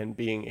knowing and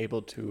being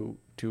able to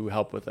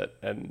help with it.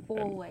 And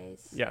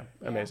always.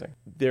 Amazing.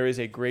 There is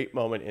a great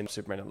moment in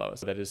Superman and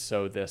Lois that is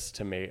so this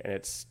to me, and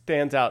it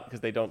stands out because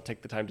they don't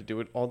take the time to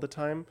do it all the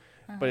time.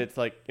 But it's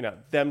like, you know,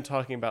 them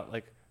talking about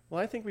like, well,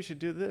 I think we should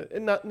do this.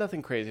 And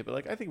nothing crazy, but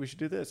like, I think we should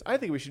do this. I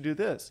think we should do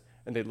this.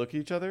 And they look at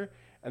each other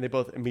and they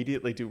both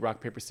immediately do rock,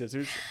 paper,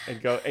 scissors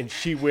and go, and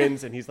she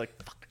wins. And he's like,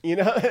 fuck, you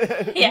know?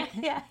 Yeah.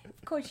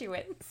 Of course she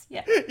wins.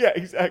 Yeah. Yeah,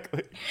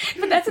 exactly.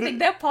 But that's the thing.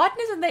 They're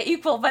partners and they're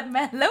equal, but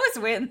man, Lois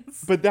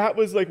wins. But that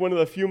was like one of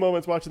the few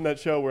moments watching that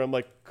show where I'm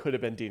like, could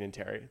have been Dean and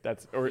Terry.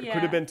 It could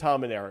have been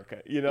Tom and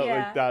Erica. You know,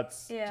 like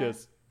that's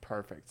just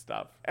perfect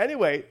stuff.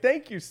 Anyway,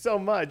 thank you so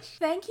much.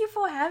 Thank you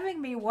for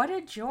having me. What a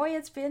joy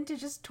it's been to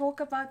just talk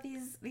about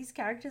these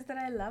characters that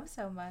I love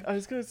so much. I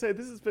was going to say,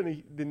 this has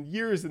been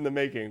years in the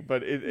making,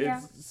 but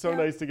it's so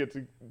nice to get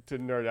to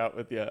nerd out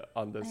with you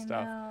on this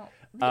stuff. Know.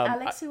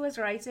 Alex, who was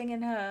writing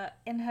in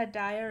her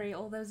diary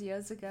all those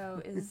years ago,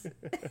 is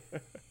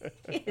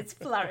it's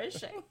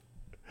flourishing.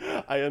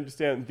 I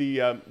understand.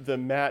 The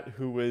Matt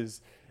who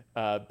was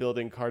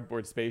building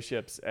cardboard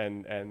spaceships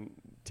and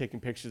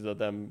taking pictures of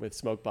them with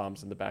smoke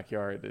bombs in the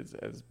backyard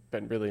has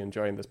been really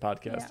enjoying this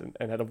podcast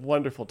and had a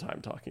wonderful time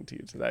talking to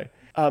you today.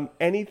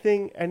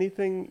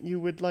 Anything you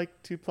would like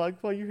to plug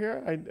while you're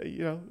here?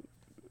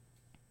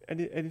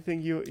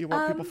 Anything you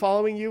want people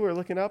following you or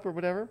looking up or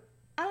whatever?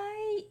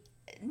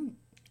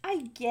 I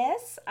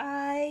guess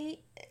I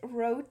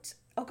wrote.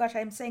 Oh gosh,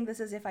 I'm saying this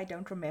as if I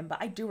don't remember.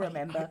 I do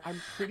remember.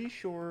 I'm pretty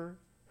sure.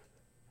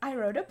 I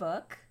wrote a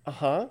book.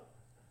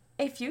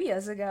 A few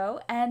years ago,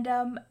 and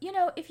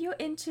if you're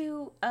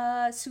into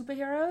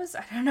superheroes,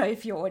 I don't know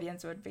if your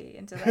audience would be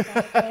into that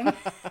kind of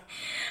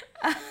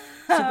thing.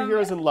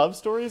 Superheroes and love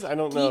stories. I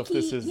don't know if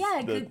this is the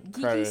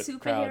geeky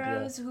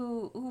superheroes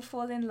who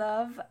fall in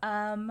love,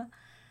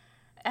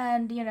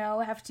 and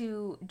have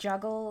to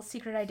juggle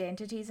secret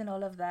identities and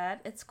all of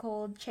that. It's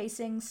called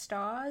Chasing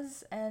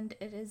Stars, and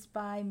it is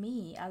by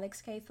me,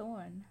 Alex K.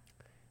 Thorne.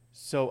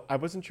 So I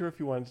wasn't sure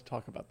if you wanted to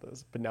talk about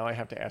this, but now I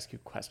have to ask you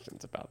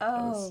questions about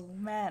this. Oh,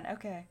 man.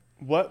 Okay.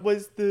 What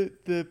was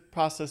the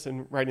process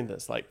in writing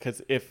this like?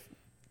 Because if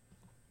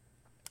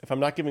I'm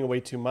not giving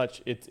away too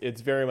much, it's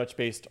very much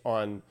based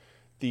on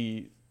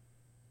the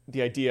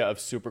idea of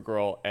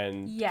Supergirl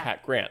and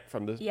Cat Grant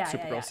from the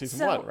Supergirl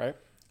season 1, right?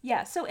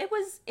 Yeah. So it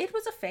was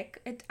a fic.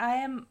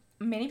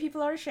 Many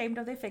people are ashamed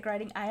of their fic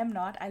writing. I am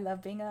not. I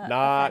love being a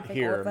fanfic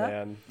here, author.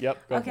 Man.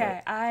 Yep. Go for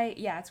it.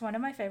 It's one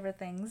of my favorite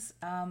things.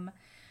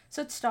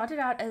 So it started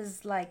out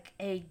as like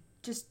a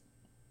just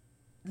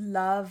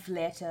love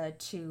letter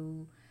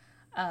to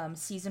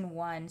season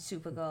 1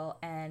 Supergirl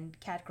and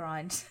Cat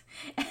Grant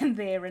and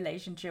their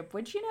relationship,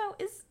 which, you know,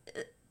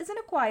 is an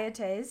acquired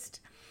taste.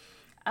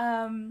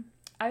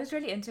 I was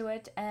really into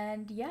it,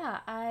 and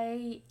yeah,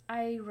 I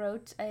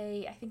wrote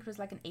I think it was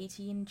like an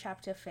 18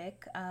 chapter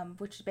fic,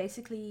 which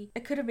basically,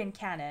 it could have been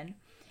canon,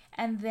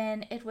 and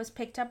then it was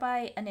picked up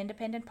by an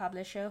independent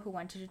publisher who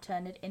wanted to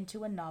turn it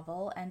into a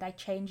novel, and I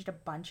changed a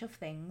bunch of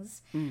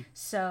things.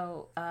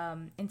 So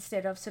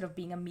instead of sort of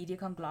being a media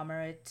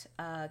conglomerate,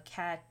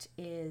 Kat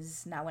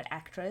is now an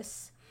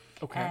actress,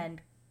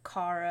 and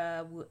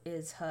Kara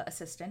is her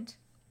assistant.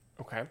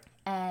 Okay.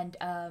 And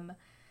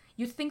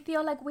you'd think they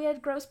are like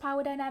weird, gross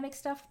power dynamic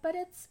stuff, but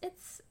it's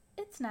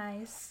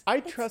nice. I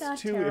It's trust not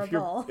too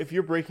terrible. if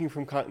you're breaking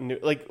from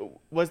continuity. Like,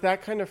 was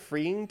that kind of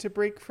freeing to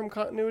break from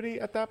continuity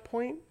at that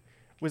point?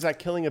 Was that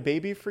killing a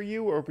baby for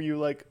you, or were you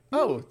like,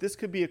 oh, this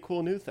could be a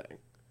cool new thing?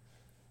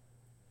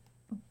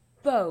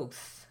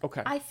 Both.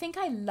 Okay. I think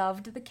I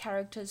loved the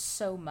characters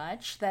so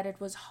much that it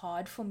was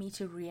hard for me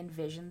to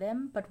re-envision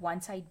them, but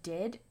once I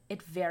did,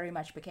 it very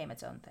much became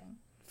its own thing.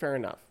 Fair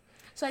enough.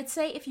 So I'd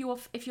say if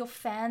you're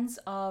fans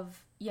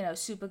of, you know,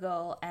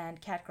 Supergirl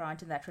and Cat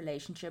Grant in that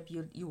relationship,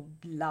 you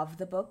love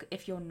the book.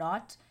 If you're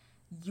not,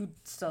 you'd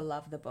still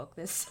love the book.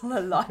 There's still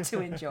a lot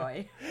to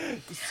enjoy.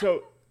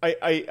 So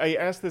I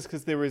asked this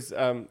because there's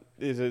a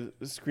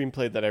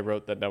screenplay that I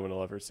wrote that no one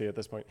will ever see at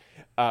this point.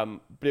 But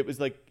it was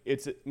like,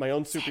 it's my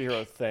own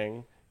superhero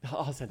thing.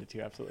 I'll send it to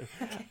you, absolutely.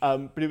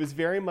 But it was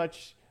very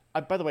much,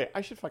 by the way,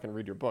 I should fucking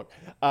read your book.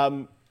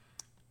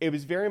 It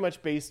was very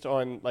much based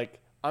on, like,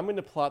 I'm going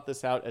to plot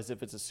this out as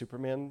if it's a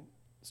Superman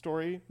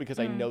story because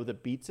I know the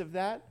beats of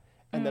that,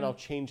 and then I'll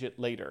change it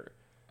later.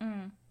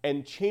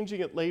 And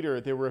changing it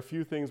later, there were a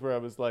few things where I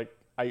was like,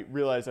 I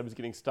realized I was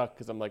getting stuck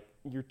because I'm like,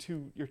 you're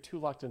too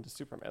locked into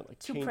Superman. Like,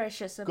 Too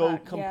precious go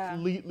about,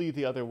 completely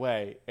the other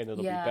way, and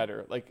it'll be Yeah.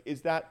 better. Like,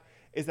 is that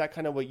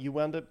kind of what you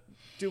wound up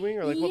doing,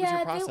 or like, what was Yeah,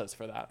 your process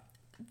for that?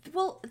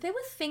 Well, there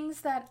were things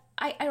that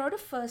I wrote a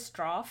first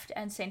draft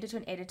and sent it to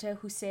an editor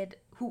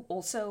who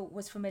also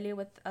was familiar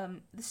with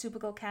the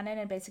Supergirl canon,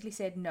 and basically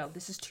said, no,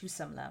 this is too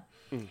similar.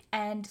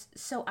 And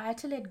so I had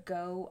to let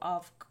go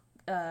of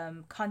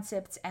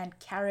concepts and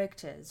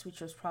characters, which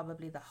was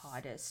probably the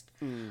hardest.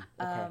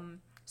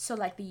 So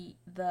like the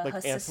Like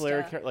her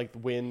ancillary, sister, like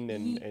Wynn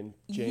and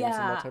James and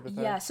that type of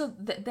thing? Yeah, so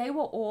they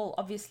were all,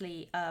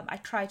 obviously, I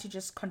tried to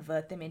just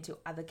convert them into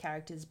other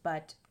characters,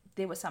 but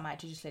there were some I had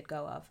to just let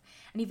go of.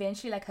 And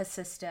eventually, like, her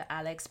sister,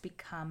 Alex,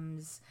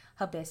 becomes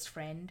her best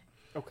friend.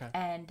 Okay.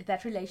 And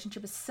that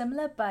relationship is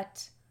similar,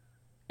 but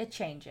it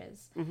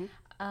changes.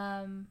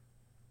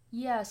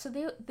 Yeah, so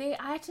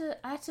I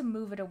had to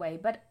move it away,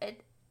 but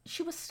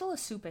she was still a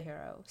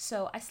superhero,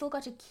 so I still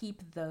got to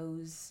keep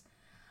those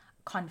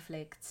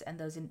conflicts and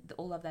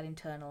all of that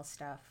internal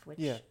stuff, which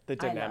the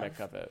dynamic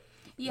I love. of it.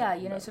 Yeah,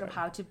 you know, sort of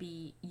how to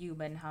be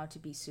human, how to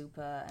be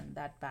super, and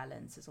that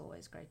balance is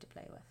always great to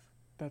play with.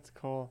 That's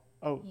cool.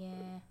 Oh,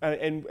 Yeah.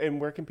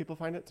 And where can people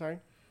find it? Sorry.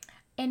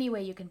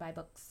 Anywhere you can buy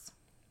books.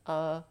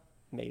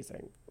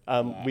 Amazing.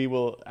 We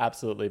will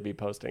absolutely be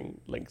posting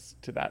links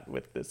to that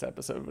with this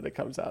episode when it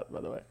comes out,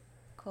 by the way.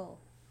 Cool.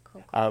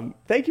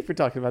 Thank you for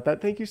talking about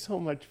that. Thank you so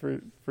much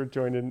for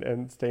joining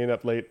and staying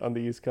up late on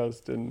the East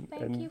Coast.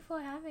 Thank you for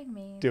having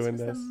me. Doing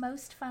this was this. the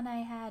most fun I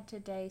had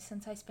today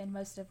since I spent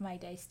most of my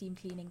day steam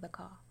cleaning the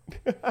car.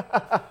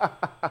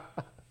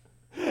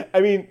 I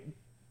mean,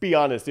 be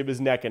honest, it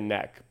was neck and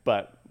neck,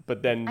 but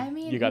then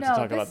you got to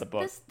talk about the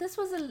book. This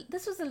was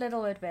a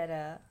little bit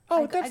better.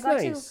 Oh, that's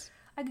nice.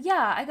 I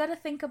got to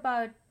think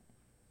about,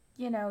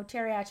 you know,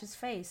 Terry Hatch's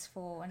face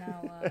for an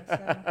hour.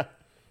 So,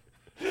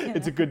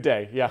 It's a good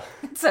day. Yeah.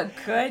 it's a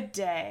good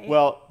day.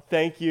 Well,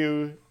 thank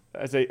you.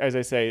 As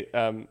I say,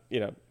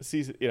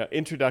 season,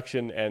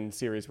 introduction and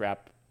series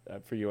wrap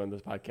for you on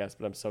this podcast.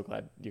 But I'm so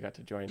glad you got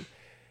to join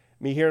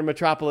me here in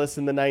Metropolis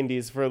in the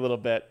 90s for a little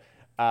bit.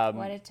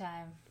 What a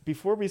time.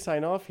 Before we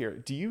sign off here,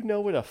 do you know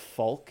what a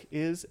FOLC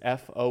is?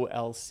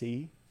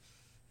 FOLC?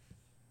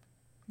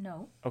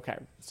 No. Okay,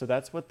 so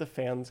that's what the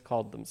fans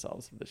called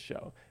themselves of the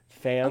show.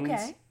 Fans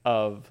Okay.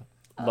 of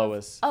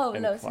Lois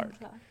and Lois Clark. and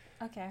Clark.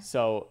 Okay.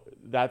 So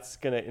that's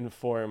going to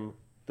inform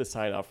the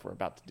sign off we're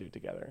about to do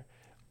together.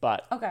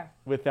 But Okay.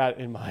 with that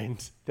in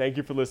mind, thank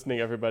you for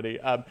listening, everybody.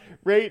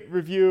 Rate,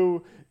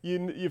 review,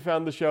 you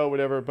found the show,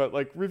 whatever, but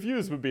like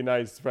reviews would be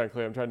nice,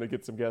 frankly. I'm trying to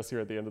get some guests here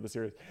at the end of the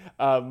series.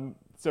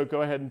 So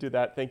go ahead and do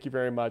that. Thank you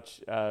very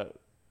much.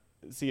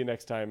 See you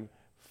next time.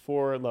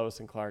 For Lois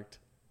and Clark,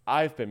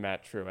 I've been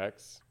Matt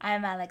Truex.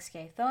 I'm Alex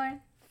K.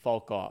 Thorne.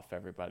 Folk off,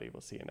 everybody.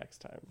 We'll see you next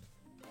time.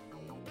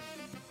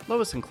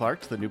 Lois and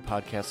Clark, the new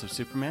podcast of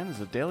Superman, is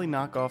a daily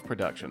knockoff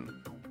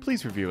production.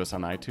 Please review us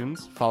on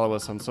iTunes, follow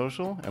us on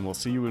social, and we'll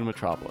see you in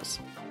Metropolis.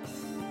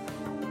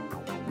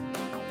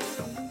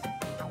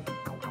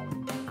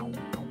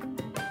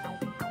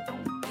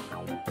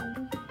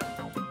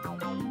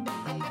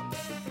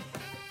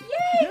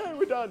 Yay! Yeah,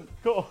 we're done.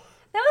 Cool.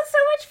 That was so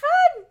much fun.